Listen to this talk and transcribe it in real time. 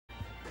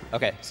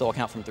Okay, so I'll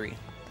count from 3.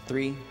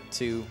 3,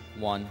 2,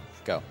 1,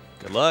 go.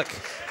 Good luck.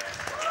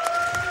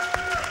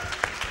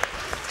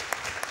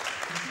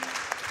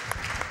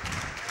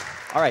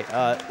 All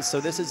right, so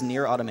this is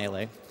near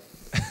Guacamelee.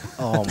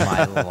 Oh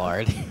my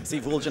lord. See,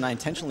 Vuljan, I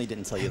intentionally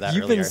didn't tell you that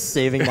You've earlier. been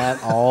saving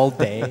that all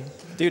day.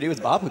 Dude, it was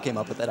Bob who came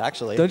up with it,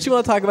 actually. Don't you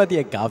want to talk about the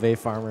agave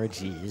farmer?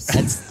 Jeez.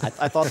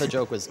 I thought the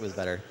joke was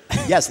better.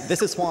 Yes,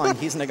 this is Swan.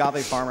 He's an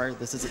agave farmer.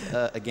 This is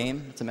a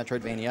game. It's a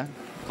Metroidvania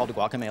called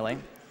Guacamelee.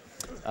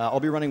 I'll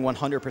be running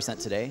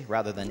 100% today,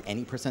 rather than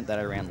any percent that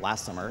I ran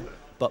last summer.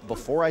 But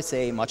before I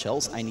say much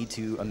else, I need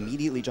to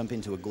immediately jump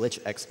into a glitch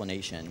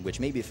explanation,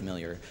 which may be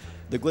familiar.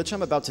 The glitch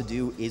I'm about to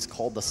do is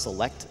called the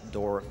Select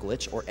Door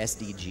Glitch, or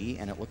SDG,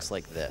 and it looks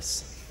like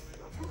this.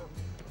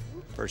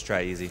 First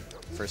try, easy.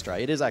 First try.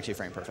 It is actually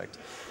frame perfect.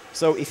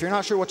 So if you're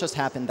not sure what just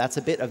happened, that's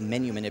a bit of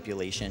menu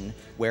manipulation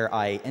where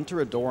I enter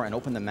a door and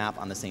open the map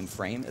on the same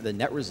frame. The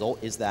net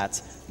result is that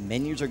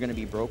menus are going to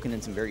be broken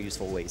in some very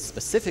useful ways.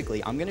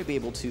 Specifically, I'm going to be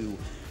able to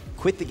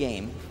quit the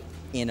game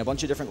in a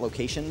bunch of different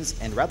locations,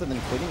 and rather than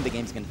quitting, the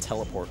game's going to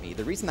teleport me.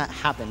 The reason that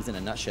happens in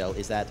a nutshell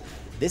is that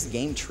this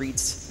game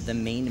treats the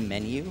main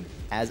menu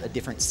as a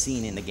different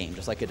scene in the game,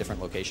 just like a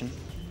different location.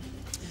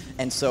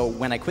 And so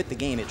when I quit the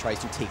game, it tries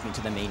to take me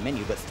to the main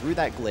menu. But through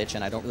that glitch,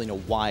 and I don't really know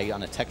why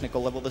on a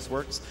technical level this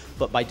works,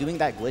 but by doing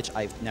that glitch,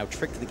 I've now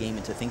tricked the game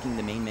into thinking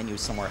the main menu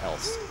is somewhere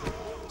else.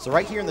 So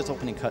right here in this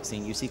opening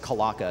cutscene, you see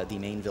Kalaka, the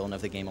main villain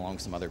of the game, along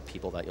with some other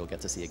people that you'll get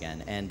to see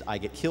again. And I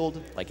get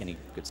killed, like any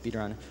good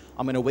speedrun.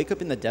 I'm going to wake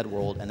up in the dead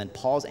world and then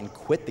pause and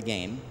quit the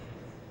game,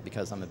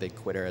 because I'm a big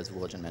quitter, as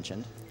Willigen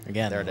mentioned.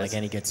 Again, there it like is.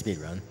 any good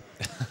speedrun.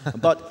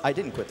 But I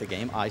didn't quit the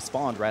game. I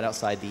spawned right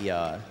outside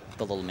the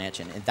little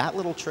mansion. And that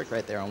little trick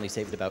right there only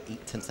saved about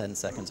 8 to 10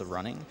 seconds of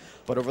running.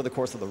 But over the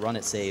course of the run,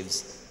 it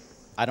saves,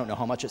 I don't know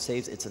how much it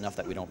saves. It's enough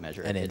that we don't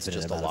measure it. It's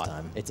just a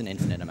lot. It's an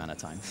infinite amount of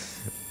time.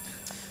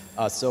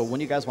 So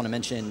when you guys want to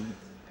mention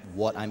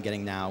what I'm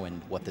getting now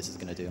and what this is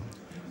going to do?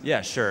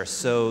 Yeah, sure.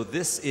 So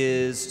this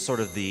is sort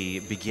of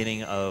the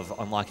beginning of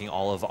unlocking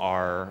all of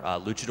our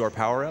luchador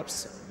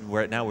power-ups.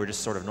 Now we're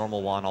just sort of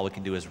normal one. All we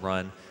can do is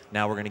run.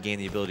 Now we're going to gain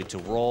the ability to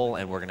roll,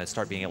 and we're going to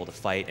start being able to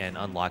fight and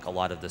unlock a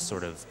lot of this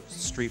sort of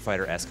Street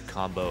Fighter-esque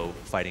combo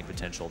fighting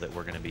potential that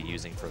we're going to be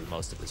using for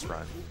most of this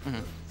run.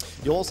 Mm-hmm.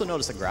 You'll also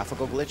notice a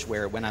graphical glitch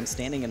where when I'm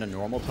standing in a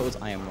normal pose,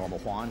 I am normal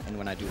Juan, and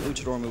when I do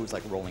luchador moves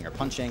like rolling or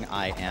punching,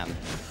 I am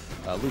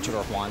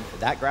luchador Juan.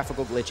 That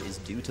graphical glitch is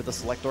due to the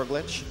select door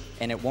glitch,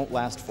 and it won't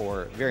last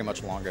for very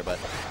much longer, but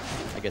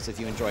I guess if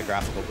you enjoy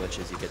graphical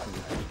glitches, you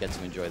get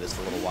to enjoy this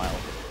for a little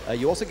while.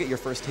 You also get your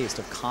first taste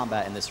of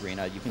combat in this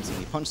arena. You can see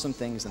me punch some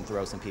things and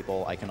throw some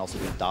people. I can also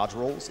do dodge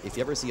rolls. If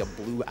you ever see a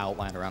blue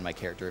outline around my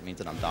character, it means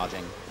that I'm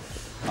dodging.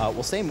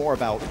 We'll say more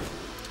about...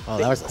 Oh,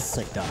 that was a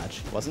sick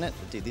dodge. Wasn't it?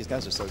 Dude, these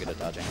guys are so good at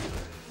dodging.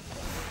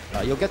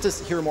 You'll get to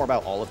hear more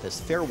about all of this.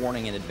 Fair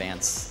warning in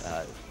advance,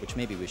 which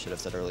maybe we should have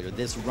said earlier.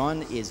 This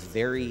run is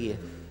very,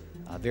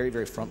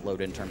 very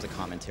front-loaded in terms of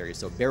commentary,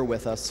 so bear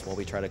with us while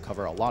we try to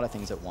cover a lot of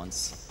things at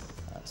once.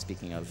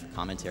 Speaking of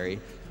commentary,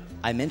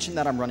 I mentioned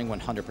that I'm running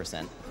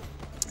 100%,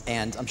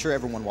 and I'm sure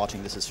everyone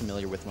watching this is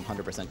familiar with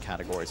 100%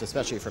 categories,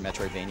 especially for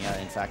Metroidvania.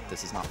 In fact,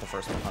 this is not the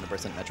first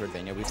 100%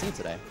 Metroidvania we've seen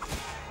today.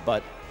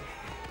 But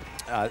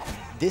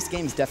this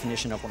game's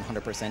definition of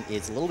 100%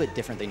 is a little bit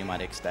different than you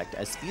might expect.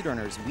 As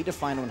speedrunners, we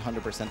define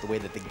 100% the way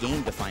that the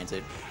game defines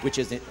it, which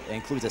is it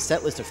includes a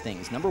set list of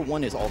things. Number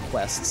one is all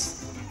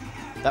quests.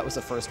 That was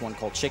the first one,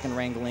 called chicken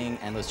wrangling,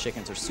 and those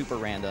chickens are super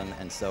random,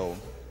 and so,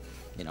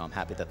 you know, I'm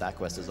happy that that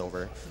quest is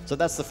over. So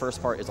that's the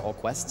first part, is all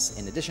quests.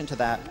 In addition to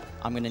that,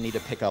 I'm going to need to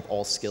pick up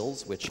all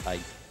skills, which I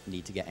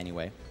need to get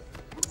anyway.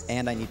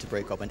 And I need to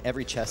break open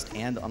every chest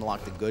and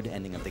unlock the good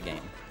ending of the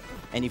game.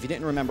 And if you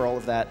didn't remember all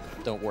of that,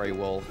 don't worry,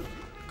 we'll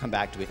come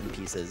back to it in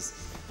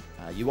pieces.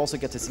 You also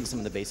get to see some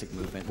of the basic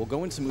movement. We'll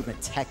go into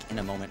movement tech in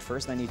a moment.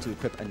 First, I need to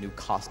equip a new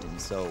costume.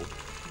 So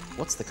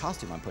what's the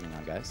costume I'm putting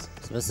on, guys?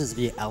 So this is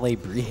the LA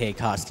Brije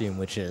costume,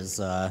 which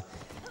is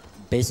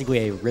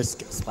basically a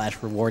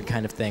risk/reward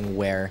kind of thing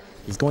where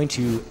he's going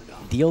to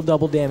deal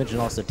double damage and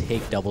also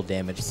take double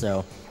damage.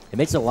 So it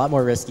makes it a lot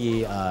more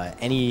risky.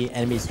 Any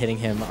enemies hitting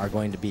him are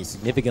going to be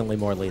significantly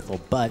more lethal,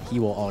 but he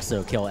will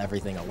also kill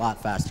everything a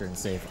lot faster and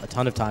save a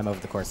ton of time over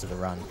the course of the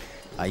run.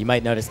 You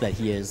might notice that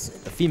he is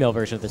the female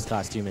version of this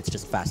costume. It's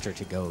just faster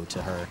to go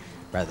to her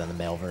rather than the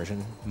male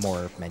version.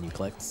 More menu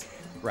clicks.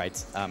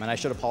 Right, and I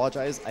should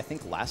apologize. I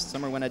think last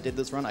summer when I did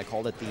this run, I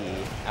called it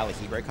the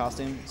Alahibre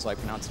costume, so I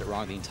pronounced it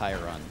wrong the entire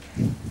run.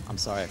 I'm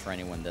sorry for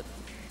anyone that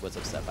was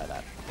upset by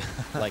that,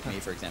 like me,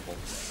 for example.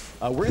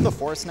 We're in the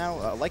forest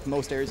now. Like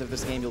most areas of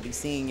this game, you'll be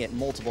seeing it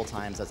multiple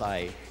times as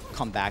I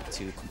come back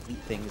to complete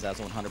things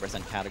as a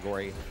 100%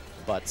 category.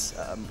 But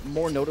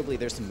more notably,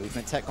 there's some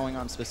movement tech going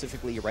on.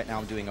 Specifically, right now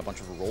I'm doing a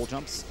bunch of roll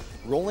jumps.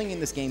 Rolling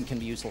in this game can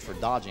be useful for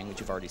dodging, which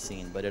you've already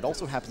seen, but it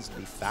also happens to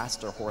be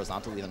faster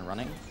horizontally than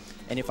running.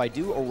 And if I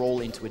do a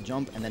roll into a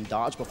jump and then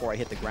dodge before I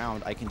hit the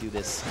ground, I can do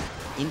this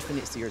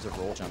infinite series of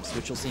roll jumps,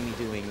 which you'll see me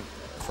doing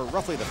for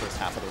roughly the first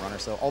half of the run or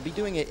so. I'll be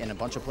doing it in a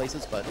bunch of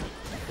places, but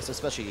it's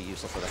especially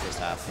useful for the first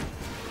half.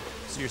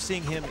 So you're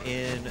seeing him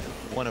in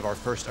one of our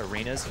first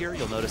arenas here.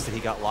 You'll notice that he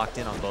got locked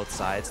in on both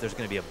sides. There's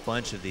going to be a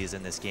bunch of these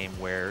in this game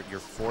where you're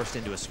forced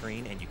into a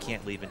screen and you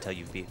can't leave until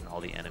you've beaten all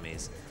the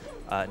enemies.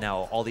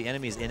 Now, all the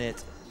enemies in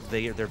it,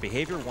 their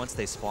behavior once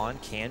they spawn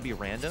can be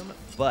random,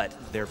 but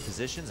their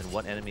positions and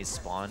what enemies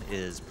spawn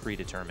is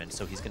predetermined.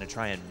 So he's going to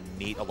try and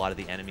meet a lot of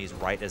the enemies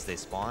right as they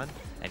spawn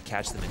and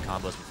catch them in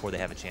combos before they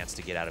have a chance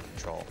to get out of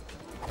control.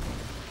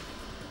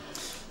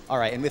 All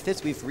right, and with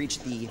this, we've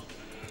reached the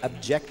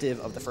objective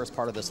of the first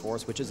part of this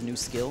force, which is a new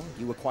skill.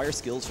 You acquire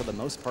skills for the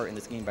most part in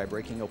this game by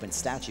breaking open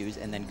statues,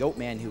 and then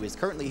Goatman, who is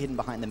currently hidden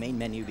behind the main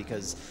menu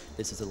because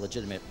this is a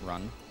legitimate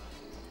run,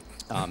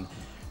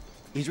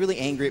 he's really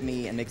angry at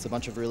me and makes a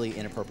bunch of really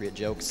inappropriate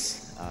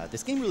jokes.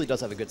 This game really does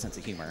have a good sense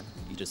of humor.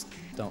 You just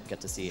don't get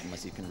to see it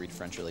unless you can read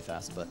French really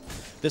fast. But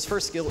this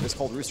first skill is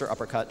called Rooster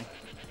Uppercut.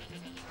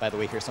 By the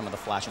way, here's some of the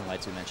flashing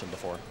lights we mentioned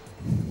before.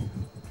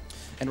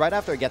 And right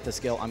after I get the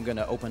skill, I'm going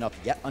to open up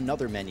yet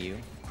another menu,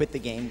 quit the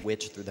game,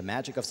 which through the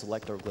magic of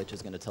select or glitch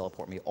is going to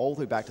teleport me all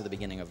the way back to the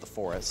beginning of the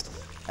forest,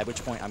 at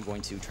which point I'm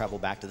going to travel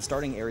back to the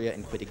starting area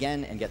and quit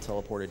again and get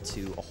teleported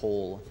to a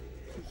whole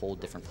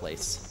different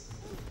place.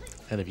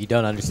 And if you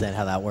don't understand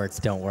how that works,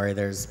 don't worry.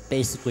 There's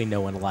basically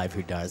no one alive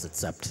who does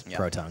except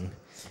Proton.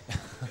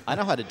 I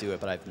know how to do it,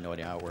 but I have no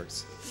idea how it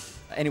works.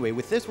 Anyway,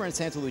 with this, we're in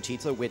Santa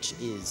Lucia, which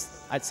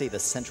is, I'd say, the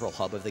central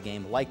hub of the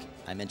game. Like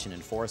I mentioned in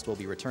Forest, we'll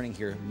be returning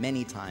here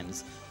many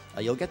times.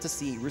 You'll get to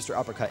see Rooster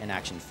Uppercut in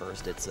action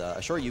first. It's a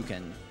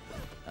Shoryuken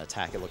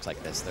attack. It looks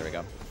like this. There we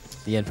go.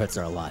 The inputs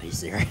are a lot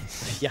easier.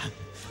 Yeah.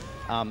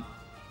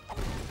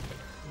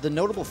 The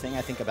notable thing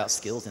I think about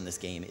skills in this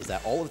game is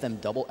that all of them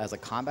double as a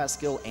combat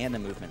skill and a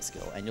movement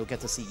skill, and you'll get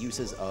to see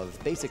uses of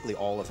basically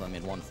all of them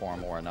in one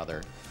form or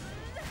another.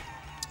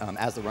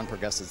 As the run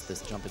progresses,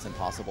 this jump is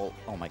impossible.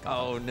 Oh my god.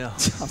 Oh no. I'm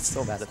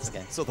so bad at this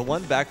game. So the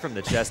one back from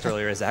the chest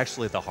earlier is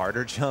actually the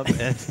harder jump,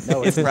 and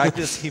No, in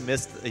practice he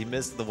missed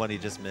the one he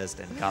just missed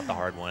and got the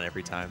hard one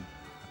every time.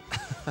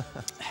 That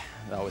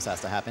always has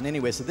to happen.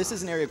 Anyway, so this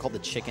is an area called the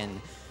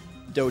Chicken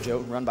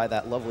Dojo, run by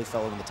that lovely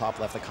fellow in the top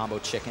left, the combo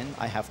Chicken.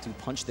 I have to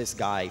punch this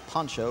guy,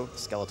 Poncho,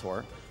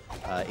 Skeletor,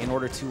 in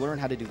order to learn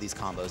how to do these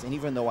combos. And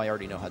even though I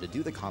already know how to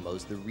do the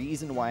combos, the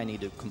reason why I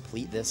need to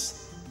complete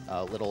this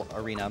little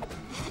arena,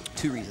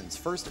 two reasons.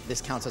 First, this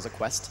counts as a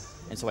quest,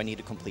 and so I need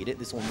to complete it.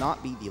 This will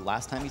not be the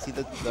last time you see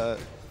the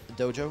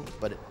dojo,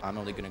 but I'm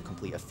only going to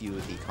complete a few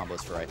of the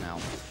combos for right now.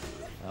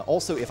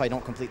 Also, if I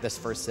don't complete this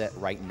first set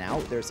right now,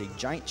 there's a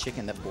giant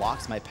chicken that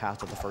blocks my path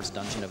to the first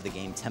dungeon of the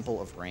game, Temple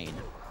of Rain,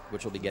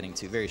 which we'll be getting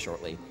to very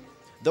shortly.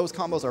 Those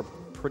combos are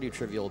pretty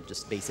trivial,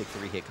 just basic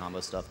 3-hit combo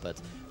stuff, but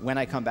when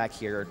I come back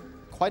here,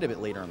 quite a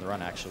bit later in the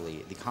run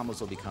actually, the combos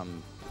will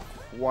become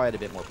quite a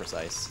bit more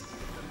precise.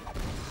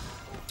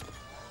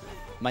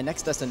 My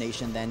next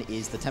destination then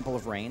is the Temple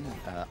of Rain.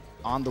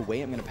 On the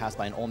way, I'm going to pass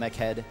by an Olmec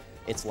head.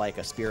 It's like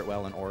a Spirit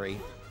Well in Ori.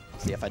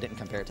 See, if I didn't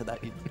compare it to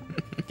that, you'd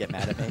get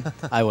mad at me.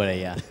 I would,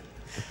 yeah.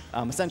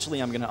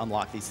 Essentially, I'm going to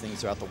unlock these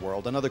things throughout the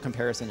world. Another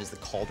comparison is the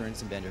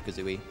cauldrons in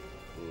Banjo-Kazooie.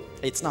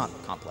 It's not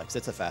complex.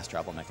 It's a fast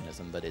travel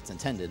mechanism, but it's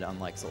intended,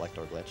 unlike Select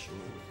or Glitch.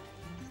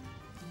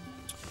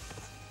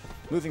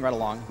 Moving right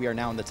along, we are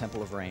now in the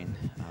Temple of Rain.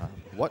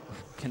 What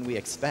can we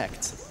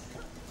expect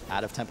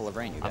out of Temple of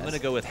Rain, you guys? I'm going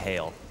to go with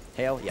Hail.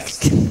 Hail?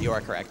 Yes, you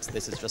are correct.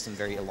 This is just some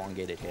very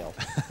elongated hail.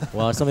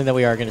 Well, something that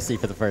we are going to see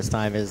for the first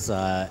time is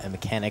a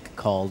mechanic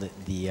called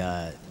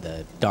the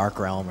Dark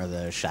Realm or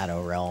the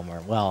Shadow Realm, or,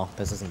 well,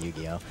 this isn't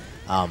Yu-Gi-Oh!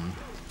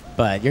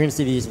 But you're going to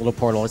see these little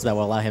portals that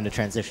will allow him to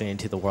transition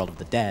into the world of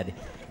the dead,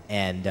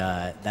 and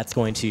that's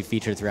going to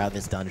feature throughout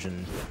this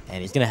dungeon,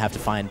 and he's going to have to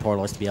find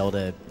portals to be able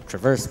to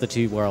traverse the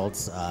two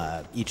worlds,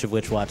 each of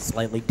which will have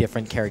slightly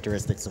different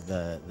characteristics of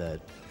the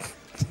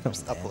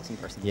Up close in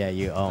person. Yeah,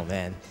 oh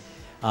man.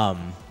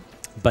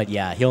 But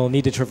yeah, he'll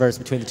need to traverse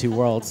between the two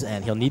worlds,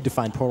 and he'll need to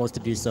find portals to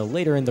do so.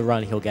 Later in the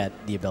run, he'll get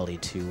the ability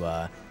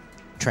to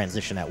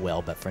transition at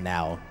will, but for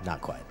now,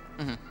 not quite.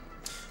 Mm-hmm.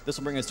 This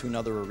will bring us to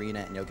another arena,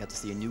 and you'll get to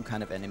see a new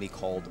kind of enemy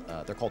called,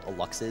 they're called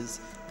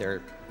Aluxes.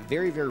 They're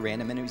very, very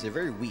random enemies. They're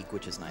very weak,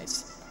 which is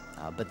nice,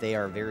 but they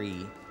are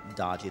very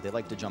dodgy. They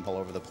like to jump all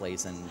over the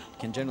place and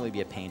can generally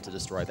be a pain to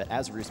destroy. But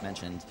as Roos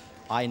mentioned,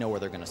 I know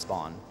where they're going to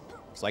spawn,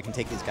 so I can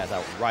take these guys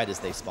out right as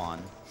they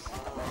spawn.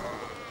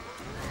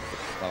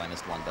 Well, I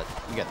missed one, but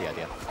you get the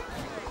idea.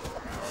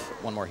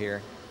 One more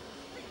here.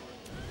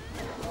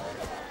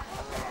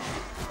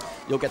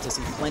 You'll get to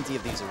see plenty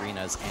of these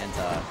arenas,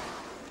 and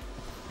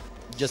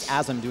just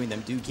as I'm doing them,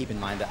 do keep in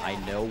mind that I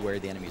know where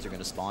the enemies are going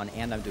to spawn,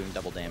 and I'm doing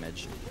double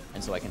damage,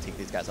 and so I can take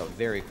these guys out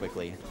very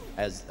quickly.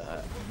 As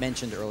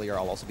mentioned earlier,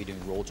 I'll also be doing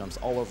roll jumps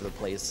all over the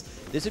place.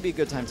 This would be a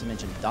good time to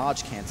mention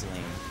dodge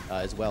canceling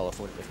as well, if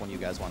one of you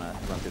guys want to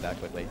run through that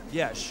quickly.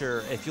 Yeah,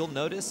 sure. If you'll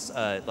notice,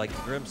 like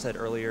Grim said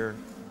earlier,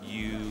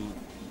 you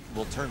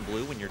will turn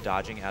blue when you're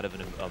dodging out of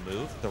a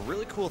move. The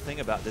really cool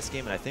thing about this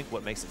game, and I think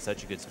what makes it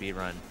such a good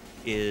speedrun,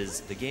 is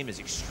the game is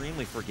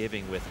extremely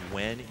forgiving with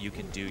when you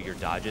can do your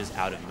dodges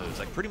out of moves.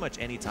 Like pretty much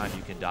any time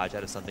you can dodge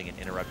out of something and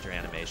interrupt your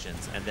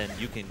animations, and then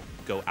you can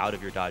go out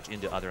of your dodge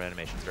into other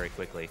animations very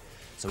quickly.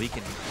 So he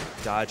can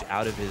dodge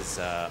out of his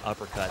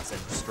uppercuts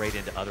and straight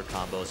into other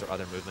combos or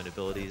other movement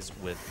abilities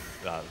with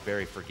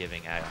very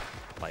forgiving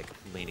like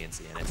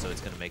leniency in it. So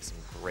it's going to make some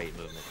great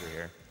movement through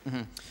here.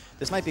 Mm-hmm.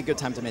 This might be a good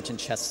time to mention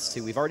chests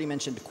too. We've already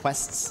mentioned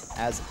quests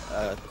as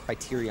a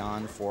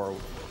criterion for,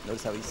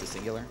 notice how he uses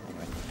singular?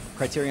 Anyway,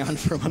 criterion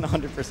for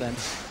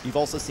 100%. You've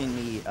also seen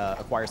me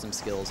acquire some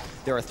skills.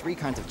 There are 3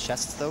 kinds of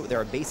chests though. There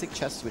are basic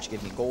chests which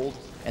give me gold,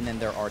 and then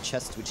there are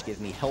chests which give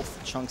me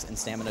health chunks and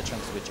stamina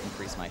chunks which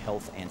increase my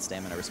health and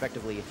stamina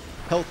respectively.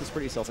 Health is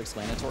pretty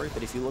self-explanatory,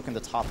 but if you look in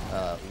the top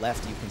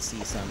left, you can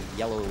see some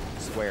yellow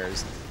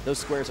squares. Those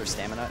squares are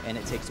stamina, and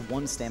it takes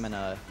 1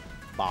 stamina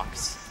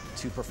box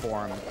to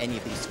perform any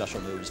of these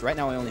special moves. Right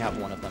now I only have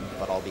 1 of them,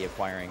 but I'll be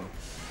acquiring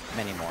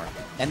many more.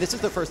 And this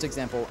is the first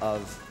example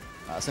of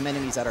some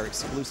enemies that are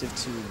exclusive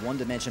to one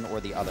dimension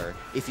or the other.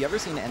 If you ever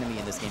see an enemy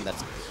in this game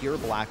that's pure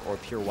black or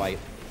pure white,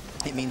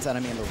 it means that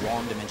I'm in the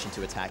wrong dimension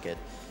to attack it.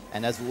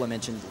 And as Vula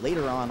mentioned,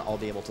 later on I'll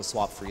be able to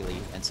swap freely,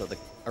 and so the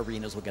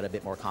arenas will get a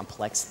bit more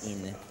complex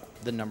in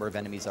the number of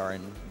enemies are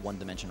in one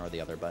dimension or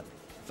the other, but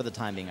for the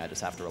time being I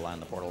just have to rely on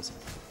the portals.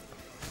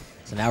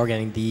 So now we're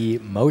getting the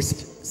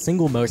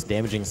single most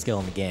damaging skill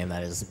in the game,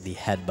 that is the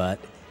headbutt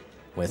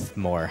with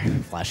more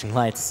flashing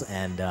lights.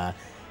 And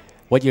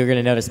what you're going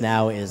to notice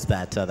now is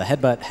that the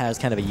headbutt has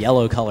kind of a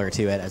yellow color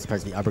to it as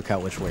opposed to the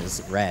uppercut, which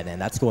was red, and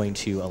that's going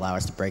to allow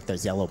us to break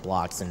those yellow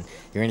blocks. And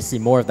you're going to see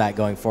more of that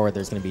going forward.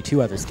 There's going to be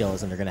 2 other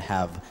skills, and they're going to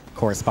have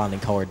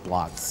corresponding colored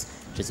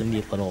blocks, which is a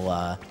neat little,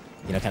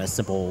 kind of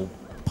simple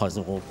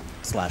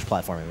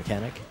puzzle/platforming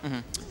mechanic. Mm-hmm.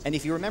 And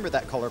if you remember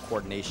that color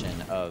coordination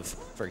of,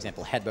 for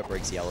example, headbutt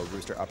breaks yellow,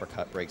 rooster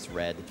uppercut breaks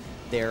red,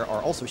 there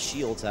are also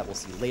shields that we'll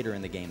see later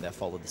in the game that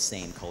follow the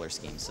same color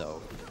scheme.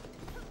 So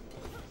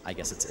I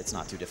guess it's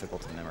not too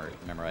difficult to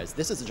memorize.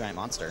 This is a giant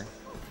monster.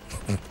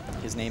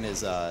 His name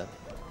is, I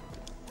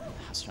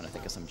was trying to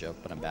think of some joke,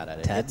 but I'm bad at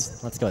it. Ted?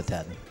 Let's go with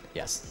Ted.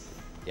 Yes.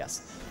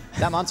 Yes.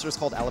 That monster is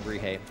called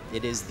Alebrije.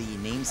 It is the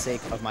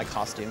namesake of my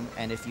costume,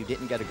 and if you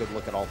didn't get a good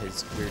look at all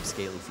his weird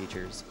scaly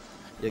features,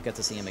 you'll get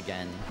to see him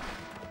again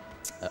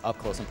up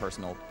close and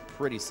personal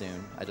pretty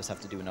soon. I just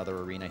have to do another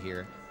arena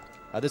here.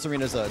 This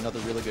arena is another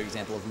really good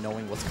example of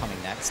knowing what's coming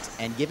next,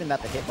 and given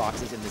that the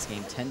hitboxes in this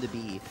game tend to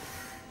be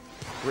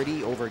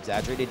pretty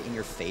over-exaggerated in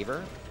your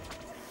favor,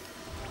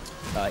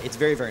 it's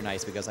very, very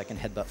nice because I can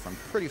headbutt from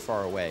pretty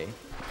far away,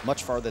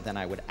 much farther than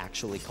I would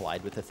actually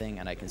collide with the thing,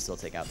 and I can still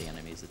take out the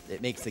enemies.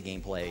 It makes the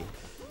gameplay,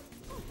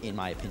 in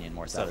my opinion,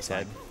 more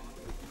satisfying.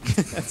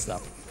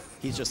 Stop.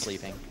 He's just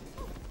sleeping.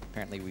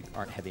 Apparently we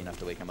aren't heavy enough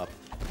to wake him up.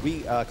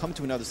 We come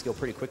to another skill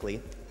pretty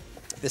quickly.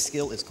 This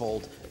skill is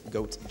called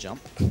Goat Jump,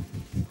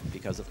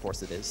 because of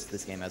course it is.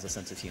 This game has a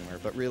sense of humor,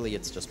 but really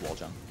it's just wall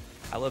jump.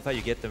 I love how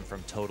you get them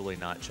from totally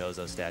not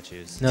Chozo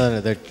statues. No,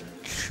 they're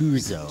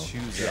Chuzo.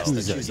 Yes,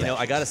 Chuzo. You know,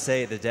 I gotta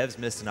say, the devs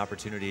missed an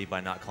opportunity by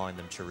not calling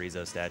them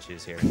chorizo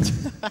statues here.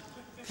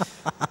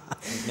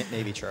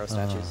 Maybe churro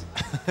statues.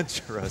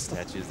 Churro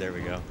statues, there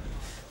we go.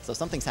 So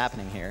something's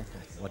happening here.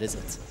 What is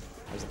it?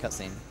 There's a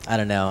cutscene. I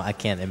don't know. I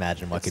can't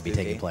imagine what It's could be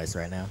spooky. taking place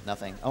right now.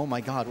 Nothing. Oh my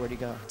god, where'd he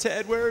go?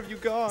 Ted, where have you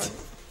gone?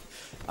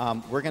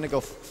 We're going to go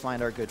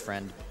find our good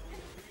friend,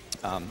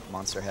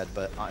 Monster Head,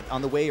 but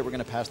on the way we're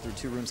going to pass through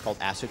 2 rooms called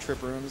acid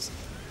trip rooms.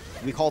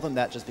 We call them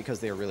that just because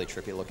they are really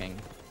trippy looking.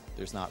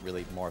 There's not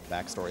really more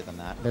backstory than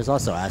that. There's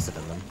also acid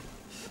in them.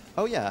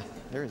 Oh yeah,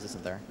 there is,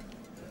 isn't there?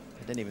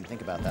 I didn't even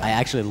think about that. I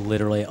actually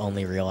literally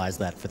only realized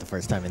that for the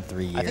first time in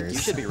 3 years. I think you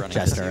should be running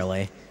just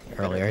this.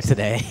 earlier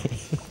today.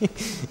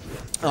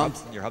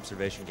 Your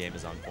observation game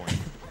is on point.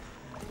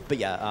 But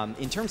yeah,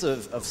 in terms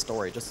of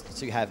story, just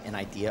so you have an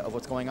idea of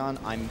what's going on,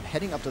 I'm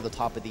heading up to the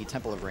top of the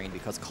Temple of Rain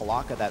because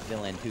Kalaka, that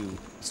villain who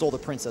stole the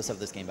princess of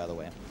this game, by the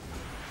way,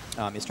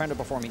 is trying to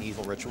perform an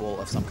evil ritual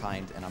of some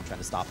kind, and I'm trying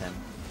to stop him.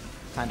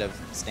 Kind of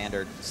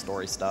standard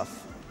story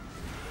stuff.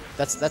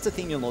 That's a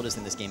theme you'll notice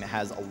in this game. It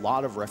has a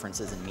lot of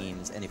references and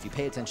memes, and if you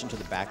pay attention to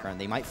the background,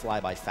 they might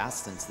fly by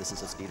fast since this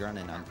is a speedrun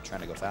and I'm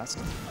trying to go fast.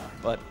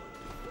 But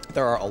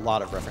there are a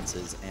lot of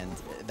references, and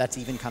that's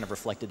even kind of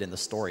reflected in the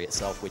story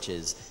itself, which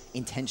is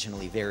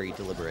intentionally very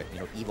deliberate. You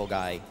know, evil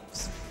guy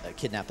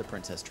kidnapped the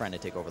princess, trying to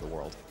take over the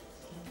world.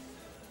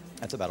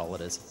 That's about all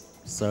it is.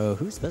 So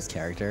who's this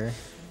character?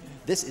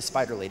 This is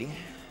Spider Lady.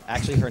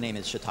 Actually, her name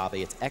is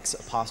Shitabe. It's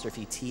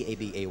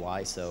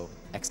X''Tabay, so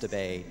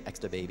X-to-Bay,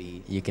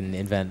 X-to-Baby. You can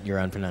invent your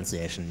own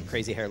pronunciation.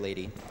 Crazy hair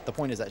lady. The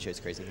point is that she has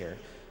crazy hair.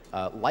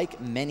 Like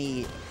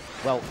many,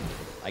 well,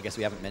 I guess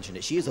we haven't mentioned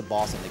it, she is a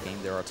boss in the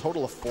game. There are a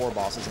total of 4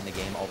 bosses in the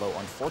game, although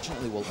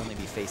unfortunately we'll only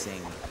be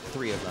facing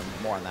 3 of them.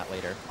 More on that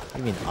later. What do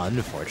you mean,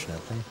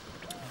 unfortunately?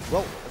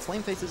 Well,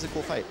 Flameface is a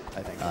cool fight,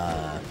 I think.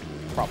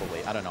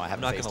 Probably. I don't know. I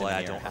haven't I'm not faced gonna lie,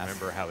 I him in a year don't and a half.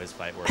 remember how his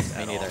fight works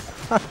Me at neither.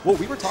 all. Well,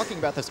 we were talking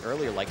about this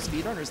earlier. Like,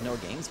 speedrunners know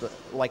games, but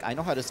like I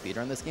know how to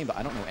speedrun this game, but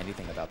I don't know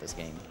anything about this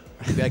game.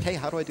 You'd be like, hey,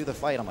 how do I do the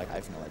fight? I'm like, I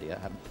have no idea. I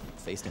haven't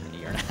faced him in a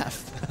year and a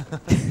half.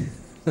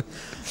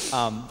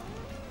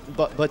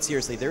 But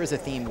seriously, there is a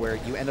theme where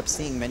you end up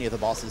seeing many of the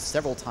bosses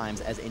several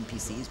times as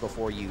NPCs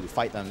before you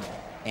fight them,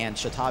 and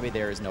Shitabe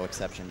there is no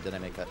exception. Did I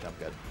make that jump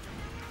good?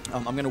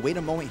 I'm going to wait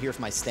a moment here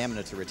for my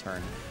stamina to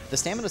return. The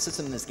stamina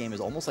system in this game is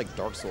almost like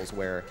Dark Souls,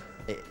 where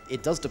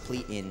it does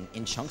deplete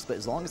in chunks, but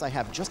as long as I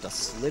have just a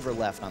sliver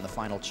left on the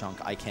final chunk,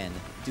 I can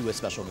do a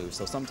special move.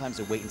 So sometimes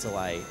I wait until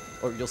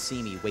or you'll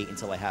see me wait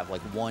until I have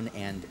like 1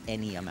 and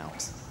any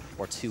amount,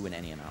 or 2 and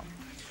any amount.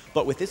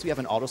 But with this, we have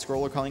an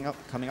auto-scroller coming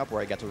up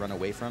where I get to run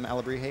away from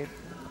Alebrije,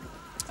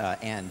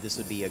 and this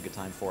would be a good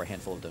time for a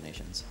handful of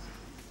donations.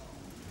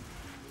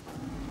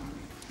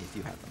 If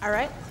you have them. All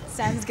right,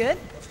 sounds good.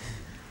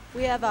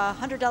 We have a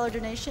 $100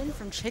 donation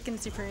from Chicken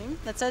Supreme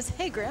that says,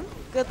 "Hey Grim,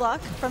 good luck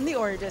from the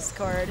Ori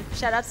Discord.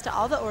 Shoutouts to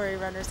all the Ori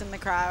runners in the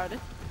crowd."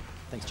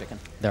 Thanks, Chicken.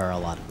 There are a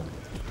lot of them.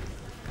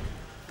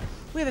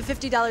 We have a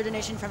 $50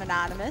 donation from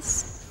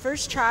Anonymous.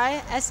 "First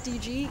try,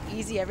 SDG,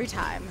 easy every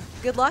time.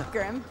 Good luck,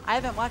 Grim. I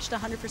haven't watched a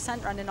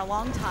 100% run in a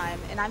long time,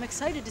 and I'm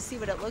excited to see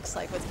what it looks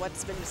like with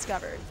what's been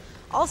discovered.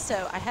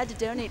 Also, I had to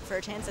donate for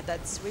a chance at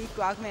that sweet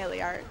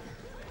Guacamelee art."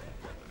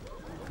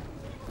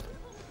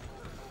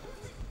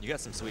 You got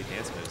some sweet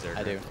dance moves there.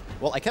 I do.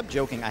 Well, I kept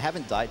joking. I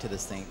haven't died to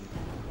this thing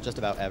just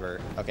about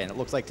ever. Okay, and it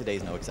looks like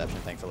today's no exception,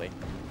 thankfully.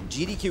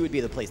 GDQ would be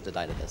the place to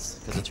die to this,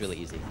 because it's really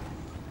easy.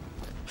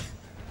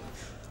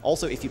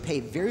 Also, if you pay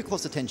very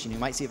close attention, you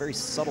might see a very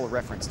subtle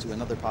reference to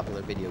another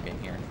popular video game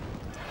here.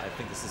 I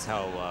think this is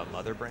how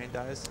Mother Brain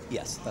dies.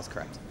 Yes, that's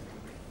correct.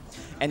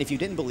 And if you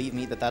didn't believe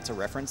me that that's a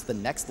reference, the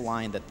next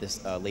line that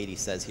this lady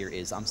says here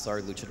is, "I'm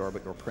sorry, Luchador,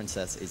 but your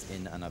princess is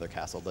in another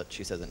castle," but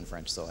she says it in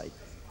French, so I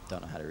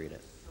don't know how to read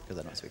it, because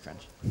I don't speak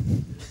French.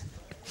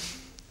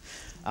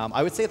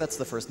 I would say that's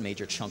the first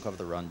major chunk of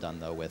the run done,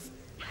 though, with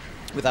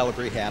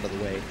Alebrije out of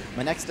the way.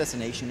 My next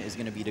destination is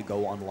going to be to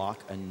go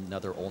unlock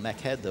another Olmec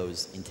head,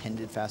 those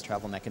intended fast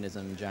travel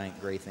mechanism, giant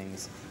gray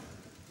things.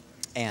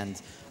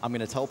 And I'm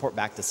going to teleport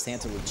back to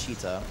Santa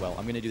Lucita. Well,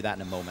 I'm going to do that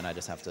in a moment. I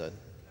just have to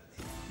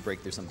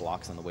break through some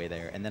blocks on the way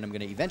there. And then I'm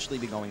going to eventually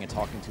be going and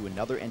talking to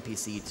another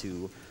NPC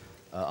to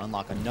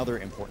unlock another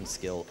important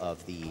skill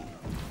of the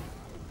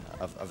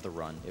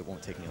run. It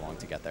won't take me long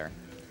to get there.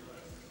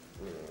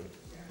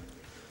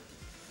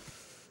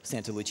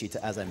 Santa Lucita,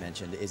 as I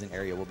mentioned, is an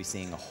area we'll be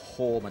seeing a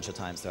whole bunch of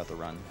times throughout the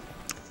run.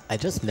 I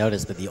just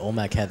noticed that the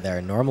Olmec head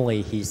there,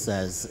 normally he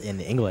says in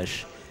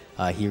English,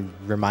 he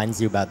reminds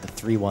you about the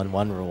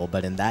 3-1-1 rule,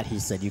 but in that he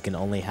said you can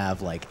only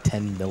have like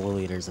 10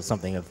 milliliters of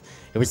something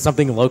it was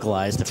something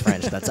localized to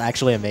French. That's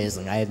actually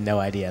amazing. I had no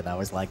idea that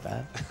was like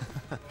that.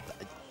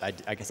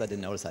 I guess I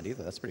didn't notice that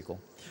either. That's pretty cool.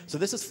 So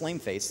this is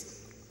Flameface.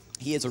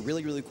 He is a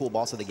really, really cool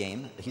boss of the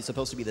game. He's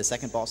supposed to be the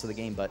second boss of the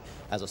game, but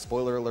as a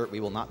spoiler alert, we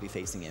will not be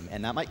facing him.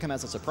 And that might come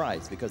as a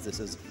surprise because this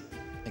is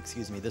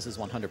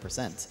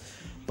 100%.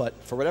 But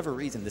for whatever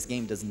reason, this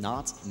game does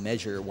not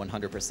measure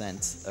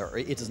 100%, or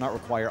it does not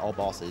require all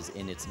bosses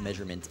in its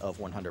measurement of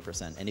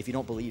 100%. And if you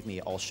don't believe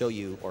me, I'll show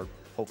you, or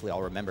hopefully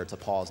I'll remember to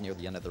pause near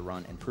the end of the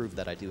run and prove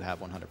that I do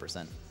have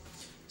 100%.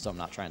 So I'm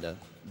not trying to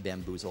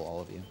bamboozle all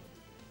of you.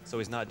 So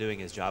he's not doing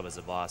his job as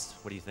a boss.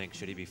 What do you think?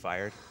 Should he be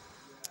fired?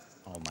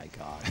 Oh my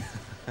god.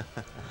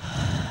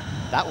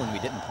 That one we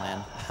didn't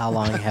plan. How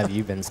long have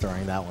you been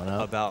storing that one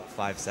up? About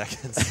 5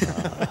 seconds.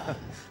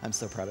 I'm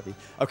so proud of you.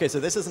 Okay, so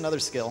this is another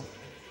skill.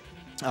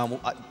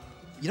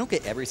 You don't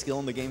get every skill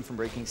in the game from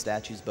breaking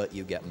statues, but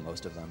you get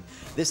most of them.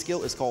 This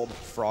skill is called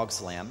Frog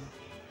Slam,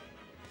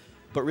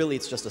 but really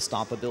it's just a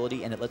stomp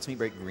ability, and it lets me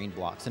break green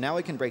blocks. So now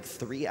I can break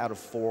 3 out of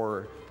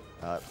 4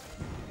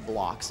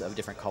 blocks of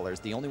different colors.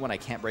 The only one I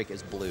can't break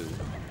is blue,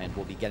 and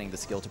we'll be getting the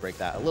skill to break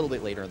that a little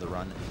bit later in the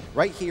run.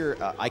 Right here,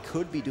 I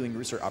could be doing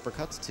rooster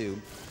uppercuts to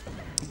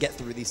get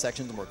through these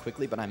sections more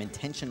quickly, but I'm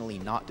intentionally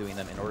not doing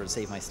them in order to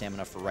save my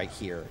stamina for right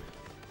here.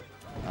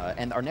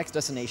 And our next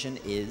destination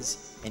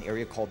is an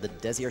area called the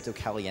Desierto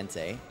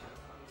Caliente,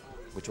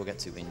 which we'll get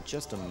to in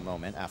just a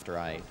moment after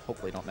I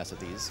hopefully don't mess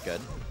with these.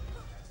 Good.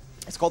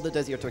 It's called the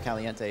Desierto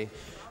Caliente,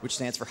 which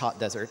stands for hot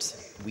desert.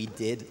 We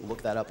did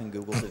look that up in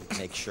Google to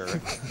make sure,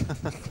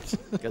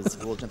 because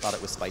Religion thought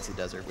it was spicy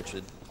desert, which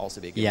would also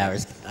be a good name.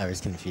 I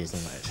was confused.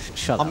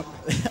 Shut up.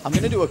 I'm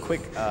going to do a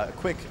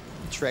quick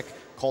trick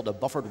called a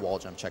buffered wall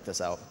jump. Check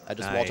this out. I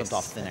just wall jumped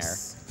off thin air.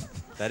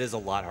 That is a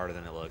lot harder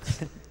than it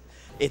looks.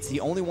 It's the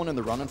only one in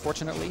the run,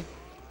 unfortunately,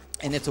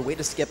 and it's a way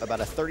to skip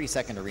about a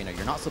 30-second arena.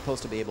 You're not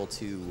supposed to be able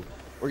to,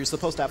 or you're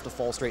supposed to have to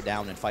fall straight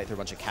down and fight through a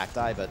bunch of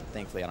cacti, but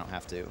thankfully I don't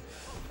have to.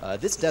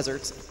 This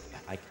desert,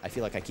 I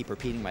feel like I keep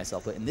repeating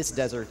myself, but in this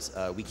desert,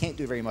 we can't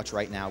do very much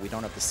right now. We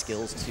don't have the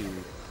skills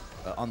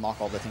to unlock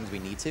all the things we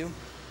need to,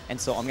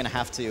 and so I'm going to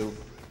have to,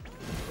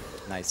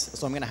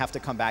 so I'm going to have to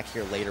come back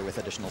here later with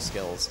additional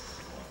skills.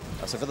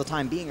 So for the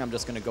time being, I'm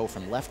just going to go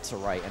from left to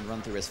right and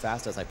run through as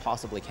fast as I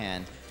possibly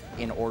can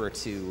in order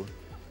to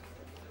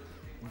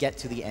get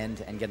to the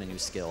end and get a new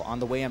skill. On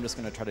the way, I'm just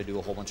going to try to do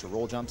a whole bunch of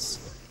roll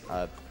jumps.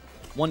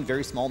 One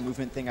very small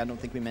movement thing I don't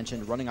think we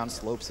mentioned, running on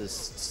slopes is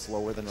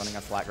slower than running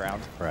on flat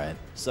ground. Right.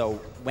 So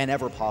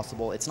whenever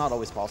possible, it's not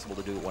always possible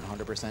to do it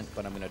 100%,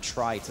 but I'm going to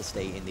try to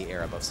stay in the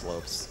air above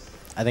slopes.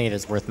 I think it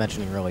is worth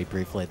mentioning really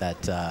briefly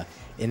that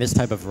in this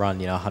type of run,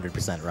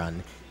 100%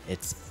 run,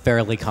 it's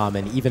fairly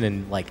common, even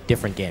in like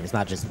different games,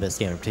 not just this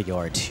game in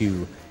particular,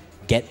 to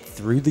get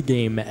through the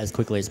game as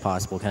quickly as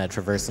possible, kind of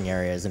traversing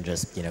areas and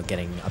just, you know,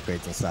 getting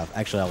upgrades and stuff.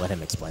 Actually, I'll let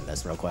him explain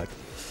this real quick.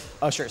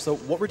 Sure. So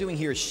what we're doing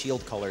here is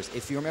shield colors.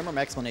 If you remember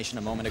my explanation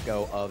a moment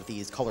ago of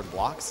these colored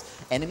blocks,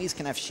 enemies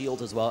can have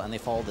shields as well, and they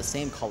follow the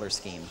same color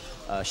scheme.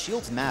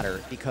 Shields matter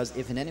because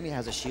if an enemy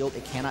has a shield,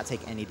 it cannot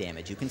take any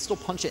damage. You can still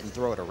punch it and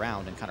throw it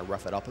around and kind of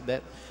rough it up a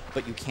bit,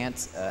 but you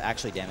can't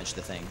actually damage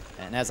the thing.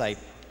 And as I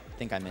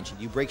think I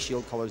mentioned, you break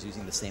shield colors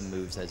using the same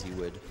moves as you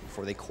would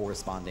for the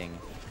corresponding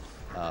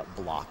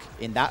block.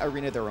 In that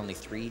arena, there are only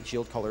 3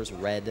 shield colors: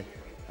 red,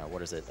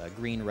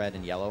 green, red,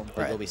 and yellow.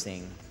 But you'll be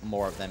seeing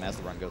more of them as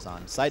the run goes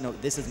on. Side note,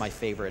 this is my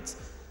favorite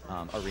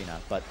arena,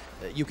 but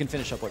you can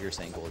finish up what you're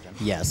saying, Gulligen.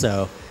 Yeah,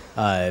 so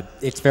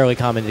it's fairly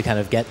common to kind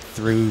of get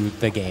through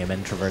the game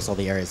and traverse all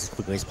the areas as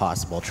quickly as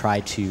possible.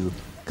 Try to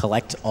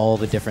collect all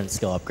the different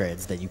skill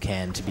upgrades that you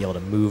can to be able to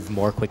move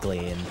more quickly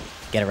and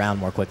get around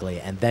more quickly,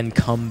 and then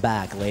come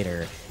back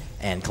later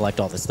and collect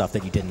all the stuff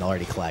that you didn't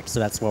already collect. So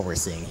that's what we're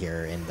seeing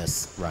here in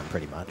this run,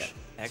 pretty much.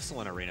 Yeah.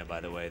 Excellent arena,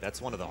 by the way.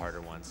 That's one of the harder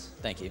ones.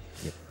 Thank you.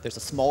 Yep. There's a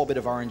small bit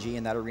of RNG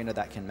in that arena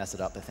that can mess it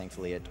up, but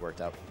thankfully it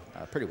worked out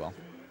pretty well.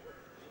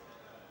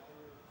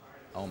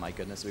 Oh my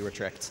goodness, we were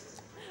tricked.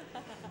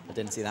 I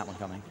didn't see that one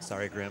coming.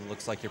 Sorry, Grim.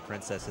 Looks like your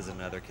princess is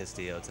another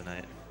Castillo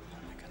tonight.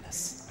 Oh my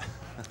goodness.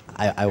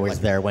 I was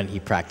there when he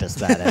practiced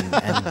that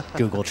and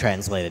Google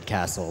translated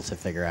castle to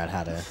figure out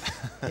how to,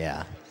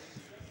 yeah.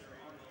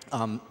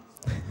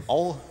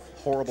 All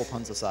horrible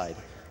puns aside,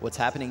 what's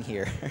happening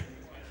here,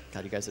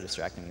 God, you guys are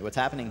distracting me. What's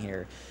happening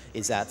here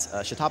is that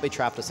Shitabe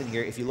trapped us in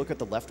here. If you look at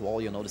the left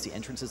wall, you'll notice the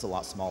entrance is a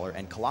lot smaller,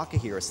 and Kalaka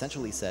here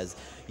essentially says,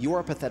 you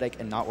are pathetic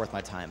and not worth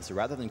my time, so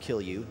rather than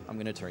kill you, I'm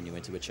going to turn you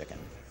into a chicken.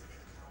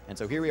 And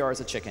so here we are as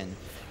a chicken.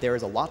 There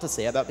is a lot to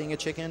say about being a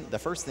chicken. The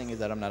first thing is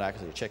that I'm not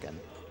actually a chicken.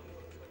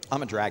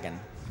 I'm a dragon.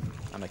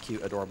 I'm a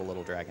cute, adorable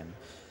little dragon.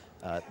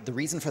 The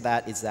reason for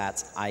that is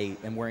that I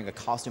am wearing a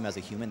costume as a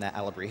human, that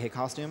Alabrije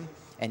costume,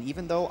 and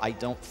even though I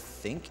don't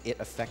think it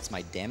affects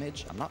my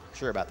damage, I'm not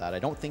sure about that, I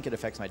don't think it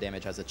affects my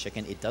damage as a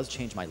chicken, it does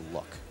change my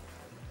look.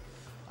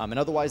 And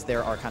otherwise,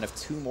 there are kind of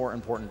 2 more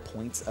important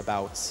points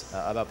about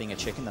being a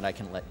chicken that I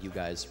can let you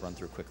guys run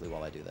through quickly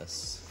while I do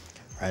this.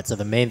 All right, so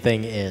the main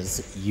thing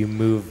is you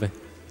move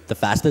the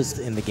fastest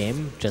in the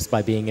game just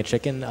by being a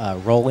chicken.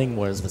 Rolling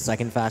was the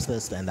 2nd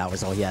fastest, and that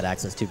was all he had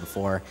access to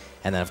before.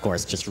 And then, of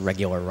course, just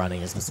regular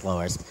running is the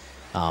slowest.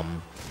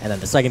 And then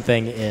the second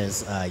thing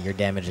is your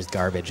damage is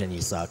garbage and you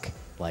suck.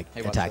 Like,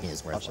 hey, attacking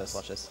is worthless.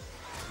 Watch this.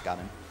 Got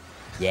him.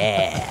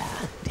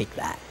 Yeah, take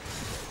that.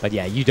 But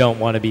yeah, you don't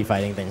want to be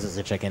fighting things as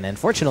a chicken. And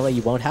fortunately,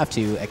 you won't have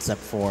to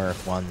except for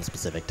one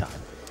specific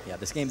time. Yeah,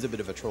 this game's a bit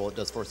of a troll. It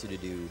does force you to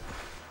do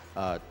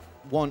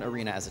 1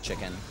 arena as a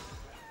chicken.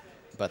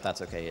 But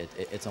that's okay,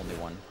 it's only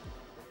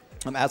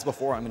 1. As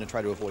before, I'm going to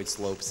try to avoid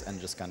slopes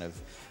and just kind of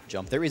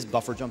jump. There is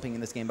buffer jumping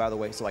in this game, by the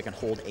way, so I can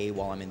hold A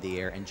while I'm in the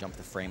air and jump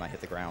the frame I hit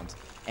the ground.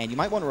 And you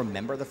might want to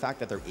remember the fact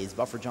that there is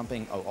buffer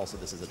jumping. Oh, also,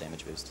 this is a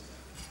damage boost.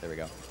 There we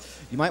go.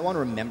 You might want to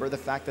remember the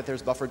fact that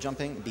there's buffer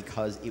jumping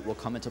because it will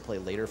come into play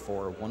later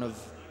for one of,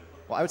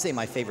 well, I would say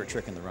my favorite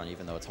trick in the run,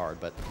 even though it's hard,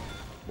 but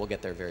we'll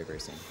get there very, very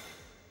soon.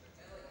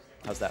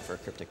 How's that for a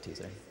cryptic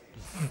teaser?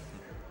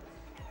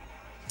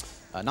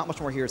 Not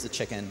much more here as a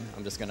chicken.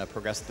 I'm just going to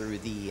progress through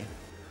the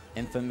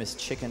infamous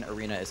chicken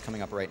arena is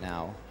coming up right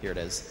now. Here it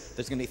is.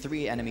 There's going to be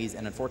 3 enemies,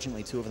 and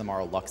unfortunately 2 of them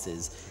are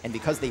Luxes. And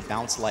because they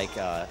bounce like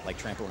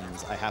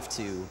trampolines, I have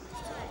to,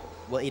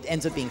 well, it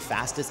ends up being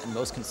fastest and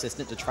most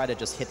consistent to try to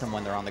just hit them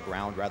when they're on the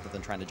ground rather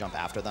than trying to jump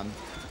after them.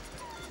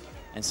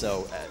 And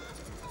so,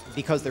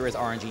 because there is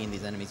RNG in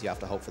these enemies, you have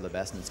to hope for the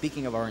best. And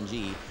speaking of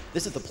RNG,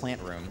 this is the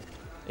plant room.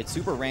 It's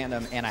super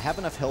random, and I have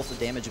enough health to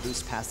damage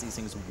boost past these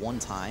things 1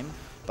 time,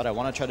 but I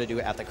want to try to do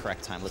it at the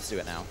correct time. Let's do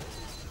it now.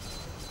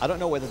 I don't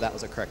know whether that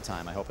was a correct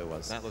time. I hope it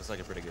was. That looks like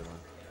a pretty good one.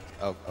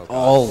 Oh, God.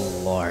 Oh,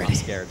 Lord. I'm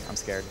scared. I'm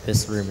scared.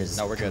 This room is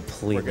We're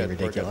completely good.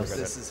 ridiculous.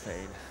 This is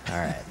fade. All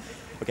right.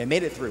 Okay,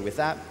 made it through. With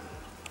that,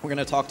 we're going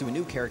to talk to a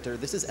new character.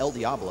 This is El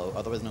Diablo,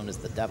 otherwise known as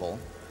the Devil,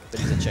 but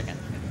he's a chicken.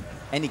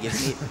 And he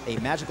gives me a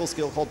magical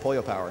skill called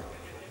Pollo Power.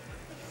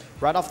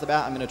 Right off the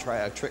bat, I'm going to try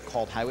a trick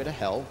called Highway to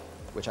Hell,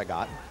 which I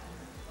got.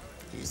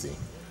 Easy.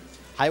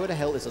 Highway to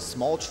Hell is a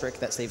small trick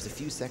that saves a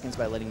few seconds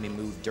by letting me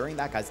move during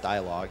that guy's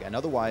dialogue, and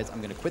otherwise I'm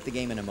going to quit the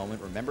game in a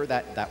moment. Remember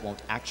that that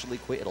won't actually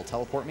quit, it'll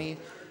teleport me,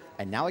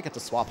 and now I get to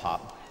swap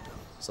hop.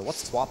 So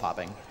what's swap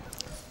hopping?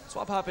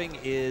 Swap hopping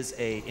is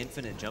a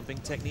infinite jumping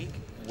technique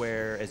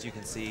where, as you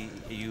can see,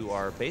 you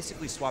are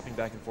basically swapping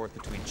back and forth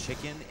between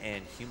chicken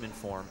and human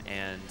form,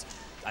 and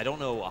I don't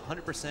know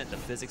 100% the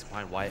physics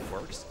behind why it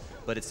works,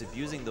 but it's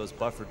abusing those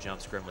buffer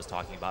jumps Grim was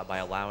talking about by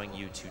allowing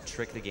you to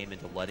trick the game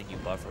into letting you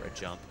buffer a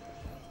jump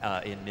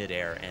in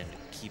midair and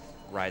keep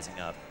rising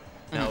up.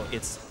 Now,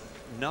 it's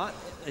Not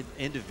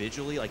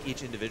individually, like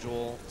each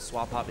individual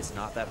swap hop is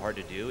not that hard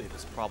to do. It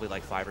was probably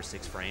like 5 or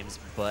 6 frames,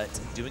 but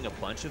doing a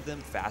bunch of them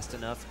fast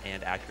enough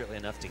and accurately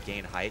enough to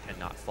gain height and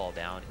not fall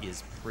down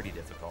is pretty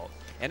difficult.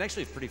 And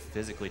actually pretty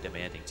physically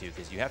demanding too,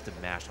 because you have to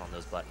mash on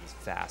those buttons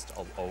fast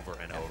over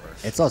and over.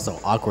 It's also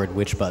awkward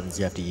which buttons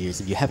you have to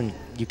use. If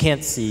you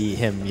can't see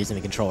him using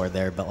the controller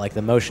there, but like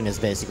the motion is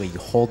basically you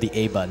hold the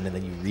A button and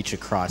then you reach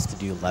across to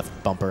do left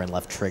bumper and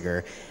left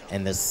trigger,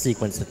 and this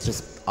sequence that's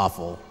just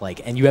awful.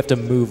 Like, and you have to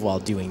move while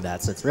doing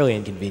that, so it's really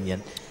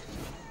inconvenient.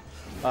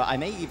 I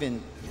may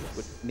even,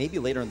 maybe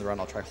later in the run,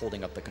 I'll try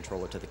holding up the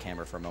controller to the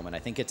camera for a moment. I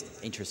think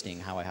it's interesting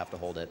how I have to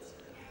hold it.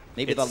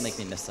 Maybe that'll make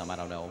me miss some, I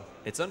don't know.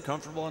 It's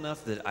uncomfortable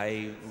enough that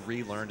I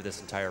relearned this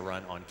entire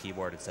run on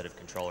keyboard instead of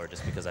controller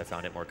just because I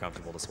found it more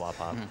comfortable to swap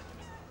hop.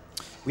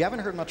 We haven't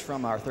heard much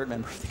from our third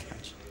member of the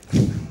couch.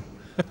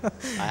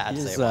 I had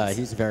to say it once.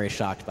 He's very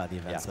shocked by the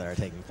events that are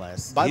taking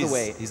place. By the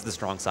way, he's the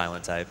strong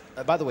silent type.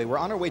 By the way, we're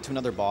on our way to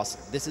another boss.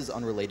 This is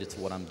unrelated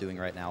to what I'm doing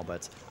right now,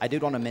 but I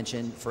did want to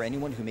mention, for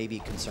anyone who may be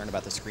concerned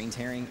about the screen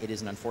tearing, it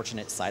is an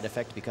unfortunate side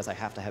effect because I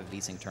have to have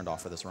VSync turned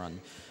off for this run.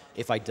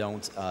 If I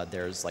don't,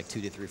 there's like 2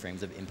 to 3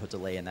 frames of input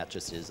delay, and that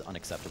just is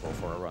unacceptable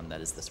for a run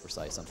that is this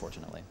precise,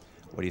 unfortunately.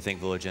 What do you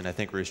think, Villagen? I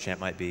think Rouge Champ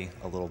might be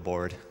a little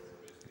bored.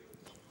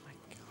 Oh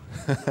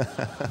my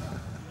God.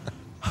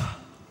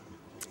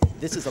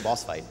 This is a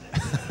boss fight.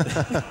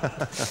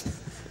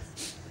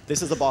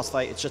 This is a boss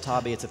fight. It's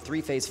Shatabi. It's a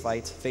 3-phase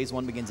fight. Phase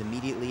 1 begins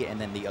immediately, and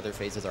then the other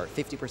phases are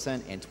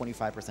 50% and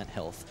 25%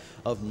 health.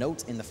 Of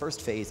note in the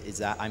first phase is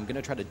that I'm going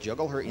to try to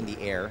juggle her in the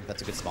air.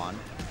 That's a good spawn.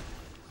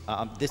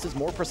 This is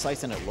more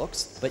precise than it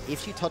looks, but if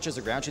she touches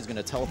the ground, she's going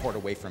to teleport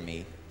away from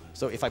me.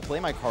 So if I play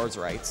my cards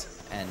right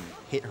and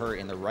hit her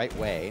in the right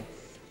way,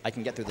 I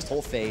can get through this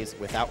whole phase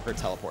without her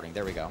teleporting.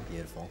 There we go.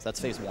 Beautiful. So that's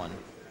phase 1.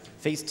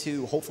 Phase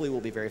 2 hopefully will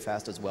be very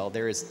fast as well.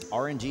 There is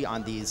RNG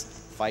on these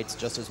fights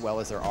just as well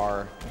as there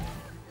are...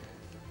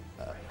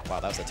 wow,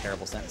 that was a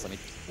terrible sentence.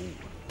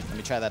 Let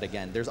me try that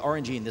again. There's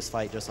RNG in this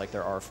fight just like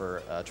there are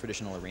for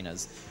traditional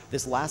arenas.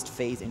 This last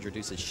phase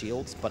introduces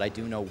shields, but I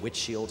do know which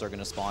shields are going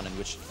to spawn in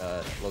which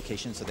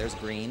location. So there's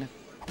green.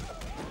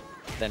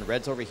 Then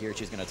red's over here.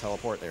 She's going to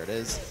teleport. There it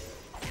is.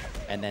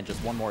 And then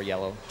just one more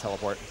yellow.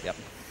 Teleport. Yep.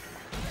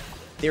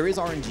 There is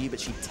RNG, but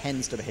she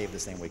tends to behave the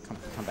same way.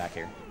 Come back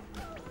here.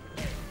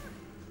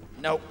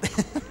 Nope.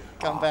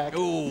 Come back.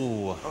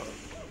 Ooh.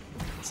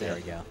 There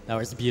we go. That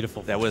was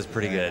beautiful. That was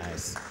pretty good.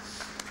 Nice.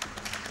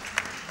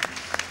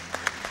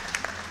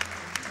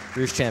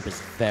 Rouge Champ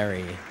is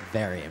very,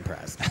 very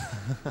impressed.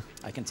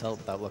 I can tell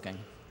without looking.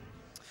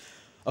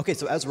 Okay,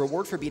 so as a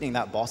reward for beating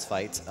that boss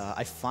fight,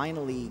 I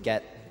finally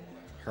get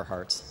her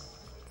heart.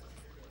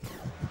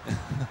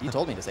 You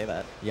told me to say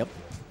that. Yep.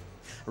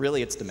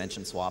 Really, it's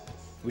Dimension Swap,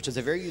 which is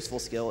a very useful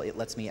skill. It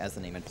lets me, as the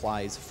name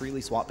implies,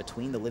 freely swap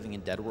between the living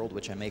and dead world,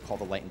 which I may call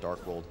the light and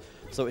dark world.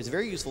 So it's a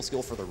very useful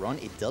skill for the run.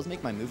 It does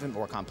make my movement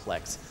more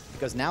complex,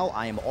 because now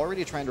I am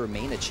already trying to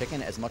remain a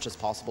chicken as much as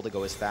possible to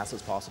go as fast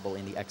as possible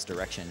in the X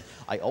direction.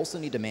 I also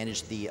need to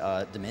manage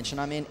the dimension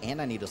I'm in,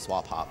 and I need to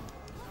swap hop.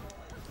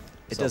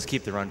 It does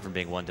keep the run from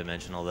being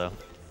one-dimensional, though.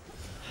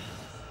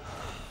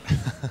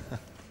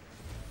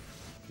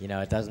 You know,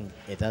 it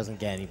doesn't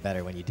get any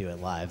better when you do it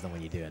live than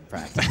when you do it in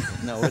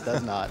practice. No, it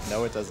does not.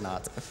 No, it does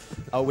not.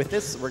 With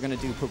this, we're going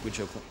to do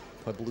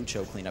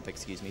Pueblucho cleanup,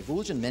 excuse me.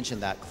 Villagen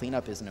mentioned that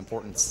cleanup is an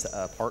important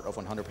part of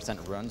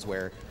 100% runs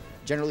where,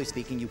 generally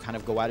speaking, you kind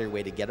of go out of your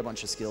way to get a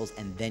bunch of skills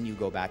and then you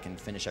go back and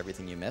finish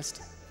everything you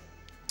missed.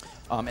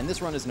 And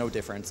this run is no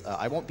different.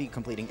 I won't be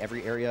completing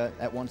every area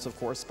at once, of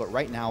course, but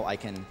right now I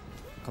can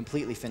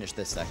completely finish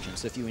this section.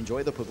 So if you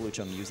enjoy the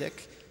Pueblucho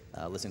music,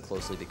 listen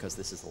closely because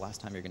this is the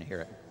last time you're going to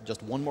hear it.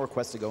 Just one more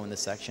quest to go in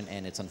this section,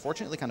 and it's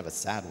unfortunately kind of a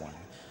sad one.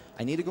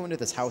 I need to go into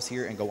this house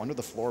here and go under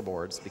the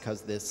floorboards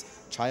because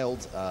this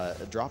child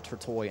dropped her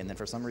toy, and then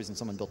for some reason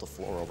someone built a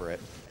floor over it.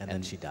 And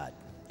then she died.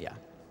 Yeah.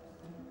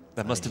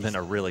 That must have been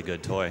a really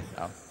good toy.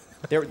 Oh.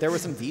 There were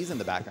some V's in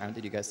the background.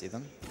 Did you guys see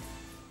them?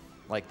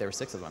 Like, there were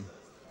 6 of them.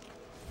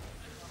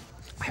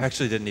 I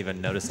actually didn't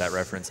even notice that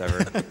reference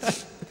ever.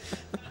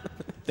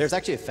 There's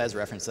actually a Fez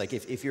reference. Like,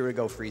 if you were to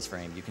go freeze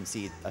frame, you can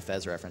see a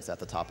Fez reference at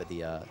the top of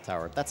the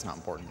tower. That's not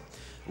important.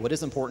 What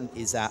is important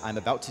is that I'm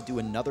about to do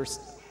another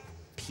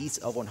piece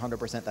of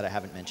 100% that I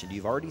haven't mentioned.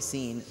 You've already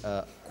seen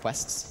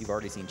quests, you've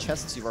already seen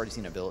chests, you've already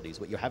seen abilities.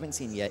 What you haven't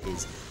seen yet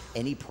is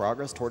any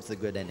progress towards the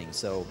good ending.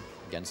 So,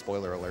 again,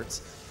 spoiler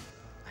alerts.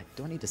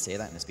 Do I need to say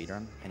that in a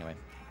speedrun? Anyway.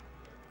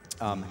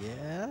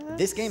 Yeah.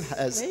 This game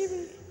has...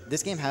 Maybe.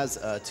 This game has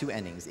 2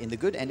 endings. In the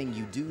good ending,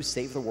 you do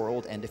save the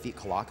world and defeat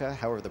Kalaka.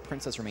 However, the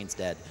princess remains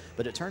dead.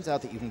 But it turns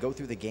out that you can go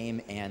through the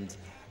game and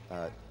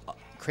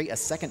create a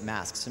second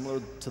mask,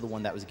 similar to the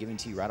one that was given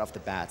to you right off the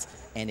bat.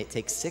 And it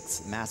takes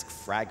 6 mask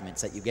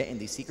fragments that you get in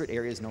these secret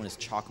areas known as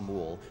Chalk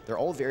Mool. They're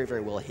all very,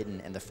 very well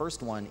hidden. And the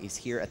first one is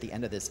here at the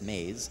end of this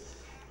maze.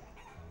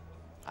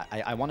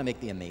 I want to make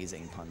the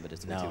amazing pun, but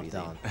it's way too easy.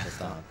 No, just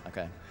don't.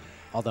 Okay.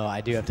 Although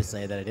I do have to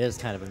say that it is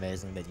kind of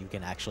amazing that you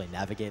can actually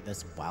navigate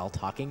this while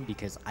talking,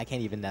 because I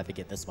can't even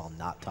navigate this while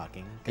not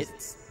talking.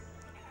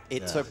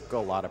 It took a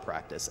lot of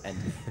practice. And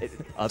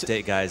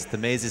Update, guys. The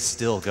maze is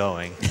still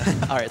going.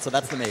 All right, so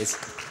that's the maze.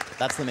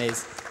 That's the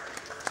maze.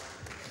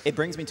 It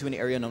brings me to an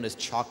area known as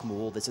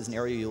Guacamelee. This is an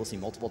area you'll see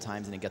multiple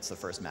times, and it gets the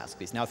first mask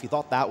piece. Now, if you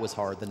thought that was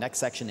hard, the next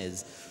section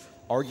is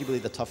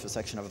arguably the toughest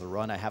section of the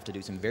run. I have to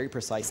do some very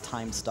precise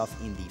timed stuff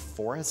in the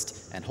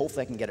forest, and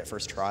hopefully I can get it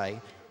first try.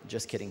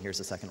 Just kidding, here's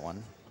the second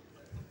one.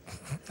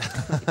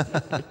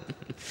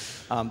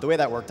 The way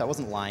that worked, I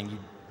wasn't lying.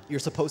 You're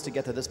supposed to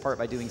get to this part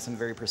by doing some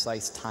very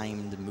precise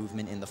timed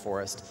movement in the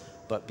forest,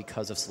 but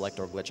because of select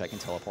or glitch, I can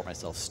teleport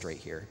myself straight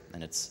here,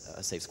 and it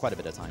saves quite a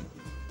bit of time.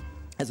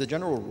 As a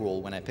general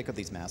rule, when I pick up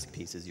these mask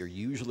pieces, you're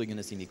usually going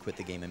to see me quit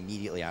the game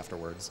immediately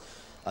afterwards.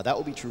 That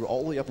will be true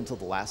all the way up until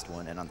the last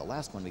one, and on the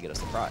last one we get a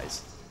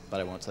surprise, but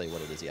I won't tell you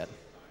what it is yet.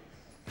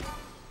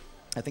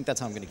 I think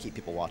that's how I'm going to keep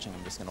people watching.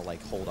 I'm just going to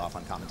like hold off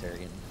on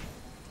commentary and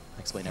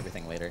explain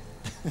everything later.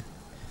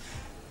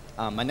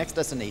 My next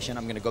destination,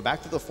 I'm going to go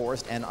back to the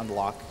forest and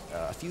unlock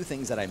a few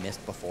things that I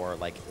missed before,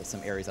 like some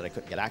areas that I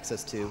couldn't get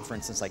access to. For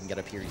instance, I can get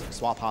up here using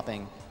swap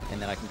hopping,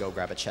 and then I can go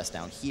grab a chest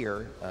down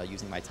here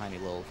using my tiny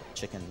little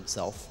chicken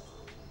self.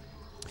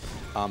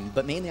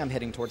 But mainly I'm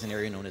heading towards an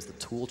area known as the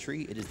Tool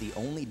Tree. It is the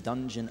only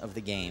dungeon of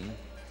the game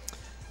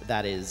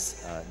that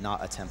is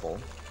not a temple.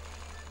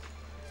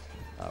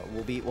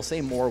 We'll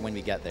say more when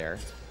we get there,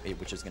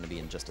 which is going to be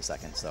in just a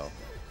second, so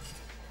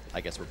I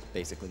guess we're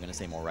basically going to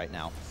say more right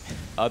now.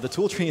 The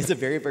Tool Tree is a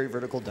very, very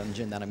vertical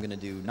dungeon that I'm going to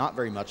do not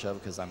very much of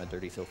because I'm a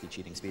dirty, filthy,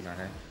 cheating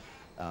speedrunner.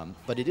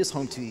 But it is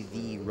home to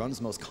the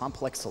run's most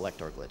complex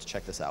selector glitch.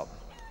 Check this out.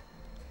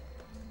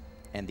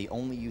 And the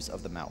only use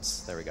of the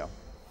mouse. There we go.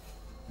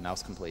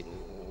 Mouse complete.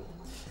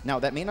 Now,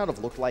 that may not have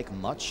looked like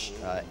much,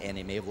 and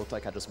it may have looked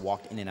like I just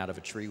walked in and out of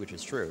a tree, which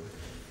is true.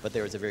 But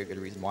there is a very good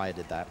reason why I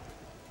did that.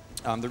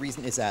 The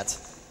reason is that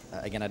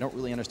again, I don't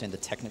really understand the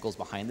technicals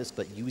behind this,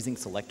 but using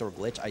select or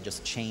glitch, I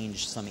just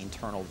changed some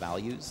internal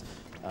values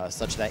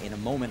such that in a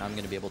moment I'm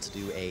going to be able to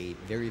do a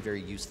very,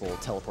 very useful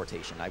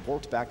teleportation. I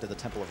warped back to the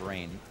Temple of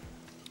Rain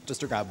just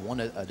to grab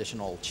one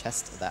additional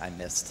chest that I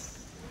missed,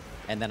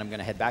 and then I'm going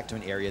to head back to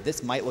an area.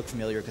 This might look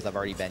familiar because I've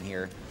already been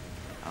here,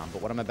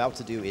 but what I'm about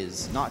to do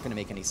is not going to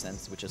make any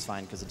sense, which is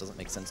fine because it doesn't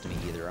make sense to me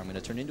either. I'm going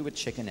to turn into a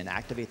chicken and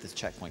activate this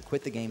checkpoint,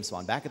 quit the game,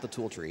 spawn back at the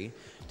Tool Tree,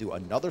 do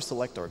another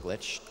select or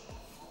glitch.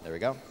 There we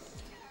go.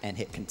 And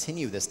hit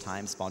continue this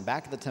time, spawn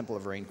back at the Temple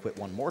of Rain, quit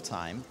one more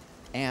time,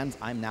 and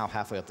I'm now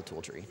halfway up the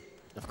Tool Tree.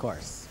 Of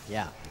course.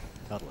 Yeah,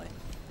 totally.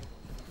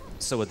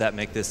 So would that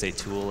make this a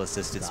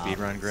tool-assisted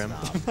speedrun, Grim?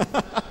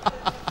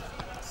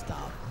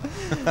 Stop.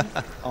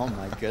 Oh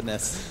my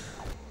goodness.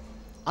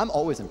 I'm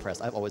always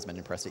impressed. I've always been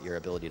impressed at your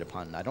ability to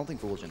pun. I don't think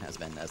Vulcan has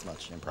been as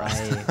much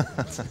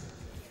impressed.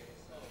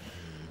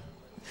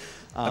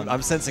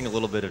 I'm sensing a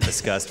little bit of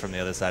disgust from the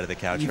other side of the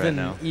couch right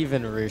now.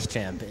 Even Rouge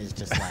Champ is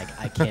just like,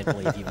 I can't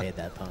believe you made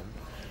that pun.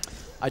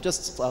 I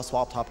just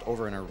swap hopped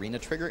over an arena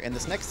trigger, and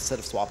this next set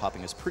of swap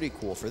hopping is pretty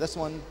cool. For this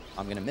one,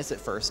 I'm going to miss it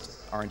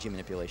first, RNG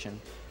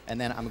manipulation,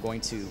 and then I'm going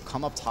to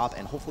come up top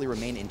and hopefully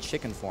remain in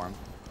chicken form.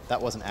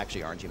 That wasn't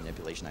actually RNG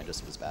manipulation, I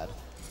just was bad.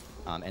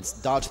 And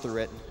dodge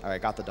through it. All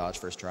right, got the dodge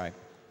first try.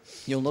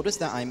 You'll notice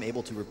that I'm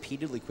able to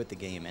repeatedly quit the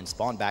game and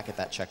spawn back at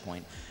that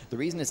checkpoint. The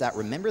reason is that,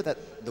 remember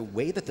that the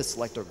way that the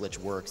selector glitch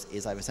works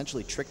is I've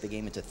essentially tricked the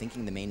game into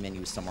thinking the main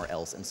menu is somewhere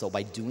else, and so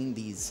by doing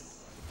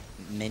these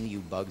menu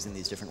bugs in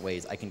these different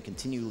ways, I can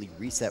continually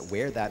reset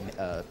where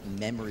that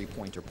memory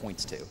pointer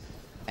points to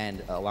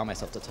and allow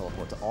myself to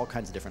teleport to all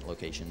kinds of different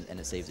locations, and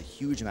it saves a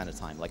huge amount of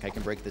time. Like, I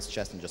can break this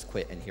chest and just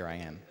quit, and here I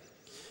am.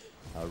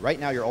 Right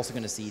now, you're also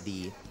going to see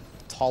the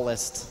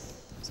tallest,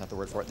 is that the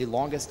word for it? The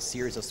longest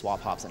series of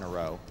swap hops in a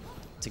row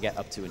to get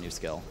up to a new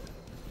skill.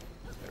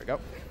 There we go.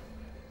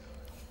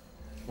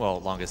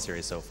 Well, longest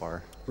series so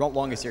far.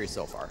 Longest series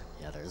so far.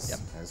 Yeah,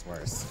 there's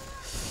worse.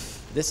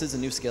 This is a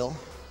new skill.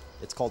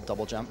 It's called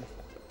double jump,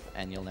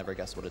 and you'll never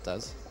guess what it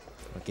does.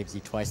 It gives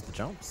you twice the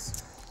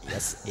jumps.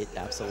 Yes, it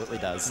absolutely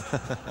does.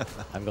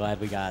 I'm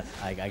glad we got,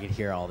 I could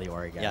hear all the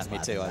Ori guys. Yeah,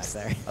 me too.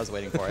 There. I was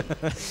waiting for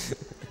it.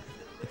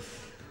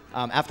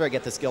 After I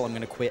get the skill, I'm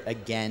going to quit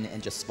again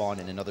and just spawn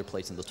in another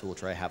place in the tool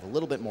tray. I have a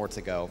little bit more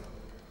to go.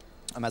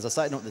 As a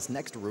side note, this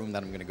next room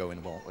that I'm going to go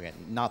in, well, again,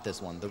 not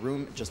this one. The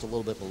room just a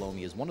little bit below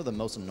me is one of the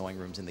most annoying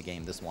rooms in the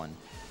game, this one.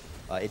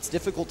 It's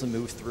difficult to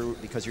move through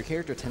because your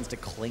character tends to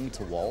cling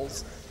to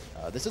walls.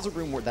 This is a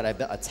room that I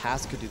bet a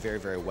task could do very,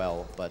 very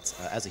well, but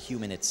as a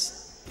human,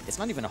 it's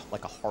not even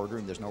like a hard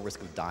room. There's no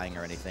risk of dying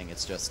or anything.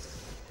 It's just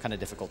kind of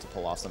difficult to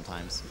pull off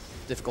sometimes.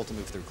 Difficult to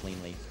move through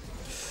cleanly.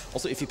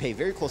 Also, if you pay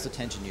very close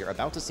attention, you're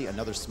about to see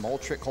another small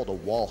trick called a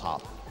wall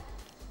hop.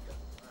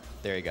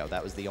 There you go.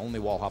 That was the only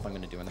wall hop I'm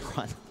going to do in the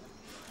run.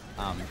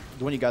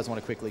 Do one of you guys want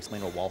to quickly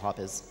explain what wall hop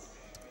is?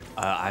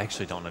 I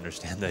actually don't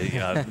understand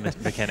the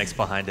mechanics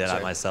behind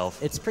it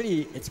myself. It's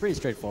pretty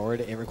straightforward.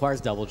 It requires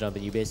double jump,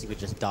 and you basically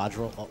just dodge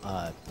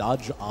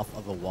off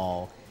of a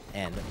wall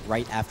And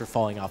right after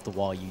falling off the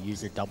wall, you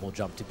use your double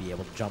jump to be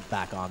able to jump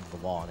back onto the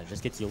wall. And it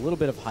just gets you a little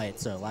bit of height,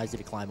 so it allows you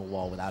to climb a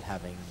wall without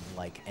having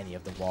like any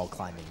of the wall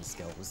climbing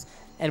skills.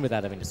 And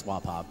without having to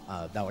swap hop.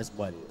 That was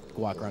what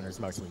guac runners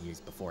mostly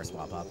used before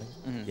swap hopping.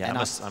 Yeah,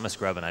 I'm a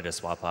scrub and I just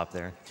swap hop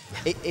there.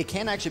 It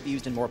can actually be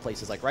used in more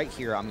places. Like right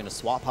here, I'm going to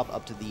swap hop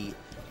up to the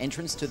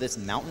entrance to this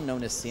mountain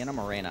known as Santa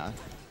Morena.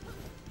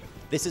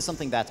 This is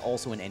something that's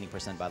also in any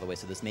percent, by the way,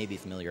 so this may be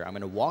familiar. I'm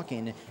going to walk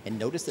in and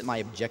notice that my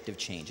objective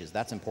changes.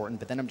 That's important,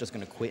 but then I'm just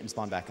going to quit and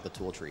spawn back at the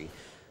tool tree.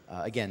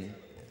 Again,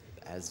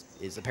 as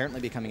is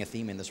apparently becoming a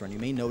theme in this run, you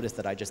may notice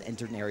that I just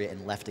entered an area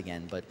and left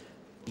again, but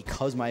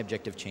because my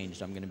objective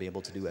changed, I'm going to be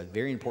able to do a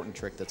very important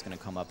trick that's going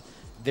to come up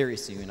very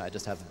soon. I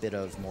just have a bit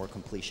of more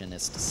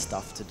completionist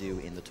stuff to do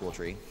in the tool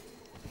tree.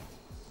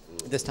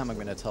 This time I'm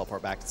going to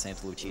teleport back to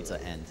Santa Lucita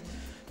and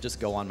just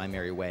go on my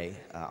merry way.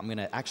 I'm going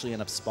to actually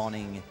end up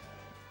spawning...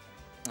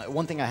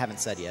 one thing I haven't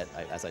said yet,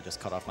 as I just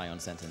cut off my own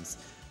sentence,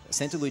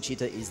 Santa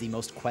Lucita is the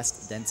most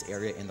quest-dense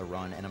area in the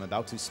run, and I'm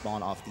about to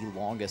spawn off the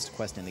longest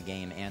quest in the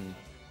game, and,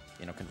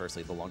 you know,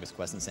 conversely, the longest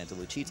quest in Santa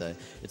Lucita.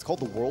 It's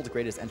called the World's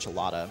Greatest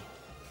Enchilada,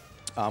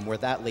 where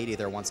that lady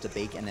there wants to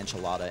bake an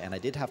enchilada, and I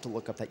did have to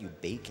look up that you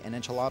bake an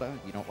enchilada.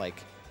 You don't,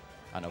 like,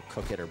 I don't know,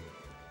 cook it or,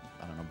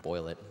 I don't know,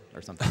 boil it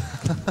or something.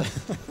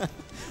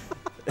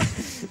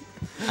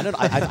 I don't know.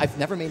 I've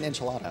never made an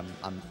enchilada.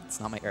 It's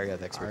not my area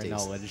of expertise. Our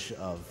knowledge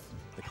of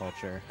the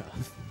culture.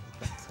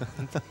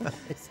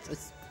 It's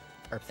just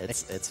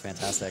perfect. It's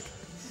fantastic.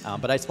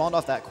 But I spawned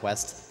off that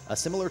quest.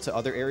 Similar to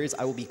other areas,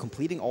 I will be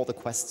completing all the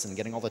quests and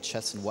getting all the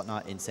chests and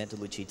whatnot in Santa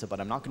Lucita, but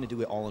I'm not going to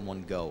do it all in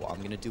one go. I'm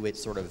going to do it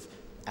sort of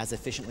as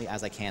efficiently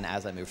as I can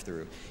as I move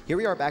through. Here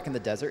we are back in the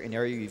desert, an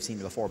area you've seen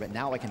before, but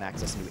now I can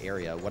access a new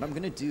area. What I'm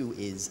going to do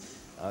is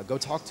go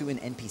talk to an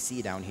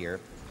NPC down here,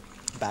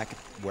 back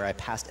where I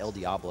passed El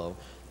Diablo,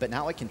 but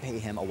now I can pay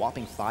him a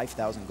whopping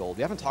 5,000 gold.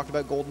 We haven't talked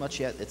about gold much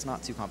yet. It's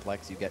not too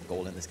complex. You get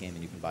gold in this game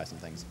and you can buy some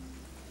things.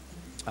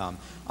 I'm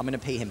going to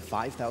pay him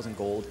 5,000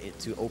 gold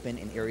to open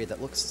an area that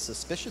looks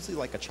suspiciously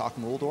like a chalk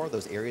mule door,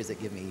 those areas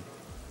that give me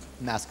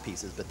mask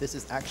pieces, but this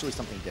is actually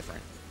something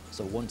different.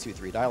 So 1, 2,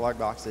 3 dialogue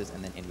boxes,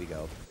 and then in we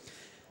go.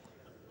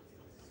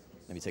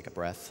 Let me take a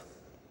breath.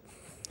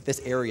 This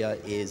area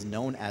is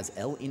known as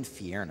El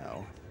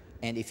Infierno.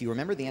 And if you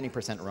remember the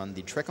 90% run,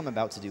 the trick I'm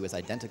about to do is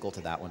identical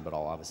to that one, but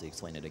I'll obviously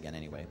explain it again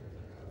anyway.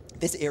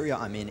 This area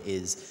I'm in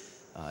is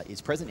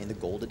present in the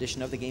gold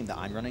edition of the game that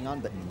I'm running on,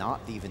 but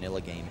not the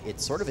vanilla game.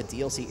 It's sort of a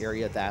DLC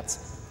area that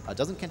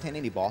doesn't contain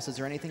any bosses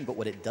or anything, but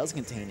what it does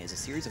contain is a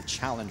series of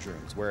challenge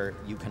rooms where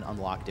you can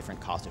unlock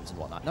different costumes and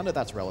whatnot. None of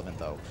that's relevant,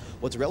 though.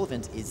 What's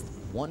relevant is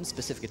one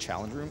specific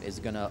challenge room is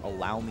going to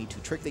allow me to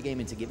trick the game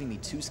into giving me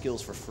 2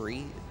 skills for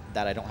free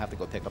that I don't have to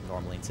go pick up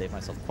normally and save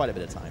myself quite a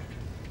bit of time.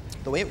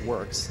 The way it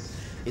works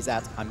is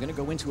that I'm going to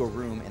go into a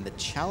room, and the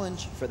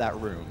challenge for that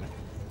room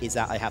is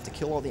that I have to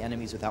kill all the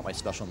enemies without my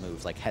special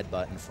moves, like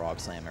Headbutt and Frog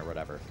Slam or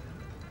whatever.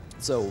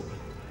 So,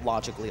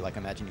 logically, like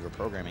imagine you were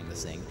programming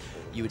this thing,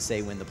 you would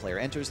say when the player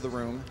enters the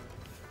room,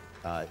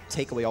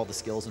 take away all the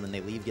skills, and when they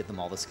leave, give them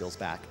all the skills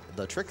back.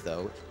 The trick,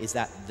 though, is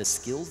that the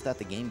skills that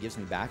the game gives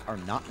me back are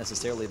not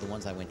necessarily the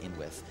ones I went in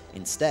with.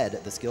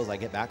 Instead, the skills I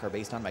get back are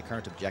based on my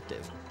current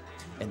objective.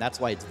 And that's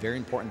why it's very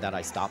important that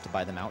I stopped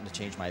by the mountain to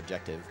change my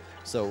objective.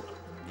 So,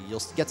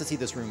 you'll get to see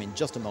this room in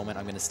just a moment.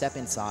 I'm going to step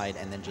inside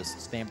and then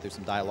just spam through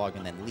some dialogue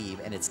and then leave,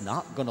 and it's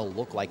not going to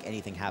look like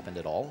anything happened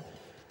at all,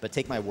 but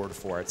take my word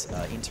for it.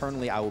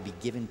 Internally, I will be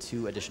given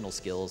 2 additional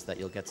skills that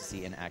you'll get to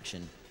see in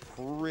action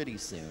pretty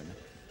soon.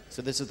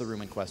 So this is the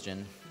room in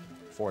question,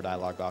 4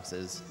 dialogue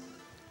boxes,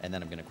 and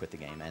then I'm going to quit the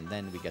game, and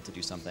then we get to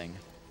do something,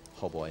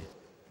 oh boy,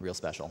 real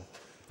special.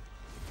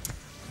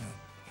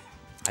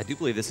 I do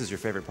believe this is your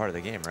favorite part of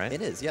the game, right?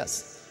 It is,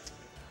 yes.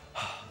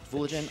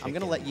 Fooligan, I'm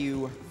going to let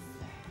you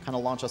kind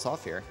of launch us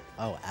off here.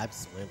 Oh,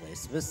 absolutely.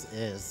 So this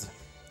is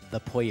the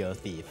Pollo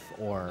Thief,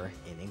 or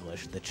in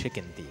English, the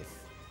Chicken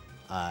Thief.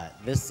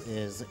 This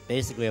is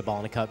basically a ball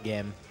in a cup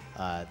game.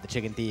 The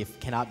Chicken Thief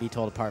cannot be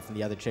told apart from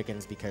the other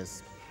chickens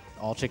because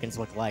all chickens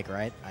look alike,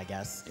 right? I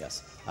guess.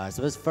 Yes.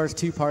 So his first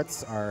 2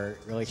 parts are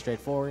really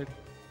straightforward.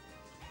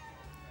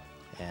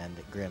 And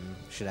Grim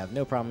should have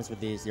no problems with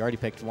these. You already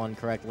picked one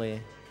correctly.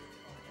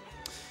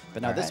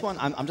 But now this one,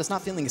 I'm just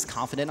not feeling as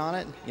confident on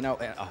it. You know,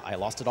 I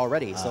lost it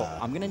already, so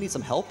I'm going to need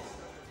some help.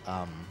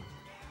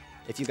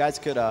 If you guys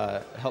could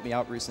help me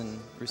out, Roos and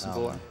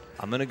Vula.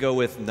 I'm going to go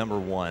with number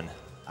 1.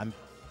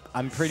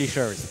 I'm pretty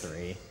sure it's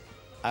 3.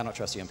 I don't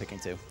trust you. I'm picking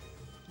 2.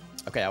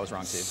 Okay, I was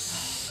wrong, too.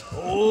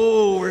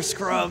 Oh, we're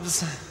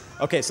scrubs.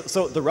 Okay,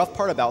 so the rough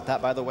part about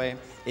that, by the way,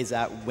 is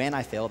that when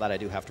I fail that, I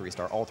do have to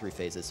restart all 3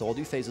 phases. So I'll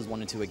do phases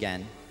 1 and 2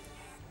 again.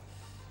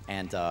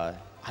 And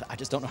I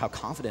just don't know how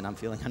confident I'm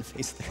feeling on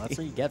phase 3. Well, that's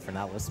what you get for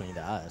not listening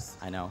to us.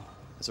 I know.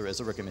 It's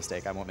a rookie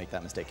mistake. I won't make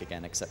that mistake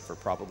again, except for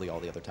probably all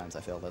the other times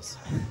I fail this.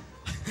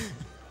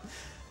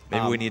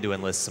 Maybe we need to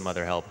enlist some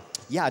other help.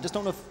 Yeah, I just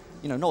don't know if,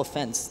 you know, no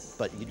offense,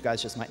 but you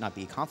guys just might not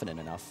be confident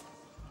enough.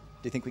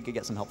 Do you think we could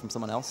get some help from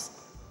someone else?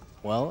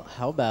 Well,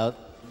 how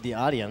about the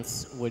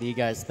audience? What do you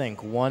guys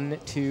think? 1,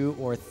 2,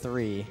 or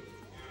 3?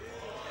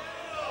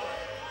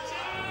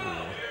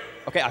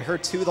 Okay, I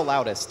heard 2 the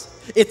loudest.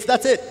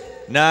 That's it.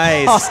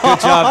 Nice. Good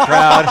job,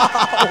 crowd.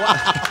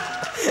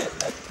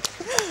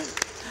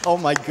 Oh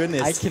my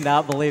goodness. I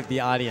cannot believe the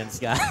audience,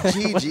 guys.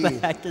 GG. What the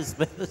heck is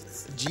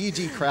this?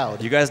 GG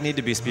crowd. You guys need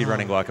to be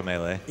speedrunning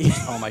Guacamelee.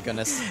 Oh my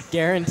goodness.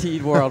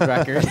 Guaranteed world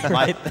record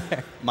right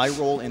there. My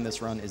role in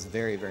this run is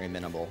very, very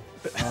minimal.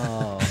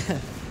 Oh.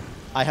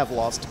 I have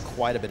lost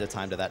quite a bit of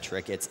time to that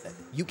trick.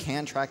 You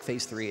can track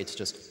phase 3, it's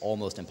just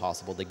almost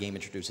impossible. The game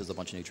introduces a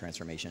bunch of new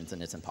transformations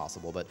and it's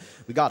impossible, but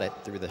we got it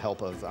through the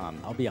help of...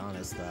 I'll be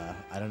honest,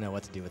 I don't know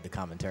what to do with the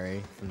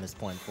commentary from this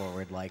point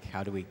forward. Like,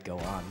 how do we go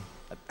on?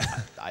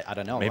 I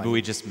don't know. Maybe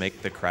we just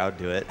make the crowd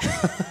do it.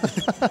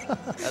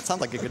 That sounds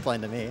like a good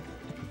plan to me.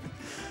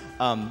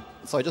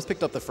 So I just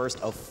picked up the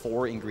first of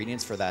 4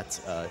 ingredients for that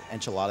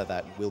enchilada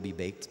that will be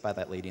baked by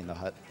that lady in the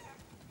hut.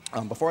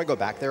 Before I go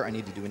back there, I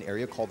need to do an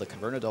area called the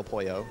Caverna del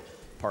Pollo,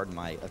 pardon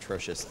my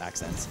atrocious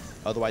accents,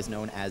 otherwise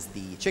known as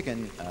the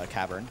chicken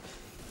cavern.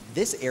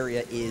 This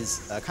area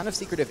is a kind of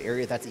secretive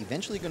area that's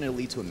eventually going to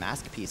lead to a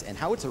mask piece, and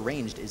how it's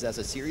arranged is as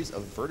a series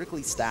of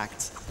vertically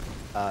stacked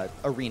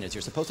arenas.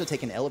 You're supposed to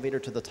take an elevator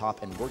to the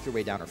top and work your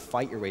way down, or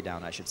fight your way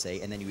down, I should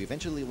say, and then you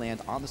eventually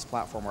land on this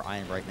platform where I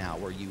am right now,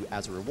 where you,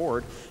 as a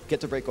reward, get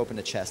to break open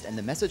a chest. And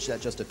the message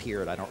that just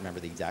appeared, I don't remember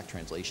the exact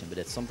translation, but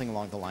it's something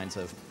along the lines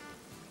of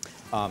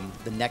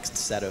the next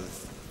set of,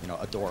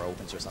 a door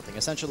opens or something.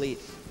 Essentially,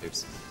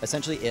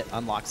 it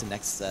unlocks the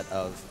next set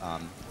of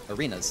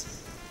arenas.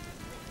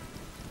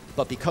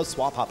 But because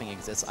swap hopping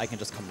exists, I can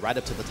just come right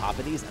up to the top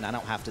of these, and I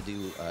don't have to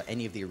do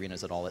any of the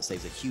arenas at all. It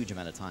saves a huge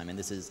amount of time, and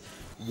this is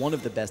one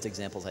of the best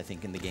examples, I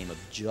think, in the game of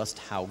just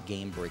how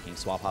game-breaking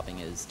swap hopping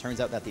is.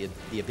 Turns out that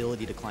the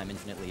ability to climb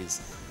infinitely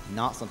is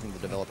not something the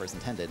developers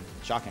intended,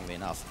 shockingly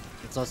enough.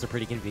 It's also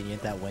pretty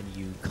convenient that when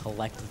you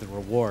collect the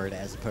reward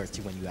as opposed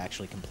to when you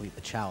actually complete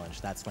the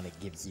challenge, that's when it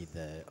gives you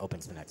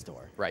opens the next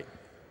door. Right.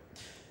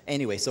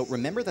 Anyway, so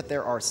remember that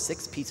there are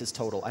 6 pieces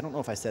total. I don't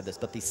know if I said this,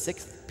 but the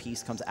 6th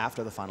piece comes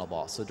after the final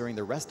boss. So during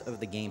the rest of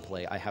the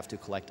gameplay, I have to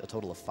collect a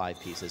total of 5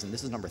 pieces, and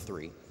this is number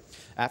 3.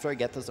 After I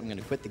get this, I'm going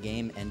to quit the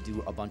game and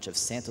do a bunch of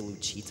Santa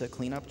Lucita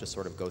cleanup, just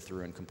sort of go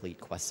through and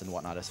complete quests and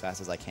whatnot as fast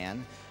as I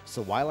can.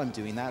 So while I'm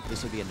doing that,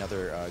 this would be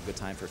another good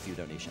time for a few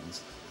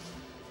donations.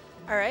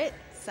 All right,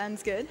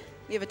 sounds good.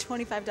 We have a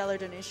 $25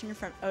 donation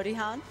from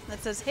Odihan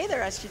that says, "Hey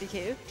there,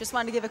 SGDQ. Just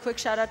wanted to give a quick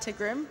shout out to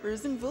Grim,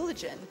 Bruce, and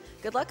Vuligin.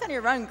 Good luck on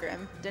your run,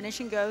 Grim.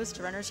 Donation goes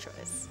to Runner's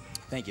Choice."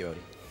 Thank you,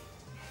 Odie.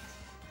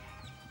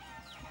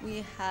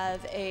 We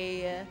have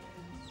a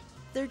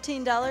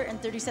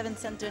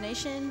 $13.37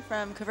 donation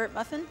from Covert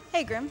Muffin.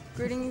 "Hey Grim,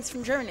 greetings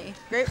from Germany.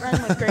 Great run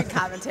with great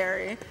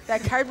commentary.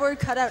 That cardboard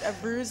cutout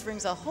of Bruce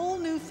brings a whole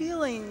new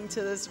feeling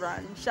to this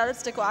run.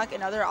 Shoutouts to Guac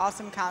and other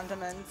awesome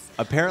condiments."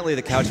 Apparently,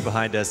 the couch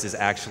behind us is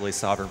actually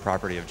sovereign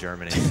property of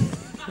Germany.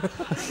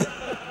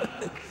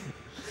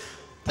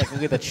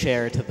 Technically the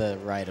chair to the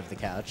right of the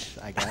couch,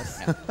 I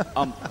guess.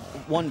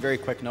 One very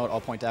quick note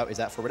I'll point out is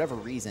that for whatever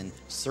reason,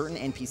 certain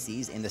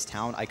NPCs in this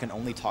town I can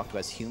only talk to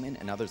as human,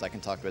 and others I can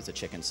talk to as a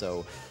chicken.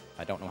 So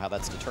I don't know how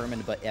that's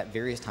determined, but at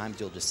various times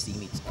you'll just see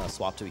me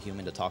swap to a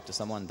human to talk to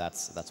someone.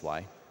 That's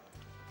why.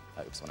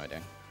 Oops, what am I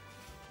doing?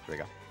 Here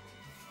we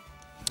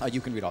go.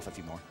 You can read off a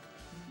few more.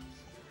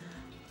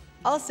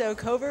 Also,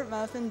 Covert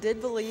Muffin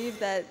did believe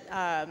that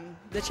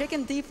the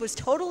Chicken Thief was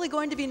totally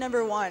going to be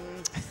number 1.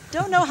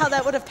 Don't know how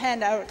that would have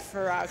panned out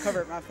for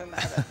Covert Muffin,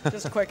 though.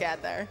 Just a quick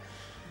ad there.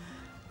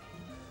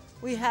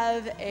 We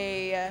have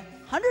a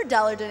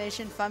 $100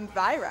 donation from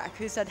Virak,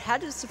 who said,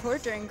 "Had to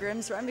support during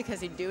Grim's run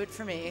because he'd do it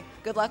for me.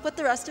 Good luck with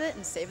the rest of it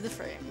and save the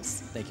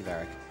frames." Thank you,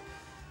 Varric.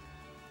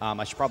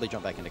 I should probably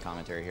jump back into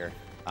commentary here.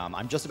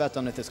 I'm just about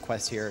done with this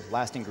quest here.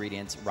 Last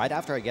ingredients. Right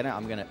after I get it,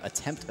 I'm going to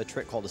attempt a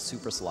trick called a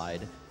super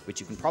slide, which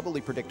you can probably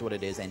predict what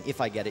it is, and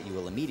if I get it, you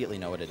will immediately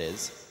know what it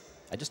is.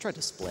 I just tried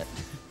to split.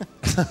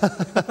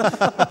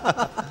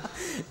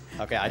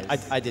 Okay,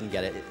 nice. I didn't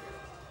get it.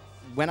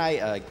 When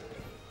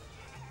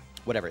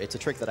whatever, it's a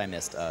trick that I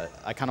missed.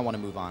 I kind of want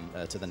to move on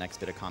to the next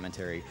bit of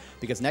commentary,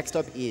 because next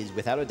up is,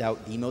 without a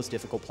doubt, the most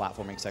difficult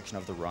platforming section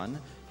of the run,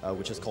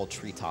 which is called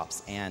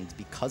Treetops. And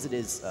because it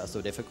is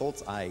so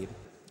difficult, I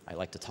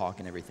like to talk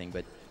and everything,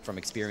 but from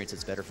experience,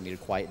 it's better for me to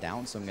quiet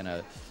down, so I'm going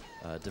to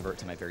divert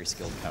to my very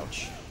skilled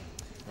couch.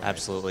 Right.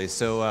 Absolutely.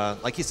 So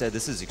like you said,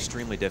 this is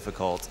extremely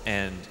difficult,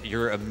 and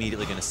you're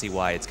immediately going to see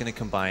why. It's going to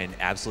combine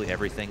absolutely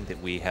everything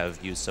that we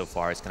have used so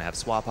far. It's going to have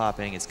swap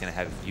hopping, it's going to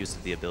have use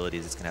of the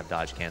abilities, it's going to have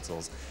dodge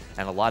cancels,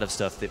 and a lot of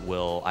stuff that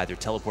will either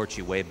teleport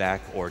you way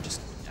back or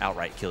just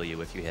outright kill you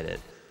if you hit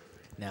it.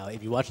 Now,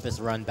 if you watch this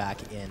run back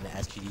in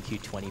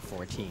SGDQ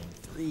 2014,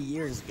 3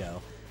 years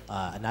ago,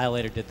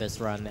 Annihilator did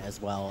this run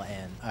as well,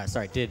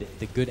 and did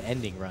the good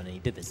ending run, and he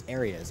did this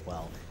area as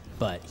well.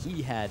 But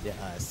he had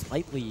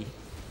slightly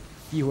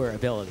fewer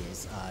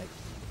abilities.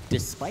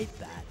 Despite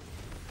that,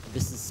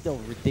 this is still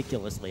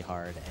ridiculously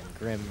hard, and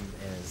Grim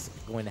is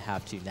going to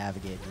have to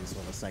navigate these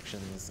little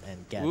sections and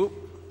get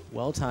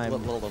well-timed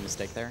little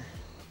mistake there.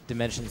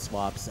 Dimension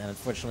swaps, and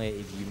unfortunately,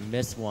 if you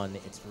miss one,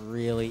 it's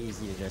really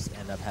easy to just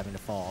end up having to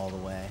fall all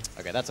the way.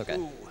 Okay, that's okay.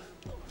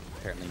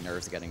 Apparently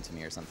nerves getting to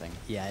me or something.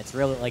 Yeah, it's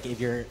really like if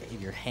your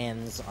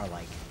hands are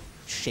like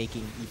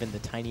shaking even the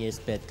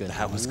tiniest bit. Good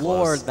That was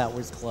Lord, close. that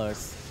was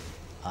close.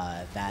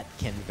 That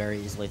can very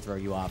easily throw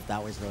you off.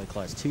 That was really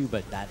close too,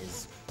 but that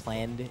is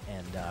planned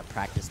and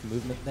practiced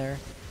movement there.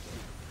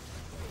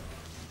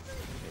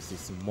 We see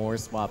some more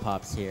swap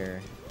hops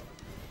here,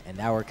 and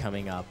now we're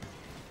coming up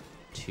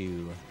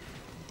to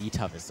the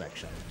toughest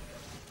section.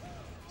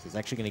 So he's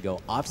actually going to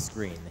go off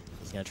screen.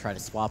 He's going to try to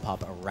swap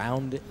hop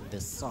around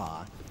this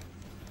saw.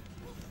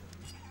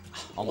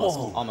 Almost,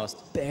 Oh,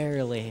 almost.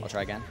 Barely. I'll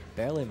try again.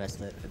 Barely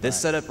missed it. This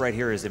but- setup right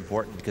here is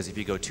important because if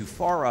you go too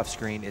far off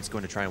screen, it's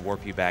going to try and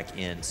warp you back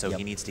in. So Yep.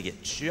 he needs to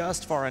get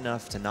just far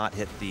enough to not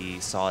hit the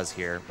saws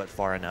here, but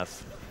far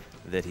enough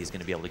that he's going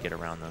to be able to get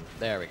around them.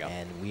 There we go.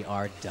 And we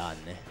are done.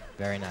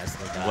 Very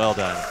nicely done. Well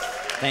done.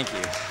 Thank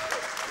you.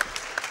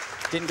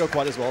 Didn't go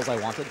quite as well as I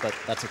wanted, but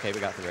that's okay. We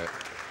got through it.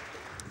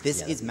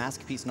 This Yeah. is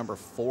mask piece number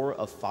 4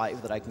 of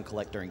 5 that I can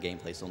collect during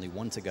gameplay, so only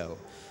 1 to go.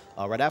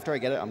 Right after I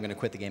get it, I'm going to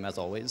quit the game as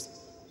always.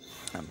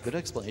 Good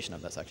explanation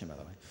of that section, by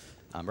the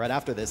way. Right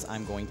after this,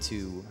 I'm going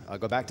to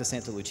go back to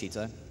Santa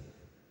Lucita.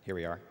 Here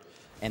we are.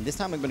 And this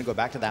time I'm going to go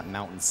back to that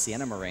mountain,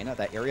 Santa Morena,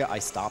 that area I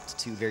stopped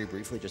to very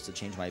briefly just to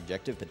change my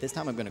objective, but this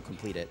time I'm going to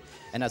complete it.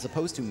 And as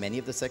opposed to many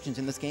of the sections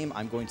in this game,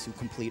 I'm going to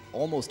complete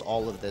almost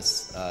all of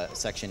this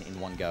section in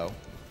one go.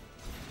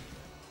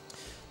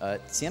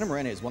 Santa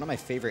Morena is one of my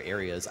favorite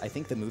areas. I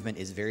think the movement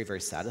is very,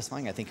 very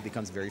satisfying. I think it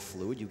becomes very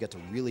fluid. You get to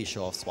really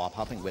show off swap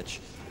hopping,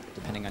 which,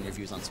 depending on your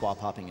views on swap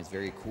hopping, is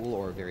very cool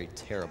or very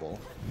terrible.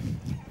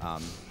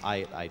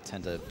 I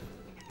tend to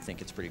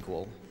think it's pretty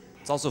cool.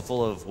 It's also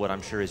full of what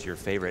I'm sure is your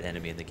favorite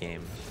enemy in the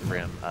game,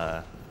 Grim,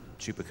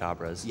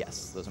 Chupacabras.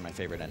 Yes, those are my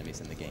favorite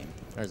enemies in the game.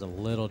 There's a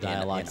little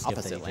dialogue in skip that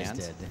opposite you land.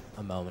 just did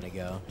a moment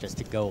ago, just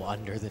to go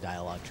under the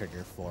dialogue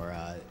trigger for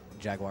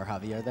Jaguar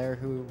Javier there,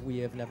 who we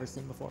have never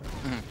seen before.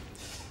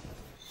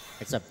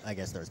 Except, I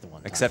guess there's the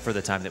one time. Except for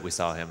the time that we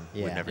saw him.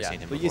 Yeah. We'd never seen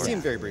him But before. you see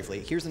him very briefly.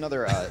 Here's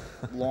another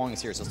long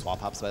series of swap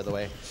hops, by the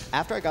way.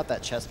 After I got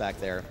that chest back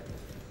there,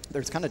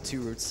 there's kind of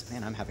 2 routes.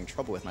 Man, I'm having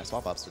trouble with my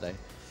swap hops today.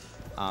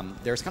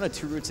 There's kind of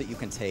 2 routes that you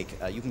can take.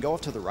 You can go off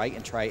to the right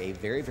and try a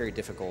very, very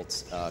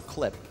difficult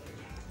clip,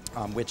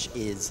 which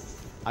is,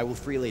 I will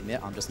freely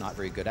admit, I'm just not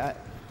very good at.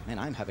 Man,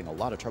 I'm having a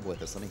lot of trouble with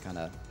this. Let me kind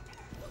of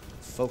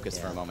focus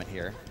for a moment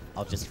here.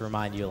 I'll just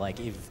remind you, like,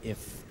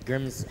 if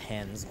Grim's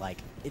hands, like,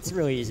 it's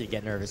really easy to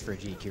get nervous for a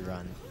GQ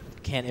run.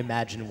 Can't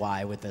imagine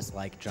why with this,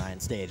 like,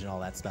 giant stage and all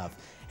that stuff.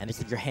 And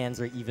if your hands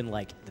are even,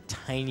 like, the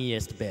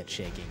tiniest bit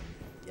shaking,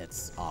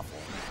 it's awful.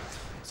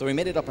 So we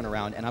made it up and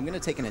around, and I'm going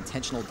to take an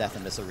intentional death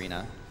in this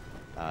arena.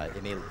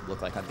 It may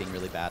look like I'm being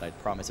really bad. I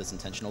promise it's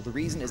intentional. The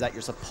reason is that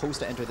you're supposed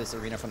to enter this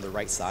arena from the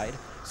right side.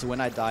 So when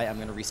I die, I'm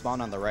going to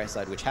respawn on the right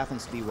side, which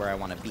happens to be where I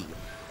want to be.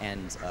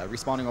 And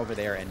respawning over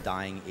there and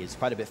dying is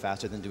quite a bit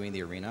faster than doing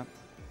the arena.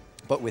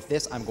 But with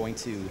this, I'm going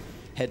to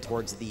head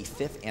towards the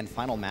 5th and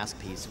final mask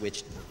piece,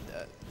 which,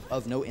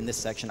 of note in this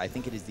section, I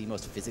think it is the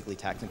most physically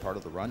taxing part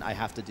of the run. I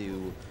have to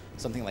do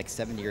something like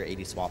 70 or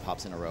 80 swap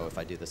hops in a row if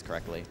I do this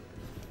correctly.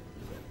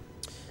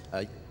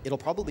 It'll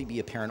probably be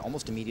apparent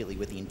almost immediately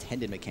what the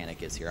intended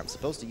mechanic is here. I'm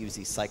supposed to use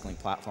these cycling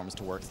platforms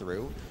to work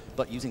through,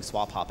 but using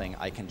swap hopping,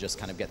 I can just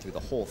kind of get through the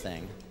whole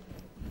thing.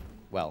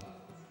 Well,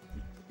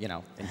 you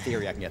know, in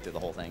theory, I can get through the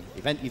whole thing.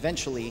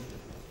 Eventually,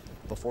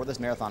 before this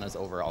marathon is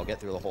over, I'll get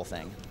through the whole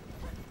thing.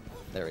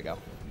 There we go.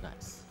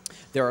 Nice.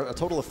 There are a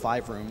total of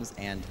 5 rooms,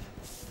 and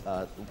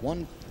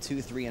 1,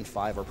 2, 3, and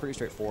 5 are pretty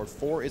straightforward.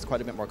 4 is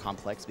quite a bit more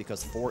complex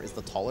because 4 is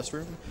the tallest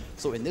room.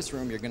 So in this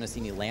room, you're going to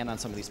see me land on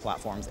some of these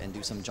platforms and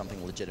do some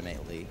jumping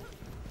legitimately.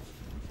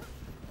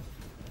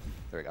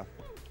 There we go.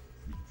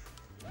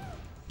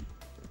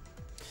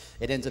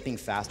 It ends up being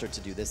faster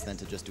to do this than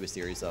to just do a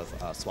series of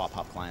swap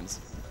hop climbs.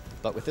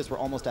 But with this, we're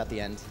almost at the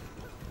end.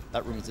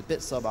 That room is a bit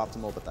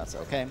suboptimal, but that's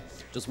okay.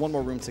 Just 1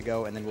 more room to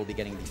go, and then we'll be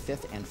getting the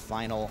 5th and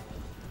final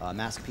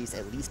mask piece,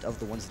 at least of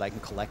the ones that I can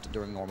collect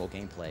during normal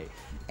gameplay.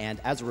 And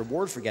as a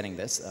reward for getting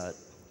this,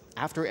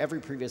 after every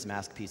previous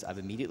mask piece, I've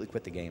immediately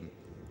quit the game.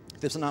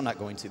 This one I'm not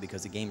going to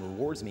because the game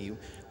rewards me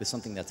with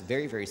something that's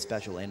very, very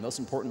special, and most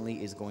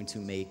importantly is going to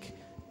make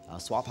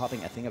swap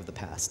hopping a thing of the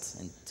past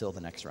until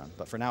the next run.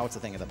 But for now, it's a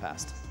thing of the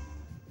past.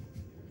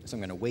 So I'm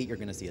going to wait. You're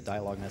going to see a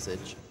dialogue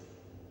message.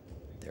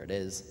 There it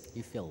is.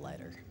 You feel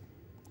lighter.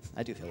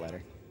 I do feel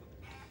lighter.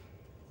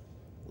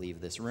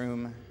 Leave this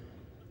room,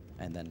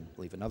 and then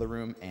leave another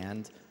room,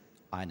 and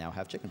I now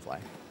have chicken fly.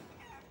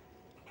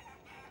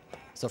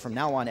 So from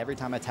now on, every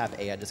time I tap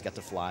A, I just get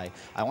to fly.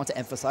 I want to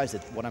emphasize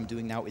that what I'm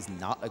doing now is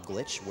not a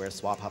glitch, where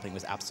swap hopping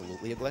was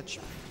absolutely a glitch.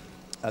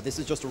 This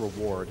is just a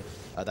reward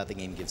that the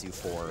game gives you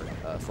for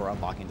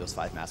unlocking those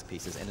 5 mask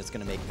pieces, and it's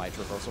going to make my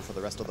traversal for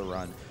the rest of the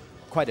run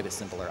quite a bit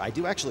simpler. I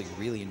do actually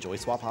really enjoy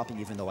swap hopping,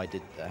 even though I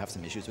did have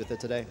some issues with it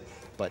today,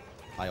 but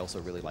I also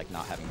really like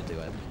not having to do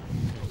it.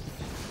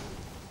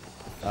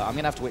 I'm going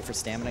to have to wait for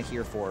stamina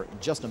here for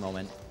just a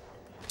moment.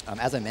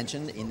 As I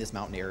mentioned, in this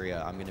mountain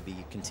area, I'm going to be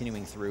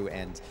continuing through,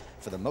 and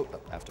for the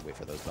I have to wait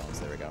for those bones.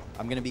 There we go.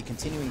 I'm going to be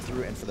continuing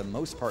through, and for the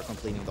most part,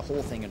 completing the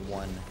whole thing in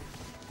one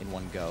in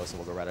one go. So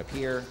we'll go right up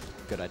here.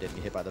 Good, I didn't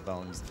get hit by the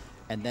bones.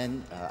 And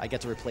then I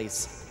get to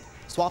replace...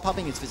 Swap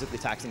hopping is physically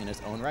taxing in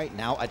its own right.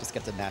 Now I just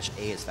get to mash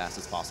A as fast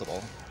as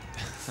possible.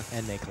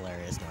 And make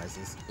hilarious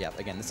noises. Yeah,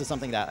 again, this is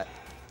something that...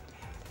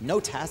 No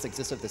task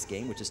exists of this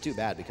game, which is too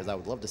bad because I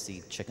would love to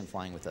see Chicken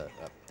flying with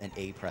an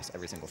A press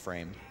every single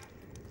frame.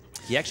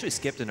 He actually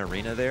skipped an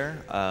arena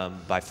there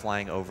by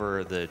flying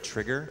over the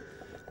trigger.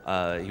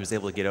 He was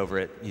able to get over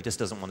it. He just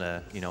doesn't want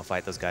to, you know,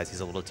 fight those guys. He's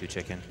a little too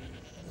chicken.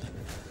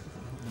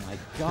 Oh my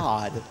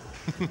God.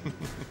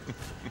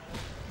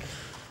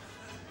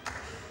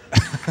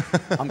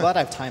 I'm glad I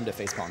have time to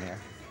facepalm here.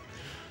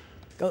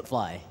 Goat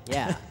fly,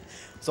 yeah.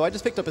 So I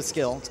just picked up a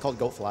skill. It's called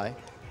Goat Fly.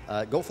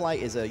 Goat Fly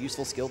is a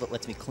useful skill that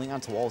lets me cling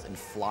onto walls and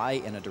fly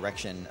in a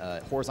direction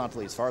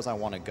horizontally as far as I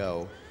want to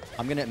go.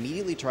 I'm going to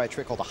immediately try a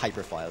trick called a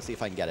Hyperfly. Let's see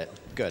if I can get it.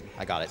 Good,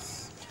 I got it.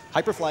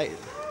 Hyperfly,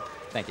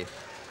 thank you.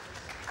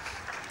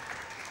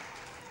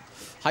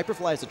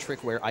 Hyperfly is a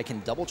trick where I can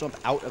double jump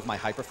out of my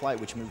Hyperfly,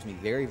 which moves me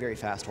very, very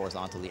fast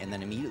horizontally, and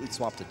then immediately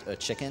swap to a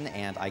Chicken,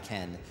 and I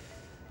can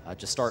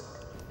just start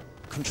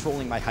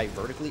controlling my height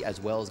vertically as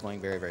well as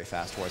going very, very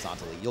fast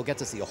horizontally. You'll get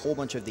to see a whole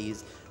bunch of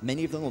these.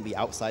 Many of them will be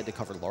outside to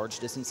cover large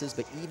distances,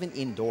 but even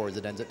indoors,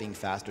 it ends up being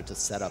faster to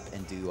set up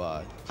and do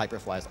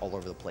Hyperflies all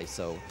over the place.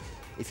 So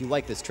if you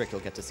like this trick, you'll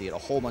get to see it a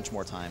whole bunch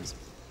more times.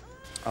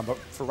 But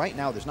for right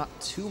now, there's not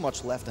too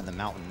much left in the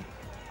mountain.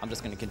 I'm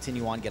just going to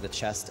continue on, get a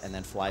chest, and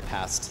then fly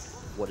past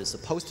what is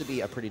supposed to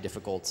be a pretty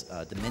difficult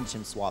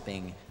dimension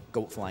swapping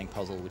goat flying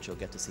puzzle, which you'll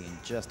get to see in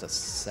just a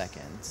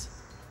second.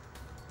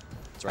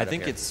 Right, I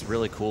think it's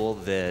really cool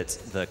that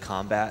the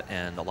combat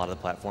and a lot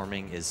of the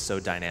platforming is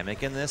so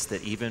dynamic in this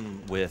that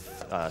even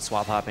with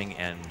swap hopping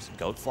and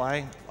goat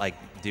fly, like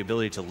the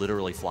ability to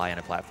literally fly in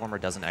a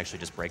platformer doesn't actually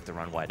just break the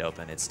run wide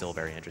open. It's still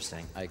very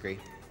interesting. I agree.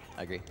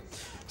 I agree.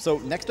 So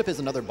next up is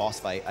another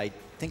boss fight. I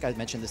think I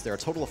mentioned this. There are a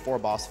total of 4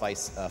 boss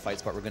fights,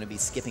 but we're going to be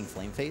skipping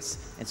Flame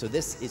Face. And so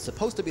this is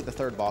supposed to be the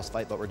 3rd boss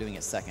fight, but we're doing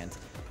it second.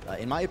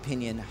 In my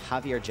opinion,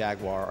 Javier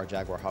Jaguar, or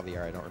Jaguar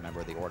Javier, I don't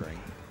remember the ordering.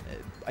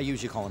 I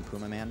usually call him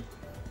Puma Man.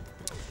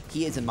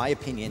 He is, in my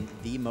opinion,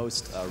 the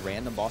most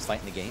random boss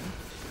fight in the game.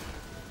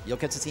 You'll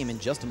get to see him in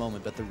just a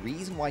moment, but the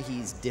reason why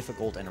he's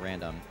difficult and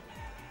random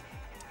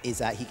is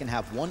that he can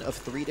have one of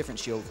 3 different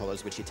shield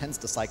colors, which he tends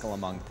to cycle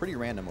among pretty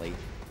randomly,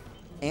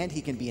 and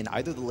he can be in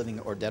either the living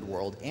or dead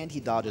world, and he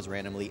dodges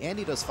randomly, and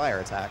he does fire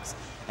attacks,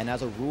 and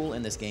as a rule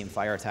in this game,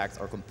 fire attacks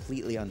are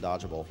completely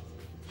undodgeable.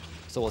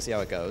 So we'll see how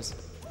it goes.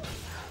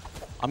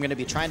 I'm going to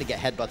be trying to get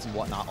headbutts and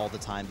whatnot all the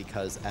time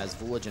because, as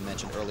Vuligen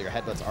mentioned earlier,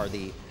 headbutts are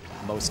the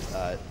most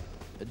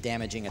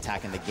damaging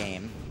attack in the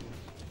game.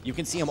 You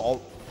can see him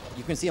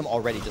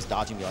already just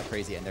dodging me like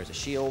crazy, and there's a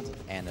shield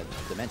and a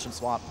dimension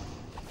swap.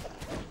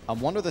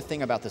 One other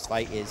thing about this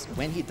fight is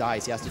when he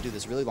dies, he has to do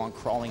this really long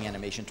crawling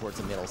animation towards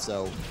the middle,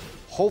 so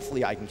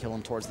hopefully I can kill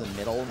him towards the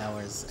middle. That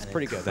was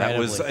pretty good. That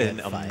was an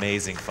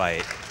amazing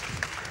fight.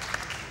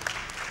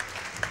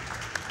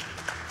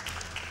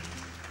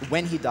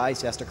 When he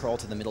dies, he has to crawl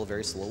to the middle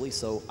very slowly,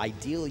 so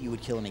ideally you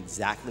would kill him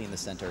exactly in the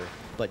center,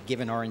 but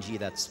given RNG,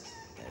 that's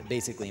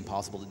basically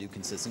impossible to do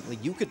consistently.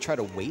 You could try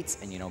to wait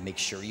and, you know, make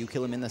sure you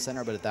kill him in the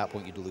center, but at that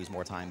point you'd lose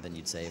more time than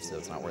you'd save, so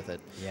it's not worth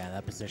it. Yeah,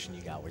 that position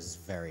you got was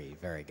very,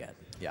 very good.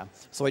 Yeah.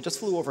 So I just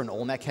flew over an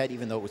Olmec head,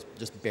 even though it was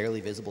just barely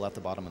visible at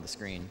the bottom of the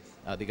screen,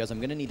 because I'm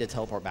going to need to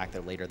teleport back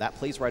there later. That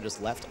place where I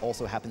just left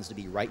also happens to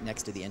be right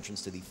next to the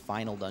entrance to the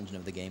final dungeon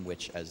of the game,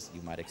 which, as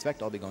you might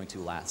expect, I'll be going to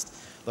last.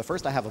 But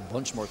first I have a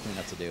bunch more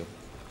cleanup to do.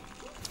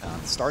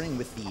 Starting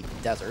with the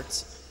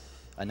deserts.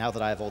 Now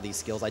that I have all these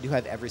skills, I do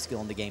have every skill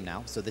in the game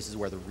now, so this is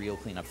where the real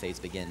cleanup phase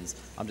begins.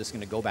 I'm just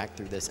going to go back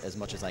through this as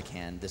much as I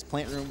can. This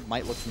plant room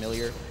might look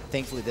familiar.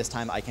 Thankfully, this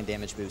time I can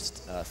damage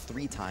boost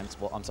 3 times.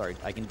 Well, I'm sorry,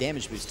 I can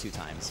damage boost 2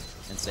 times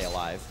and stay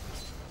alive.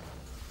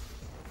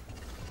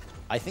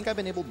 I think I've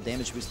been able to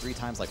damage boost 3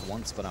 times like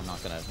once, but I'm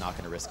not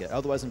gonna risk it.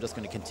 Otherwise, I'm just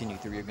going to continue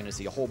through. You're going to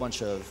see a whole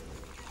bunch of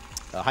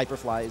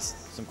hyperflies,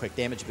 some quick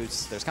damage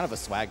boosts. There's kind of a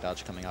swag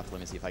dodge coming up. Let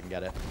me see if I can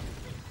get it.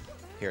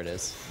 Here it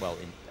is. Well,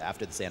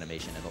 after this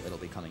animation, it'll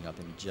be coming up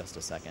in just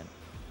a second.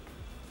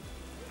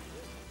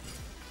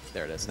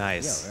 There it is.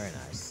 Nice. Yeah, very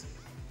nice.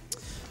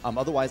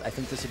 Otherwise, I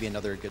think this would be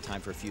another good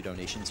time for a few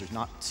donations. There's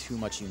not too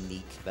much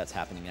unique that's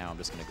happening now. I'm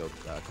just going to go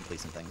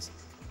complete some things.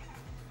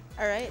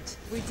 All right.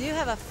 We do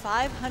have a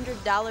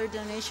 $500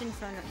 donation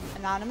from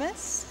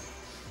Anonymous.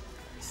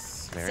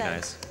 Very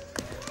nice.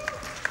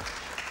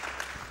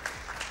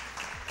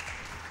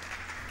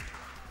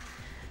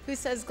 Who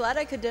says, glad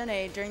I could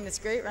donate during this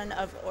great run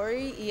of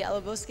Ori y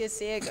el Bosque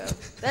Ciego.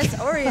 That's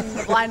Ori in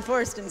the Blind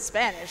Forest in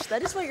Spanish.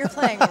 That is what you're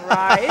playing,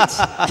 right?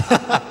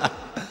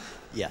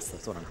 Yes,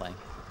 that's what I'm playing.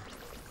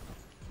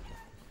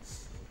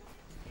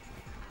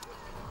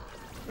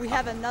 We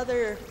have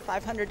another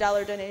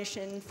 $500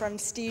 donation from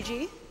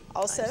Steegy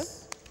also.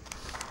 Nice.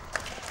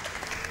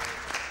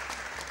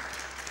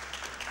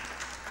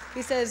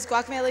 He says,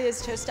 Guacamelee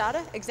is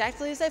tostada,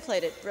 exactly as I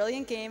played it.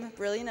 Brilliant game,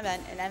 brilliant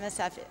event, and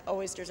MSF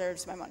always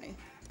deserves my money.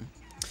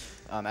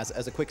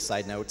 As a quick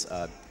side note,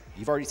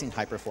 You've already seen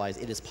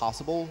hyperflies. It is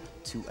possible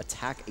to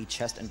attack a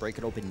chest and break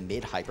it open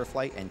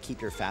mid-hyperflight and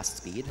keep your fast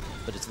speed,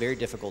 but it's very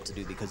difficult to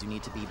do because you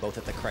need to be both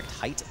at the correct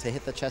height to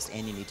hit the chest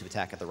and you need to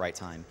attack at the right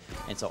time.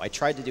 And so I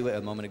tried to do it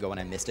a moment ago and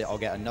I missed it. I'll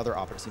get another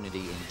opportunity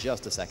in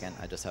just a second.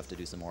 I just have to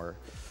do some more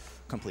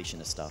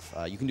completionist stuff.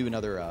 You can do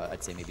another,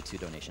 I'd say maybe 2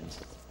 donations.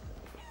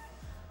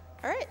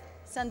 All right,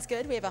 sounds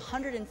good. We have a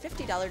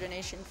 $150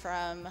 donation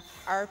from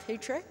our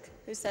Patrick,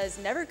 who says,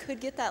 never could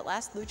get that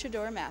last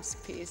luchador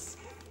mask piece.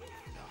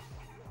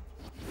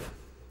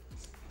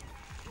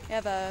 We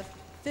have a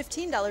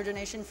 $15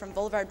 donation from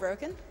Boulevard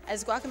Broken.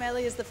 As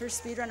Guacamelee is the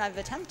first speedrun I've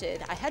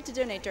attempted, I had to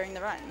donate during the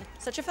run.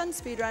 Such a fun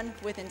speedrun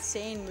with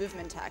insane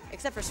movement tech,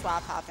 except for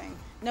swap hopping.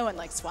 No one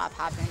likes swap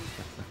hopping.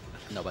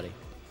 Nobody.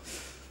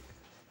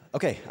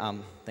 Okay,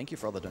 thank you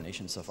for all the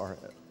donations so far.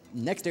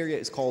 Next area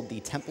is called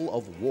the Temple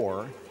of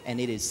War, and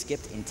it is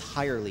skipped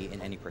entirely in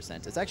any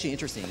percent. It's actually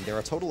interesting. There are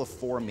a total of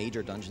 4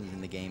 major dungeons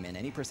in the game, and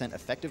any percent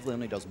effectively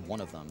only does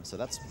 1 of them. So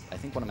that's, I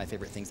think, one of my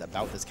favorite things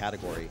about this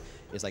category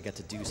is I get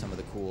to do some of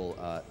the cool,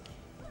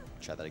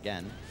 try that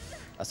again,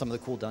 some of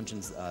the cool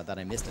dungeons that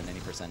I missed in any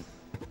percent.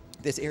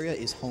 This area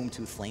is home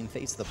to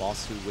Flameface, the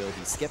boss who will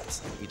be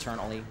skipped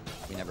eternally.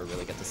 We never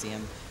really get to see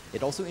him.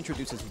 It also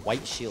introduces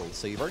white shields.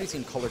 So you've already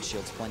seen colored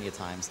shields plenty of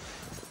times,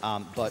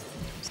 but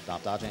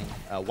stop dodging.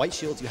 White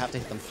shields, you have to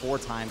hit them 4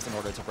 times in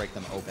order to break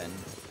them open.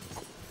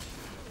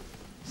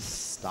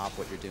 Stop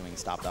what you're doing,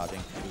 stop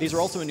dodging. These are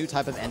also a new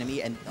type of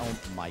enemy, and oh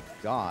my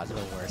god.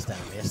 The worst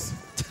enemies.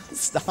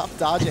 Stop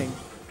dodging.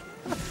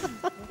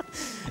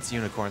 It's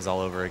unicorns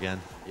all over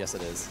again. Yes,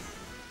 it is.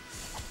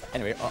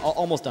 Anyway,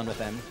 almost done with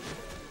them.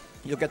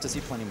 You'll get to see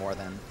plenty more of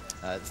them.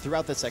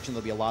 Throughout this section,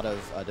 there'll be a lot of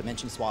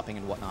dimension swapping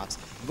and whatnot.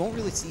 You won't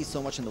really see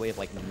so much in the way of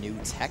like new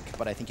tech,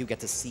 but I think you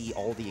get to see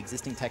all the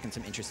existing tech in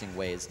some interesting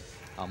ways.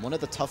 One of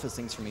the toughest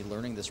things for me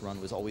learning this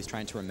run was always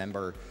trying to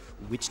remember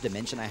which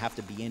dimension I have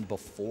to be in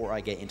before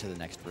I get into the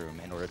next room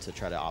in order to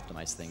try to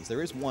optimize things.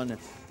 There is one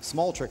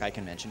small trick I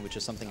can mention, which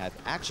is something I've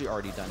actually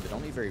already done, but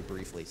only very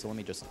briefly. So let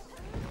me just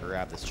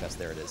grab this chest.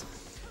 There it is.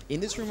 In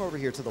this room over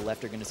here to the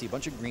left, you're going to see a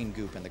bunch of green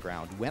goop in the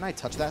ground. When I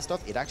touch that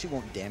stuff, it actually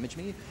won't damage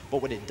me,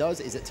 but what it does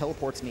is it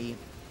teleports me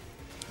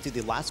to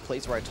the last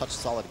place where I touched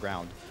solid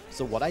ground.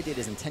 So what I did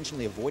is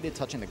intentionally avoided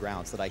touching the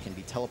ground so that I can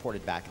be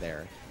teleported back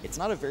there. It's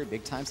not a very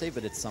big time save,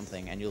 but it's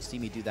something, and you'll see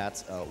me do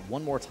that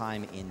one more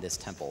time in this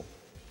temple.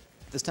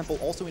 This temple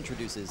also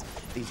introduces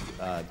these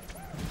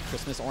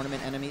Christmas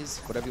ornament enemies,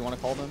 whatever you want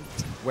to call them,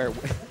 where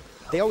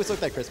they always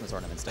look like Christmas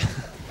ornaments to me.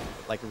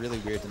 Like really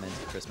weird demented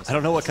Christmas. I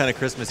don't know what kind of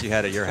Christmas you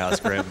had at your house,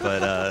 Grim,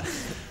 but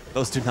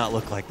those do not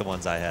look like the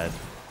ones I had.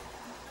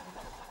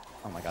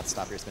 Oh my god,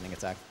 stop your spinning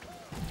attack.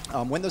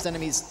 When those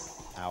enemies,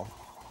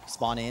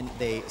 spawn in,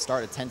 they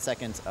start a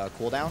 10-second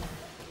cooldown,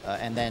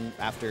 and then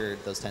after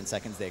those 10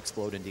 seconds, they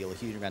explode and deal a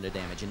huge amount of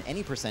damage. In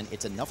any percent,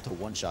 it's enough to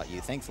one-shot you.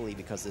 Thankfully,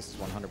 because this is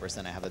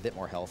 100%, I have a bit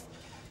more health.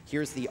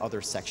 Here's the other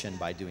section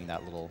by doing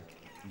that little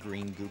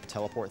green goop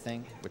teleport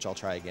thing, which I'll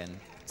try again.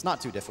 It's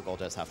not too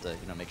difficult, I just have to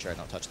make sure I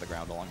don't touch the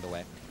ground along the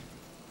way.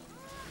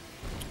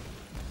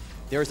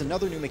 There's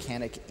another new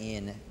mechanic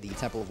in the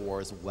Temple of War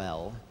as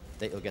well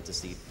that you'll get to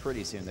see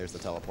pretty soon. There's the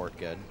teleport,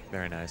 good.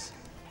 Very nice.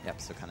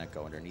 Yep, so kind of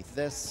go underneath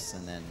this,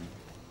 and then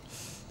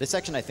this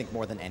section I think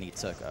more than any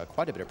took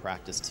quite a bit of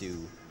practice to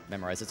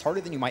memorize. It's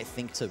harder than you might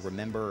think to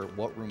remember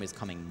what room is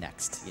coming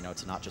next,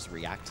 to not just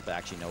react, but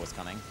actually know what's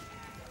coming.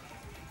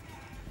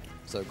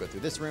 So go through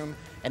this room,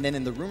 and then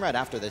in the room right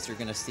after this, you're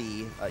going to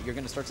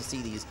start to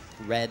see these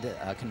red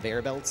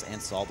conveyor belts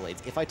and saw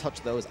blades. If I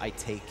touch those, I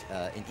take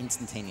an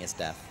instantaneous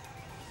death.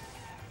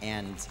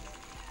 And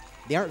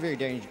they aren't very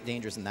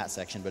dangerous in that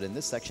section, but in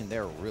this section,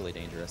 they're really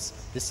dangerous.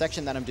 This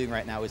section that I'm doing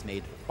right now is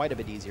made quite a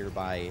bit easier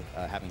by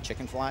having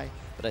chicken fly,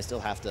 but I still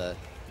have to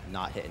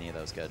not hit any of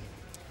those good.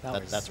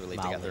 That's really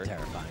together.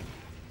 Terrifying.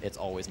 It's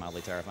always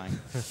mildly terrifying.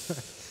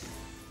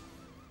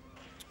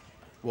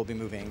 We'll be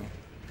moving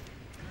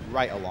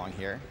right along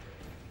here.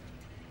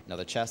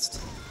 Another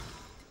chest.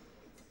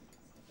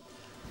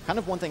 Kind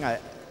of one thing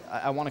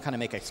I want to kind of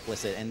make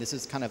explicit, and this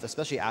is kind of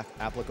especially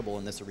applicable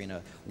in this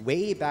arena.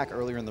 Way back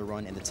earlier in the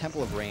run in the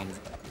Temple of Rain,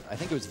 I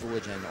think it was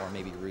Vulagen or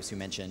maybe Roos who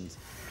mentioned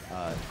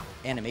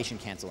animation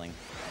canceling.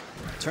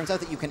 Turns out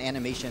that you can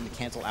animation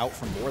cancel out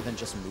from more than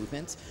just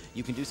movement.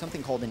 You can do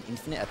something called an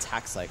infinite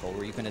attack cycle,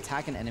 where you can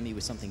attack an enemy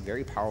with something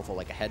very powerful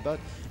like a headbutt,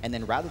 and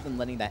then rather than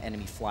letting that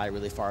enemy fly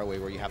really far away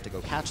where you have to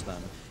go catch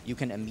them, you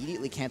can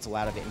immediately cancel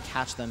out of it and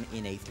catch them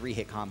in a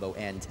 3-hit combo.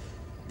 And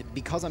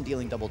because I'm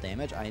dealing double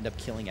damage, I end up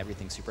killing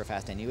everything super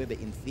fast anyway, but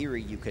in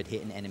theory, you could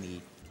hit an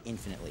enemy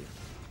infinitely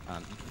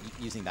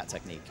using that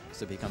technique.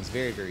 So it becomes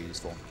very, very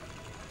useful.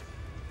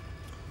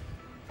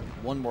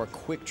 One more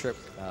quick trip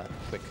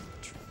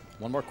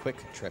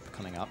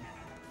coming up.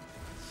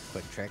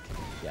 Quick trick.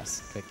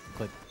 Yes.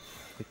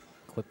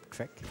 Quick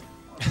trick.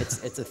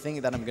 It's a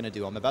thing that I'm going to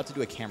do. I'm about to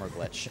do a camera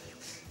glitch.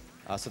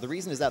 So the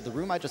reason is that the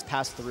room I just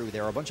passed through,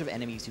 there are a bunch of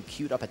enemies who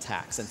queued up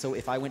attacks. And so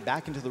if I went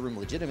back into the room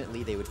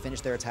legitimately, they would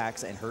finish their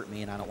attacks and hurt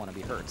me, and I don't want to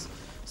be hurt.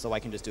 So I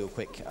can just do a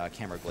quick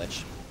camera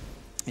glitch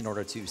in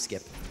order to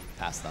skip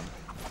past them.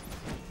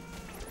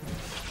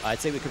 I'd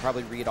say we could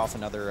probably read off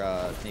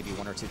another maybe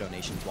 1 or 2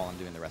 donations while I'm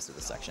doing the rest of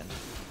the section.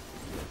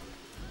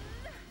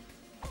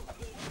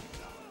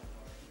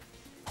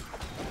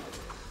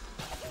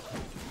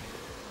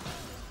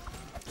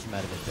 She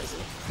might have been busy.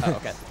 Oh,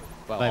 okay.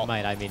 Well, By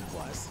might, I mean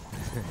was.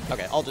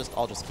 okay, I'll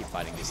just keep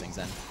fighting these things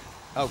then.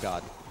 Oh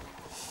god.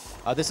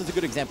 This is a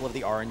good example of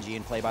the RNG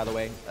in play, by the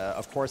way.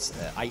 Of course,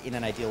 in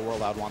an ideal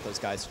world, I would want those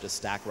guys to just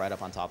stack right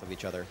up on top of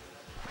each other.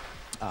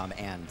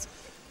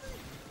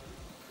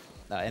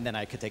 And then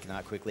I could take them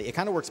out quickly. It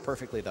kind of works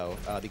perfectly, though,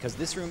 because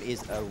this room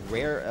is a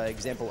rare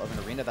example of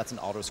an arena that's an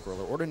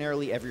auto-scroller.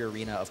 Ordinarily, every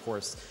arena, of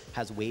course,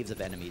 has waves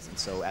of enemies, and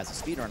so as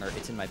a speedrunner,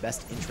 it's in my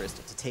best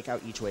interest to take out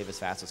each wave as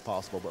fast as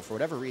possible. But for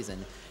whatever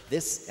reason,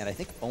 this, and I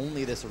think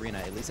only this arena,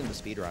 at least in the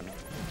speedrun,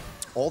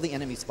 all the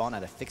enemies spawn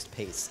at a fixed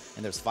pace,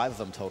 and there's 5 of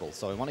them total.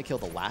 So I want to kill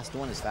the last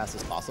one as fast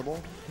as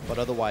possible, but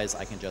otherwise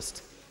I can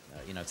just,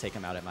 you know, take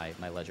them out at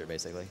my leisure,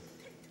 basically.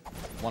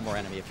 One more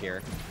enemy up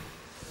here.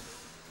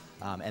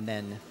 And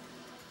then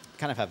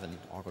kind of have an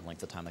awkward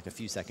length of time, like a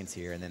few seconds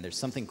here, and then there's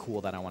something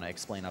cool that I want to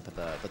explain up at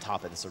the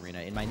top of this arena.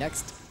 In my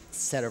next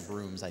set of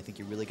rooms, I think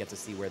you really get to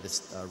see where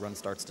this run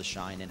starts to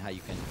shine and how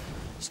you can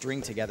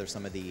string together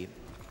some of the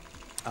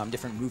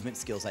different movement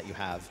skills that you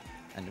have.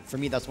 And for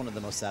me, that's one of the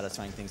most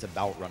satisfying things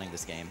about running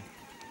this game.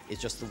 It's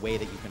just the way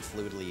that you can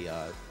fluidly,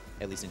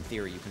 at least in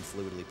theory, you can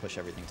fluidly push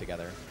everything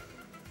together.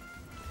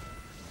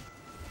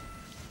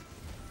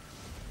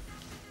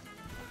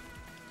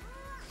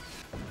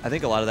 I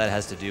think a lot of that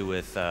has to do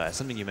with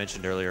something you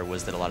mentioned earlier,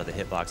 was that a lot of the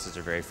hitboxes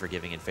are very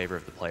forgiving in favor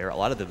of the player. A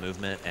lot of the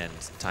movement and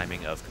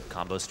timing of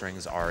combo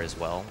strings are as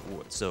well.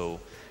 So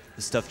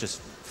the stuff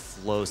just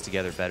flows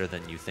together better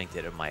than you think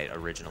that it might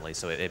originally.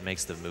 So it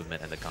makes the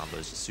movement and the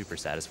combos just super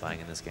satisfying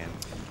in this game.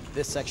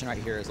 This section right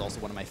here is also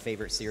one of my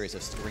favorite series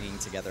of stringing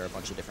together a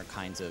bunch of different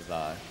kinds of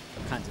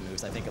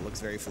moves. I think it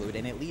looks very fluid,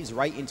 and it leads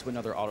right into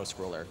another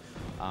auto-scroller.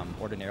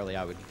 Ordinarily,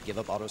 I would give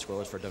up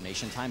auto-scrollers for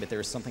donation time, but there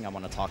is something I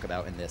want to talk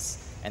about in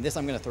this. And this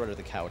I'm going to throw to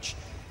the couch.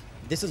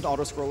 This is an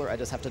auto-scroller. I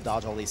just have to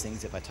dodge all these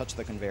things. If I touch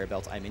the conveyor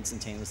belt, I'm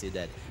instantaneously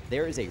dead.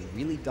 There is a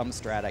really dumb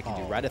strat I can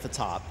do right at the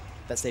top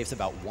that saves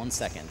about 1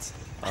 second.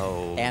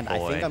 Oh, and boy.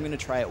 I think I'm going to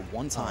try it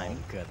one time.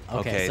 Oh, good.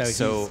 Okay,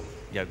 so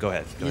yeah, go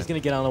ahead. He's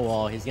going to get on the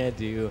wall. He's going to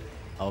do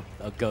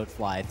a goat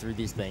fly through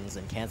these things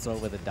and cancel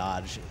it with a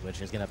dodge,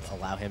 which is going to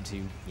allow him to,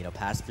 you know,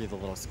 pass through the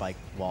little spike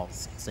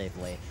walls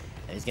safely.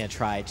 And he's going to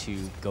try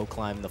to go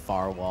climb the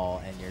far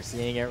wall, and you're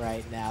seeing it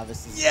right now.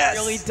 This is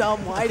really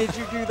dumb. Why did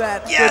you do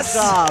that? Yes!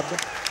 Good job.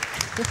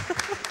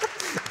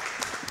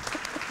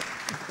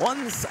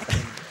 1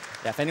 second.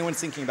 Yeah, if anyone's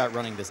thinking about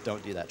running this,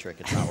 don't do that trick.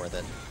 It's not worth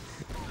it.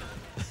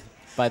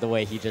 By the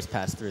way, he just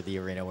passed through the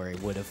arena where he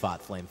would have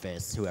fought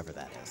Flameface, whoever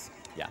that is.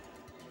 Yeah.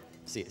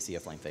 See a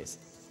Flameface.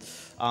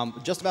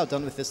 Just about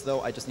done with this,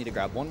 though. I just need to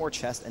grab one more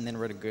chest, and then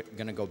we're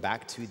going to go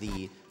back to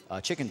the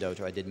Chicken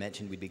Dojo. I did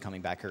mention we'd be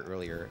coming back here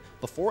earlier.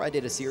 Before, I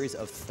did a series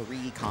of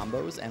 3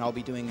 combos, and I'll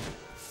be doing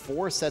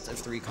 4 sets of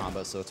 3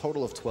 combos, so a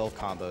total of 12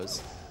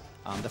 combos.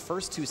 The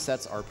first 2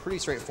 sets are pretty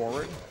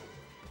straightforward.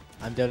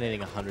 I'm donating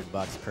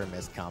 $100 per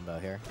missed combo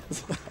here.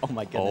 Oh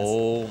my goodness.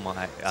 Oh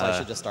my. So I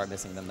should just start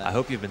missing them then. I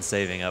hope you've been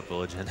saving up,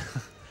 Bulligen.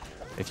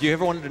 If you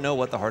ever wanted to know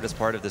what the hardest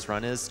part of this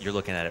run is, you're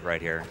looking at it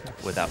right here,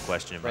 without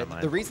question in my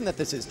mind. The reason that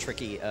this is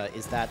tricky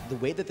is that the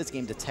way that this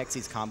game detects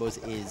these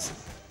combos is,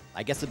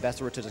 I guess the best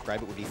word to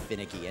describe it would be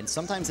finicky. And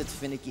sometimes it's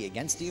finicky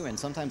against you, and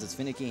sometimes it's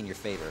finicky in your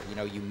favor. You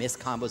know, you miss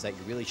combos that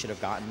you really should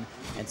have gotten,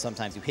 and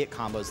sometimes you hit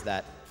combos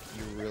that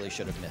you really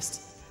should have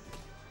missed.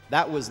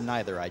 That was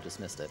neither. I just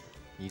missed it.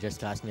 You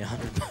just cost me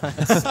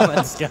 $100.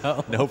 Let's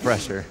go. No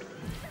pressure.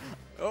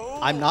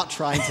 I'm not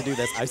trying to do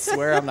this. I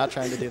swear I'm not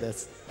trying to do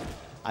this.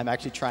 I'm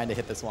actually trying to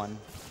hit this one.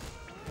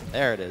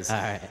 There it is. All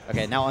right.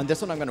 Okay, now on this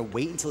one, I'm going to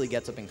wait until he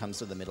gets up and comes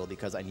to the middle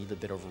because I need a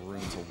bit of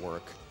room to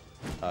work.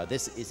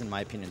 This is, in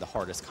my opinion, the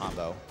hardest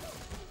combo.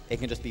 It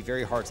can just be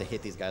very hard to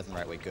hit these guys in the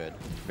right way. Good.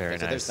 Very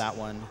So nice. there's that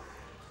one.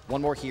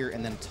 One more here,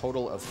 and then a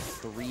total of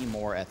 3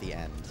 more at the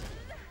end.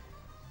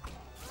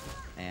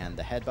 And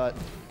the headbutt.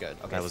 Good.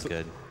 Okay, That was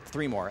good.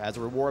 3 more. As a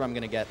reward, I'm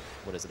going to get,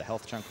 what is it, a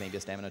health chunk, maybe a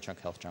stamina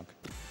chunk, health chunk.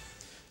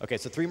 Okay,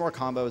 so 3 more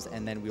combos,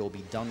 and then we will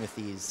be done with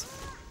these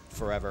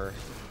forever,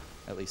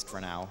 at least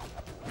for now.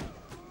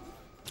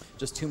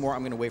 Just 2 more.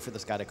 I'm going to wait for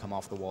this guy to come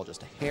off the wall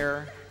just a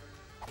hair.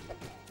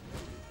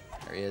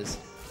 There he is.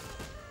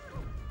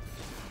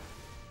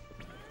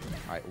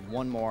 All right,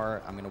 1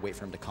 more. I'm going to wait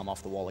for him to come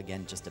off the wall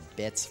again just a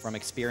bit. From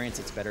experience,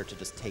 it's better to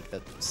just take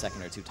the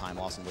second or 2 time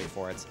loss and wait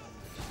for it.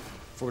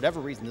 For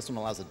whatever reason, this one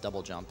allows a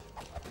double jump,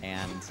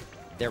 and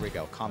there we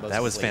go. Combos.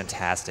 That was complete.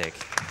 fantastic.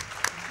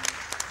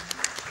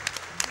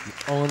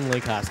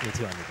 Only cost me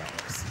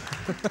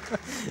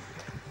 $200.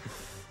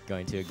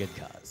 Going to a good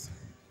cause.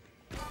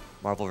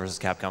 Marvel vs.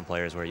 Capcom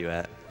players, where are you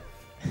at?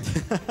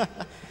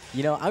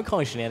 You know, I'm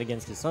calling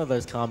shenanigans because some of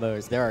those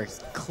combos, there are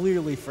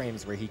clearly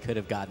frames where he could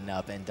have gotten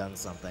up and done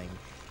something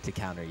to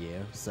counter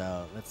you.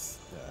 So that's...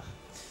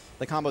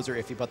 The combos are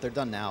iffy, but they're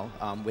done now.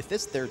 With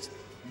this,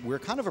 we're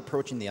kind of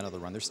approaching the end of the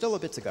run. There's still a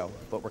bit to go,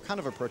 but we're kind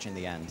of approaching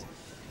the end.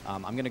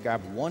 I'm going to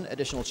grab one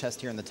additional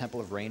chest here in the Temple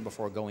of Rain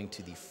before going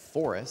to the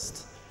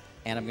forest,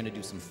 and I'm going to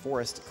do some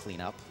forest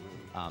cleanup.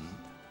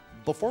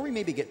 Before we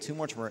maybe get too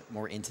much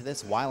more into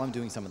this, while I'm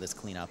doing some of this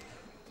cleanup,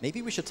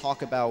 maybe we should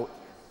talk about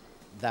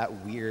that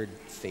weird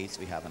face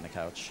we have on the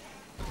couch.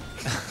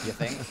 You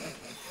think?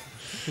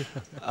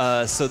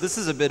 So this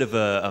is a bit of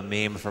a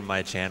meme from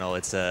my channel.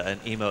 It's an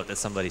emote that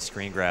somebody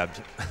screen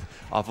grabbed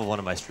off of one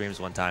of my streams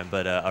one time.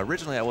 But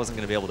originally I wasn't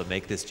going to be able to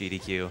make this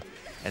GDQ.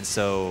 And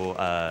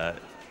so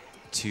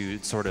to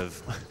sort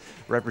of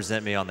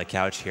represent me on the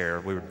couch here,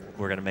 we're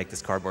going to make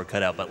this cardboard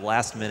cutout. But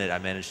last minute I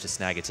managed to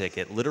snag a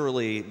ticket.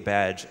 Literally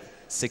badge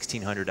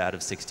 1,600 out of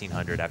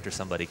 1,600 after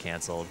somebody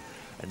canceled.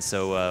 And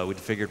so we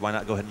figured why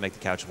not go ahead and make the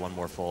couch one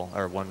more full,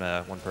 or one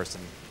person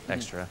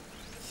extra.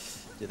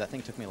 Dude, that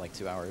thing took me like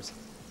 2 hours.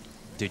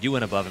 Dude, you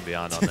went above and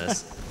beyond on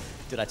this.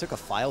 Dude, I took a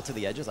file to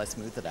the edges. I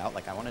smoothed it out.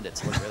 Like, I wanted it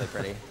to look really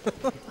pretty.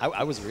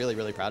 I was really,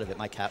 really proud of it.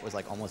 My cat was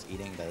like almost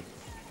eating the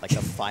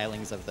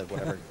filings of the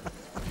whatever.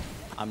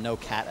 I'm no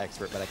cat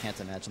expert, but I can't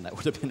imagine that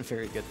would have been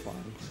very good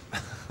fun.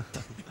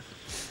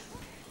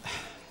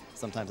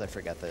 Sometimes I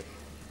forget that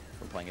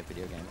we're playing a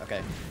video game.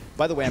 Okay.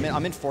 By the way,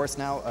 I'm in Forest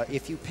now.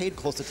 If you paid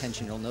close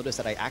attention, you'll notice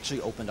that I actually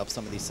opened up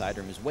some of these side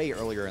rooms way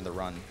earlier in the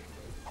run.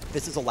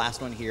 This is the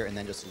last one here, and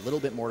then just a little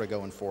bit more to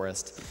go in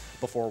Forest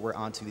before we're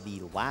on to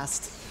the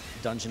last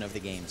dungeon of the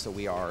game. So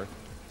we are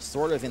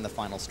sort of in the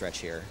final stretch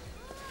here.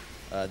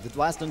 The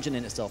last dungeon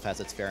in itself has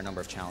its fair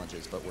number of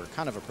challenges, but we're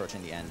kind of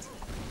approaching the end.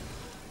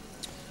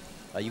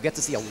 You get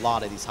to see a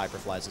lot of these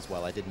hyperflies as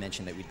well. I did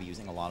mention that we'd be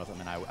using a lot of them,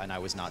 and I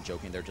was not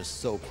joking. They're just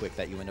so quick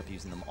that you end up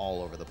using them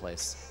all over the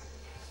place.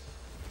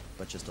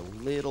 But just a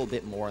little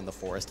bit more in the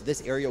forest.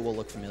 This area will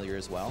look familiar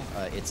as well.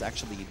 It's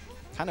actually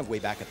kind of way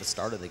back at the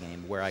start of the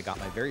game where I got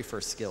my very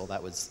first skill.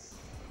 That was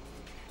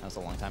a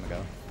long time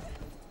ago.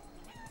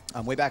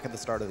 Way back at the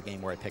start of the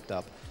game where I picked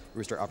up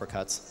Rooster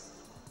Uppercuts.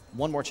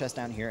 One more chest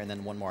down here and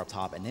then one more up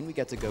top. And then we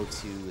get to go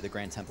to the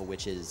Grand Temple,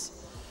 which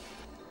is,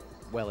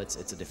 well, it's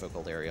a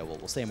difficult area.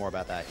 We'll say more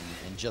about that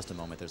in just a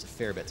moment. There's a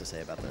fair bit to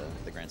say about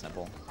the Grand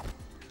Temple.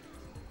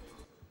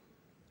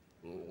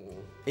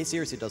 It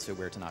seriously does feel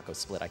weird to not go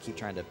split. I keep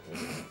trying to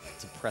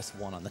press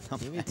 1 on the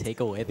numpad. Maybe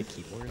take away the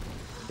keyboard.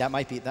 That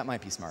might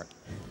be smart.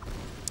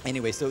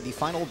 Anyway, so the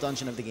final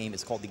dungeon of the game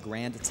is called the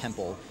Grand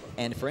Temple.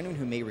 And for anyone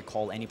who may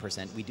recall any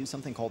percent, we do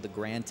something called the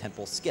Grand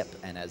Temple Skip.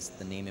 And as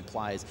the name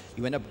implies,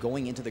 you end up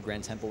going into the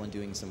Grand Temple and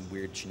doing some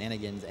weird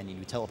shenanigans, and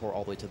you teleport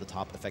all the way to the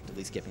top,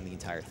 effectively skipping the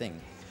entire thing.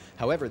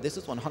 However, this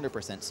is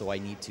 100%, so I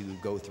need to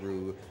go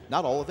through,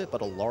 not all of it,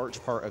 but a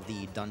large part of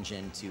the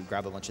dungeon to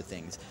grab a bunch of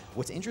things.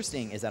 What's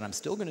interesting is that I'm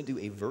still going to do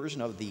a version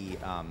of the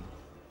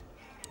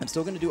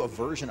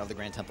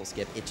Grand Temple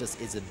skip. It just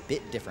is a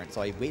bit different.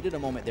 So I waited a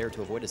moment there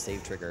to avoid a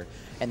save trigger.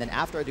 And then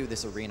after I do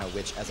this arena,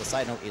 which, as a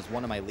side note, is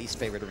one of my least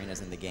favorite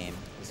arenas in the game.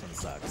 This one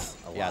sucks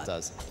a lot. Yeah, it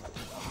does.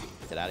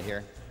 Get out of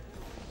here.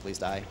 Please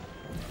die.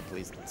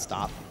 Please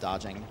stop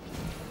dodging.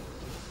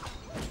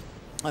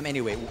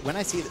 Anyway, when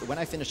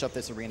I finish up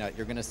this arena,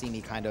 you're going to see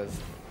me kind of...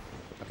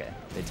 Okay,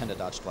 they tend to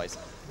dodge twice.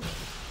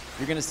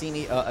 You're going to see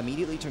me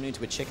immediately turn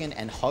into a chicken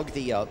and hug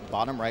the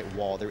bottom right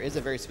wall. There is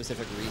a very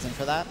specific reason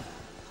for that.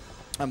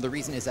 The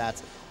reason is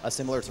that,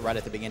 similar to right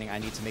at the beginning, I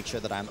need to make sure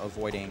that I'm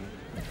avoiding...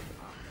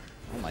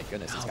 Oh my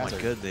goodness, these guys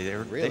are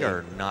they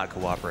are not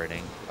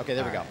cooperating. Okay,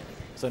 there we go.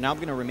 So now I'm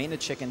going to remain a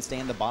chicken, stay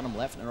in the bottom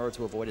left in order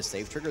to avoid a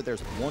save trigger.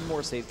 There's one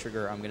more save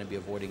trigger I'm going to be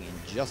avoiding in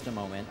just a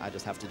moment. I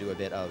just have to do a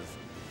bit of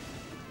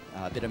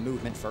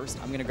movement first.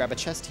 I'm going to grab a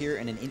chest here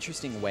in an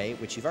interesting way,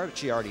 which you've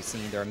actually already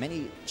seen. There are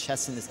many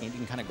chests in this game you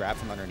can kind of grab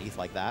from underneath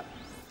like that.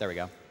 There we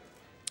go.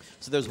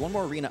 So there's one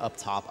more arena up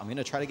top. I'm going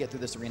to try to get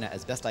through this arena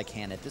as best I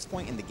can. At this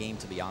point in the game,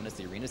 to be honest,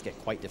 the arenas get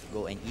quite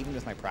difficult, and even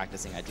with my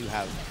practicing, I do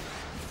have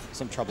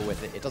some trouble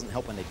with it. It doesn't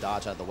help when they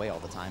dodge out of the way all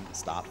the time.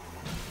 Stop.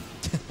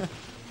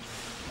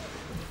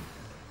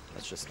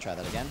 Let's just try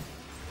that again.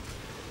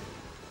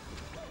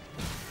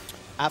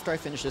 After I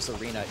finish this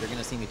arena, you're going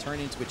to see me turn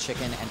into a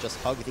chicken and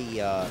just hug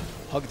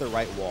the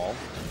right wall,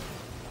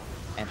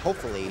 and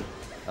hopefully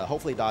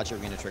dodge your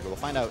arena trigger. We'll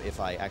find out if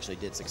I actually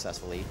did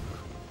successfully.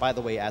 By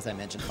the way, as I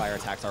mentioned, fire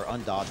attacks are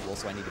undodgeable,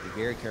 so I need to be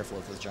very careful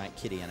of those giant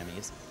kitty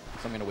enemies.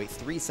 So I'm going to wait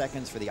 3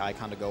 seconds for the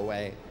icon to go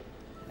away,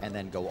 and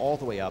then go all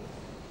the way up.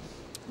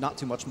 Not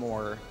too much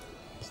more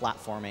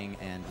platforming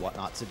and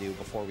whatnot to do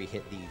before we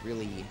hit the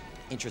really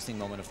interesting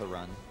moment of the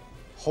run.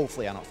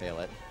 Hopefully I don't fail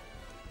it.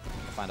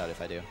 I'll find out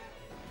if I do.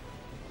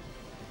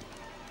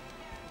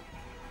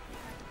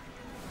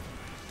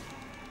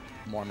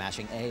 More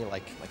mashing A,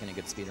 like in a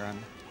good speedrun.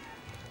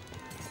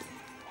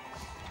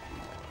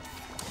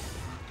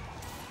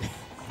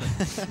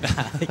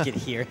 I can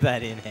hear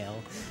that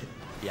inhale.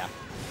 Yeah.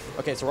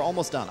 Okay, so we're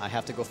almost done. I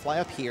have to go fly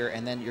up here,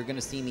 and then you're going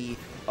to see me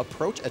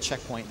approach a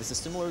checkpoint. This is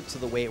similar to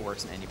the way it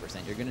works in any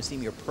percent. You're going to see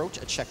me approach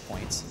a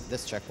checkpoint,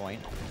 this checkpoint,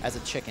 as a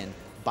chicken,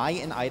 buy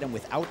an item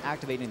without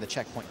activating the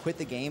checkpoint, quit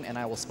the game, and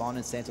I will spawn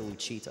in Santa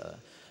Lucita.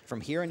 From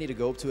here, I need to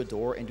go up to a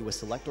door and do a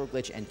select door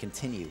glitch and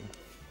continue.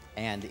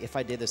 And if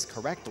I did this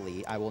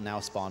correctly, I will now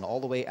spawn all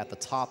the way at the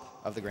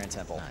top of the Grand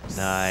Temple.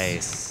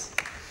 Nice.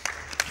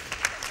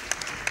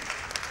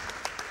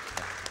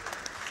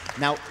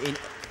 Now,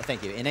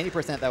 thank you. In any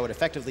percent, that would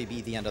effectively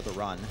be the end of the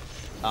run.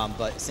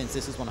 But since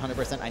this is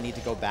 100%, I need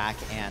to go back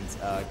and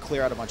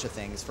clear out a bunch of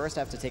things. First,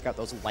 I have to take out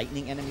those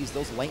lightning enemies.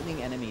 Those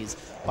lightning enemies,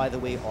 by the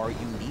way, are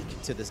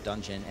unique to this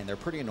dungeon, and they're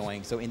pretty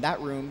annoying. So in that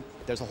room,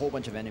 there's a whole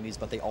bunch of enemies,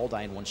 but they all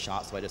die in one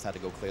shot, so I just had to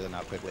go clear them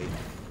out quickly.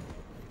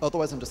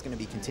 Otherwise, I'm just going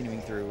to be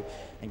continuing through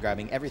and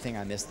grabbing everything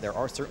I missed. There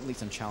are certainly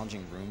some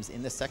challenging rooms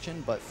in this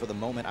section, but for the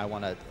moment, I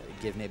want to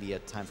give maybe a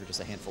time for just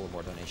a handful of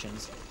more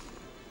donations.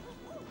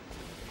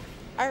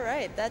 All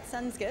right, that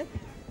sounds good.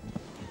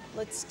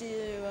 Let's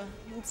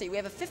see, we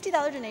have a $50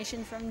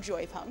 donation from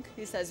Joypunk,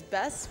 who says,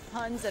 best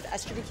puns of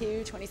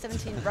SGDQ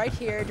 2017 right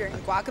here during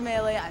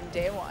Guacamelee on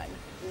day 1.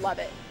 Love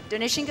it.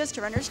 Donation goes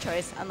to runner's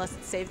choice unless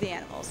it's save the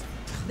animals.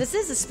 This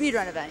is a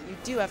speedrun event. You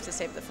do have to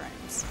save the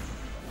frames.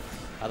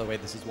 By the way,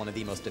 this is one of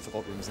the most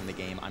difficult rooms in the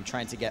game. I'm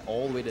trying to get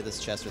all the way to this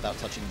chest without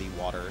touching the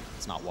water.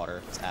 It's not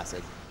water, it's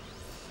acid.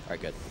 All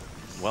right, good.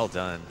 Well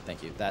done.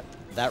 Thank you.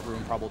 That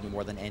room, probably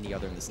more than any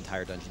other in this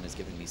entire dungeon, has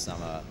given me some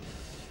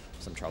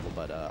trouble,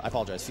 but I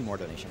apologize. A few more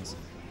donations,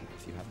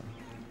 if you have them.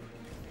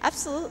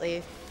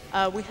 Absolutely.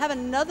 We have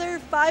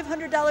another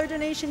 $500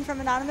 donation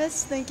from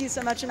Anonymous. Thank you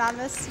so much,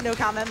 Anonymous. No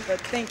comment,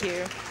 but thank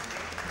you.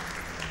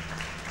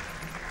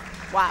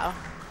 Wow.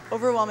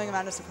 Overwhelming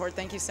amount of support.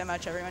 Thank you so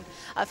much, everyone.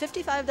 A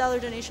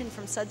 $55 donation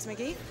from Suds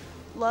McGee.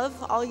 Love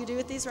all you do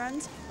with these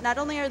runs. Not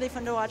only are they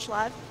fun to watch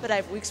live, but I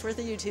have weeks worth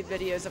of YouTube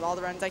videos of all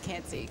the runs I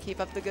can't see. Keep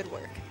up the good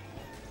work.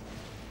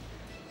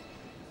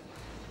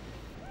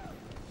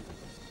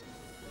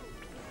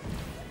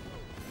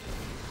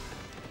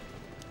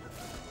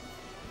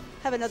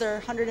 Have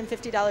another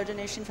 $150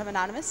 donation from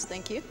Anonymous.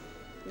 Thank you.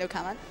 No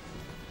comment.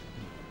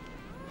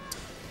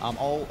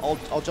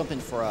 I'll jump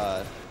in for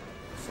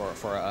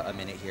a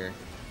minute here.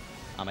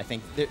 I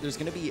think there's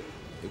going to be,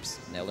 oops,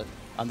 nailed it.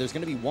 There's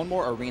going to be one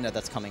more arena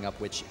that's coming up,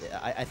 which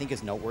I think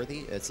is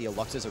noteworthy. It's the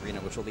Alux's arena,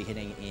 which we'll be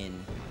hitting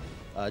in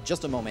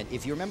just a moment.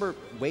 If you remember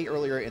way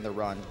earlier in the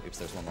run, oops,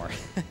 there's one more.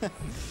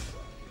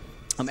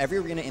 Every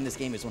arena in this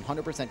game is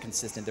 100%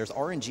 consistent. There's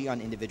RNG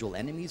on individual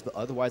enemies, but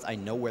otherwise I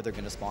know where they're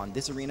going to spawn.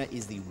 This arena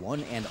is the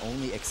one and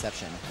only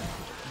exception.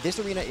 This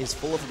arena is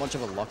full of a bunch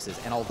of Aluxes,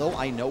 and although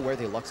I know where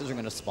the Aluxes are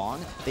going to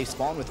spawn, they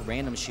spawn with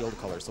random shield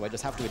colors, so I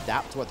just have to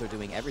adapt to what they're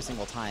doing every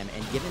single time,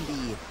 and given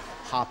the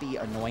hoppy,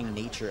 annoying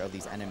nature of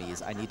these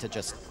enemies, I need to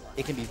just,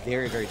 it can be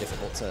very, very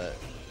difficult to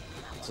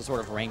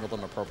sort of wrangle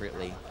them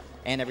appropriately,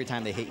 and every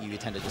time they hit you, you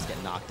tend to just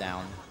get knocked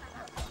down.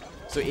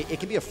 So it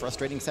can be a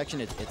frustrating section.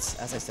 It's,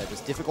 as I said,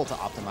 just difficult to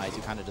optimize.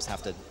 You kind of just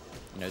have to,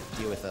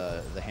 deal with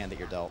the hand that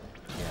you're dealt.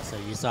 Yeah, so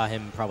you saw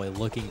him probably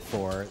looking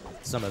for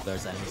some of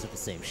those enemies with the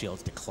same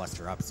shields to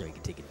cluster up so he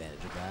can take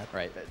advantage of that.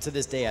 Right. To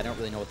this day, I don't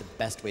really know what the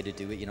best way to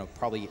do it.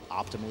 Probably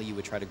optimally you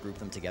would try to group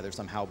them together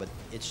somehow, but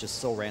it's just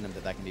so random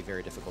that can be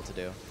very difficult to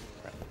do.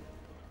 Right.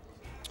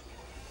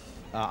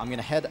 I'm going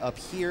to head up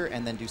here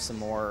and then do some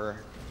more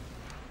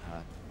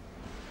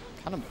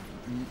kind of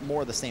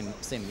more of the same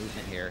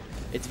movement here.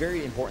 It's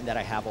very important that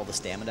I have all the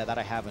stamina that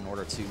I have in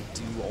order to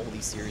do all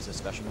these series of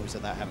special moves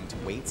without having to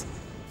wait.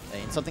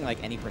 In something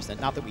like any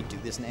percent, not that we do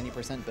this in any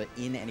percent, but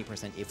in any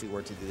percent, if we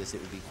were to do this, it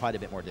would be quite a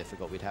bit more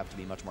difficult. We'd have to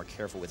be much more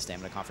careful with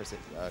stamina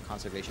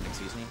conservation,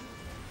 excuse me.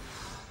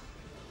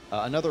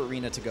 Another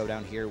arena to go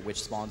down here,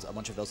 which spawns a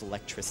bunch of those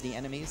electricity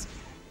enemies.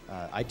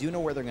 I do know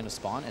where they're going to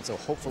spawn, and so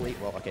hopefully,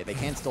 well, okay, they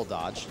can still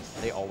dodge.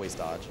 They always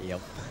dodge. Yep.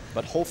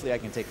 But hopefully I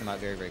can take them out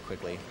very, very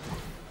quickly.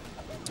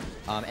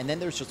 And then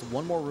there's just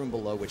one more room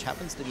below, which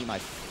happens to be my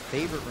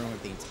favorite room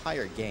of the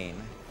entire game,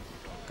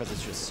 because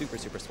it's just super,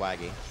 super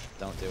swaggy.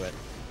 Don't do it.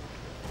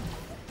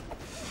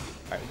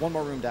 All right, one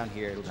more room down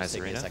here. It'll just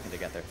take me a second to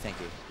get there. Thank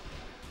you.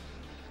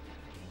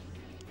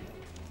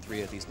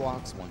 3 of these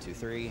blocks. 1, 2,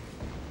 3.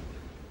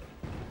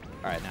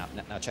 All right,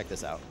 now check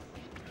this out.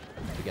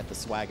 We get the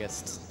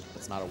swaggest,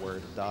 that's not a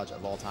word, dodge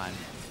of all time.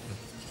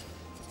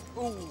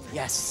 Ooh,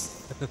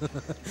 yes.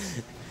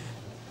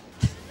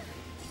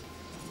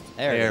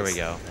 There we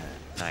go.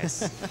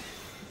 Nice.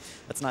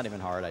 That's not even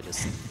hard. I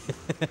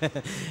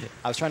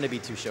was trying to be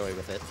too showy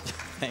with it.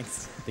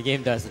 Thanks. The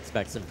game does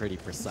expect some pretty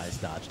precise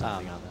dodge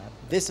timing on that.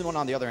 This one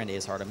on the other end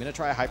is hard. I'm going to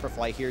try a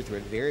hyperfly here through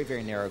a very,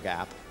 very narrow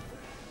gap.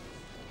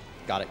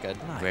 Got it good.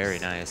 Nice. Very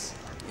nice.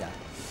 Yeah.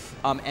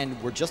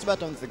 And we're just about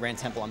done with the Grand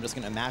Temple. I'm just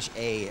going to mash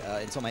A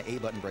until my A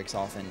button breaks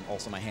off and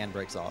also my hand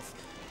breaks off.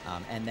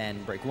 And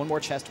then break one more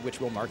chest, which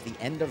will mark the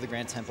end of the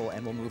Grand Temple,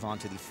 and we'll move on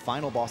to the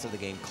final boss of the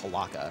game,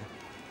 Kalaka.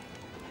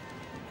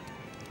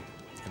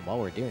 And while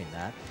we're doing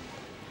that,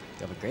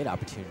 we have a great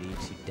opportunity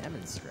to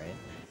demonstrate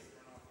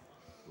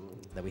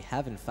that we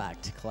have, in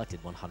fact,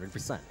 collected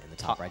 100% in the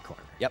top right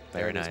corner. Yep,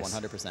 Very there it nice. is,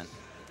 100%.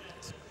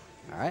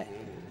 All right,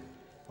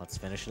 let's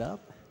finish it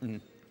up. Mm-hmm.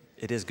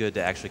 It is good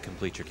to actually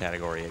complete your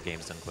category at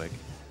Games Done Quick.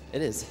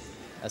 It is.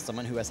 As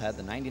someone who has had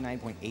the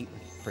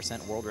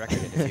 99.8% world record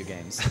in a few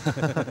games,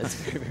 it's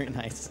very, very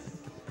nice.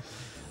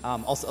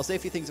 I'll say a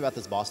few things about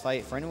this boss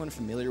fight. For anyone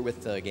familiar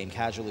with the game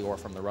casually or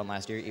from the run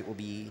last year, it will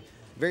be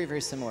very,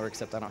 very similar,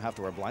 except I don't have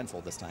to wear a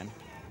blindfold this time.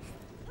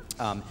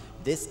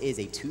 This is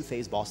a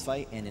 2-phase boss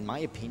fight, and in my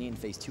opinion,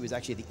 phase 2 is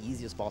actually the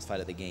easiest boss fight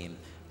of the game,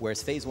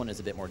 whereas phase 1 is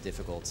a bit more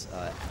difficult.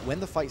 When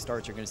the fight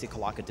starts, you're going to see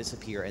Kalaka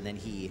disappear, and then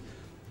he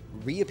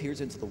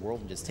reappears into the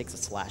world and just takes a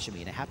slash at me,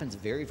 and it happens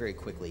very, very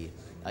quickly.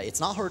 It's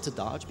not hard to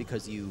dodge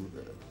because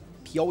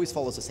he always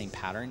follows the same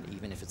pattern,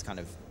 even if it's kind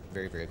of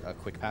very, very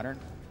quick pattern.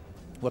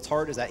 What's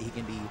hard is that he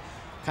can be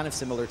kind of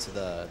similar to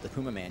the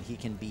Puma Man. He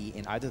can be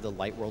in either the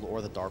light world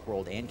or the dark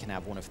world and can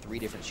have one of 3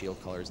 different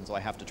shield colors, and so I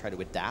have to try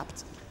to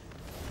adapt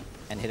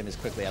and hit him as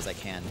quickly as I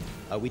can.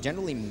 We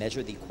generally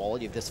measure the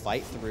quality of this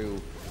fight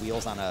through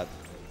wheels on a,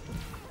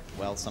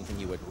 well, something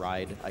you would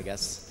ride, I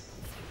guess.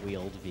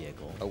 Wheeled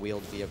vehicle. A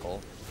wheeled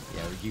vehicle.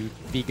 Yeah,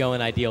 you'd be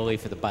going ideally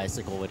for the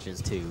bicycle, which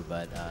is 2,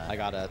 but... I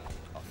got a...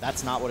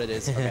 That's not what it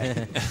is.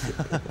 Okay.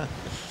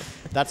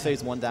 That's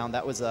phase 1 down.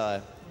 That was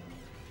a...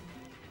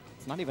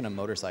 It's not even a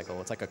motorcycle.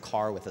 It's like a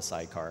car with a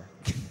sidecar.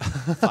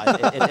 It's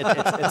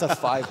a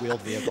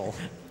 5-wheeled vehicle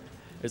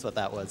is what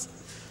that was.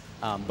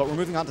 But we're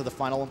moving on to the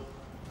final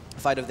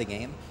fight of the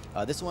game.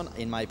 This one,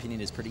 in my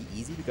opinion, is pretty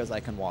easy because I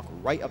can walk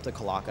right up to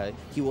Kalaka.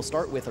 He will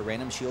start with a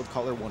random shield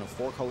color, one of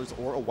 4 colors,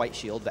 or a white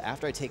shield, but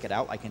after I take it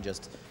out, I can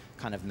just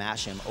kind of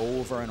mash him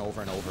over and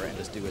over and over and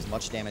just do as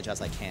much damage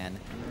as I can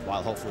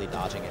while hopefully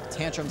dodging it.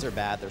 Tantrums are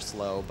bad, they're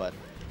slow, but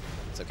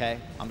it's okay.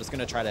 I'm just going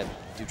to try to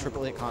do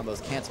triple hit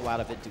combos, cancel out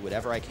of it, do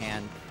whatever I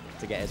can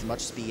to get as much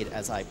speed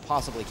as I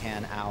possibly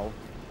can. Ow.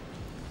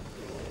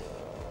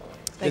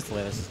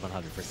 Thankfully, this is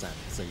 100%,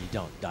 so you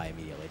don't die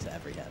immediately to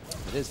every hit.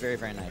 It is very,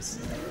 very nice.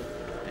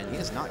 And he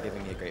is not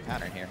giving me a great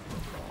pattern here.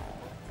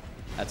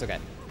 That's okay.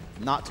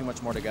 Not too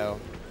much more to go.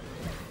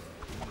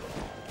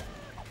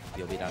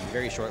 He'll be done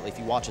very shortly. If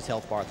you watch his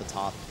health bar at the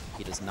top,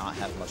 he does not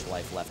have much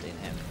life left in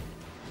him.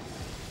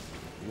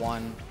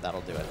 1,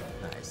 that'll do it.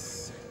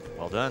 Nice.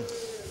 Well done.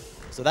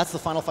 So that's the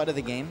final fight of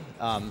the game.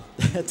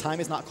 Time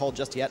is not called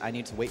just yet. I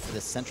need to wait for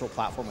this central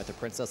platform with the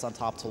princess on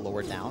top to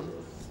lower down.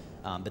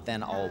 But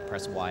then I'll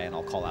press Y and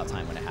I'll call out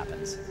time when it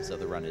happens. So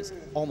the run is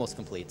almost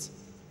complete.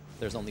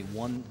 There's only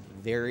one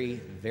very,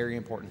 very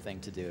important thing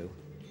to do.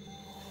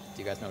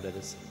 Do you guys know what it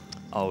is?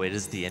 Oh, it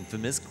is the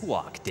infamous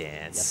guac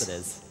dance. Yes, it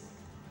is.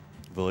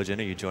 Villagin,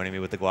 are you joining me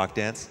with the guac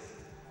dance?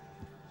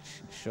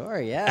 Sure,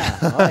 yeah.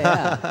 Oh,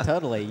 yeah,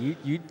 totally.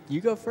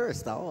 You go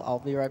first. I'll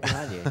be right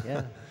behind you,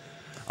 yeah.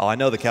 Oh, I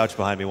know the couch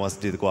behind me wants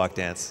to do the guac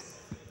dance.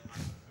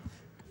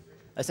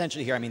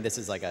 Essentially here, I mean, this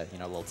is like a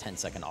little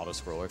 10-second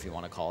auto-scroller, if you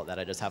want to call it that.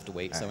 I just have to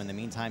wait. So in the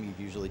meantime, you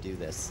usually do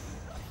this.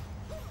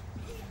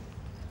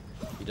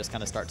 You just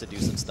kind of start to do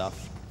some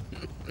stuff.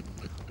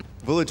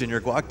 Villagin,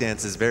 your guac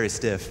dance is very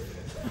stiff.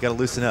 You got to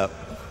loosen up.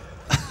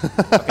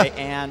 Okay,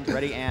 and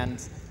ready,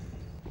 and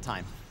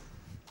time.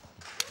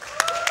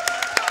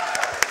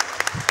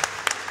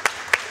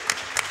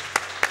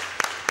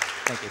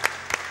 Thank you.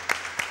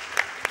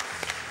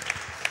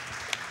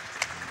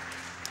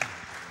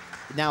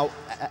 Now,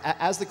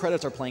 as the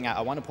credits are playing out,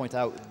 I want to point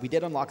out, we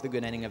did unlock the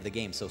good ending of the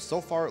game. So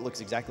far, it looks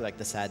exactly like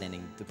the sad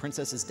ending. The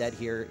princess is dead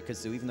here,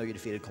 because even though you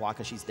defeated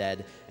Kalaka, she's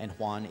dead, and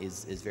Juan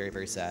is very,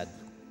 very sad.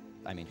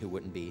 I mean, who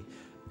wouldn't be?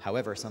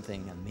 However,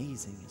 something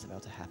amazing is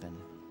about to happen.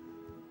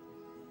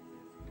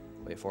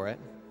 Wait for it.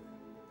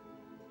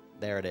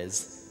 There it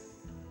is.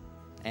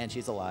 And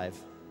she's alive.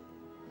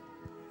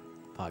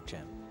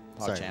 PogChamp.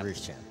 PogChamp.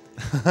 RooseChamp.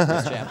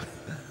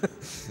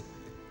 RooseChamp.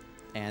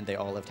 And they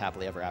all lived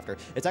happily ever after.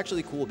 It's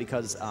actually cool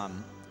because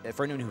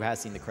for anyone who has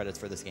seen the credits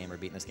for this game or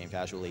beaten this game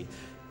casually,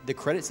 the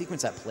credit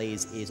sequence that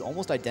plays is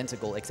almost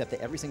identical, except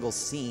that every single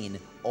scene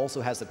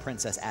also has the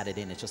princess added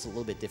in. It's just a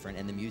little bit different,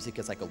 and the music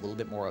is like a little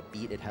bit more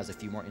upbeat. It has a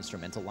few more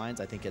instrumental lines.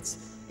 I think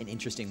it's an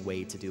interesting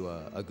way to do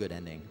a good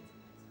ending.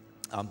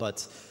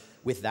 But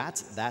with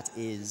that, that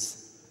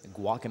is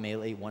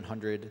Guacamelee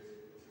 100%.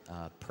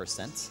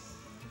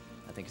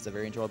 I think it's a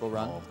very enjoyable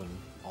run. All of them.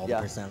 All the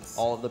percents.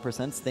 All of the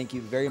percents. Thank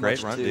you very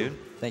Great much. Run, dude.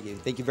 Thank you.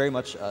 Thank you very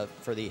much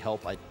for the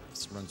help.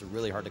 This runs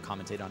really hard to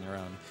commentate on your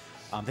own.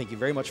 Thank you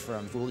very much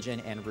from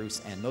Villagin and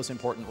Roos, and most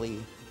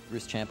importantly,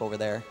 RooseChamp over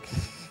there.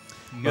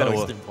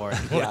 Most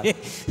importantly. Yeah. You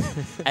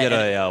got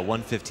a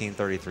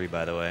 1:15:33,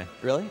 by the way.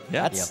 Really?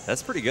 Yeah,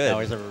 that's pretty good. That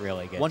was a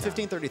really good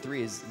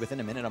 1:15:33 is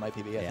within a minute on my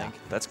PB, I think.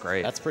 That's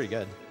great. That's pretty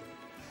good.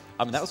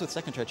 I mean, that was with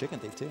Second Try Chicken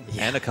Thief, too.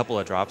 Yeah. And a couple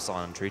of drops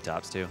on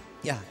treetops, too.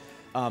 Yeah.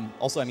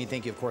 Also, I mean,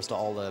 thank you, of course, to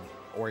all the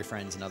Ori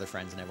friends and other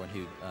friends and everyone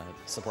who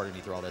supported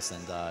me through all this,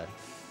 and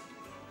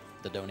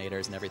the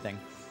donators and everything.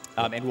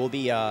 And we'll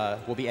be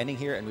ending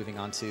here and moving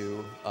on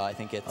to I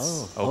think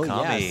it's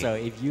Okami. Yeah. So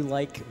if you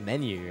like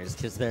menus,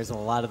 because there's a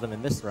lot of them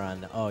in this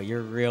run,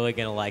 you're really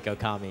gonna like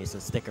Okami. So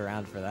stick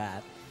around for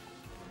that.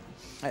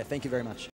 All right, thank you very much.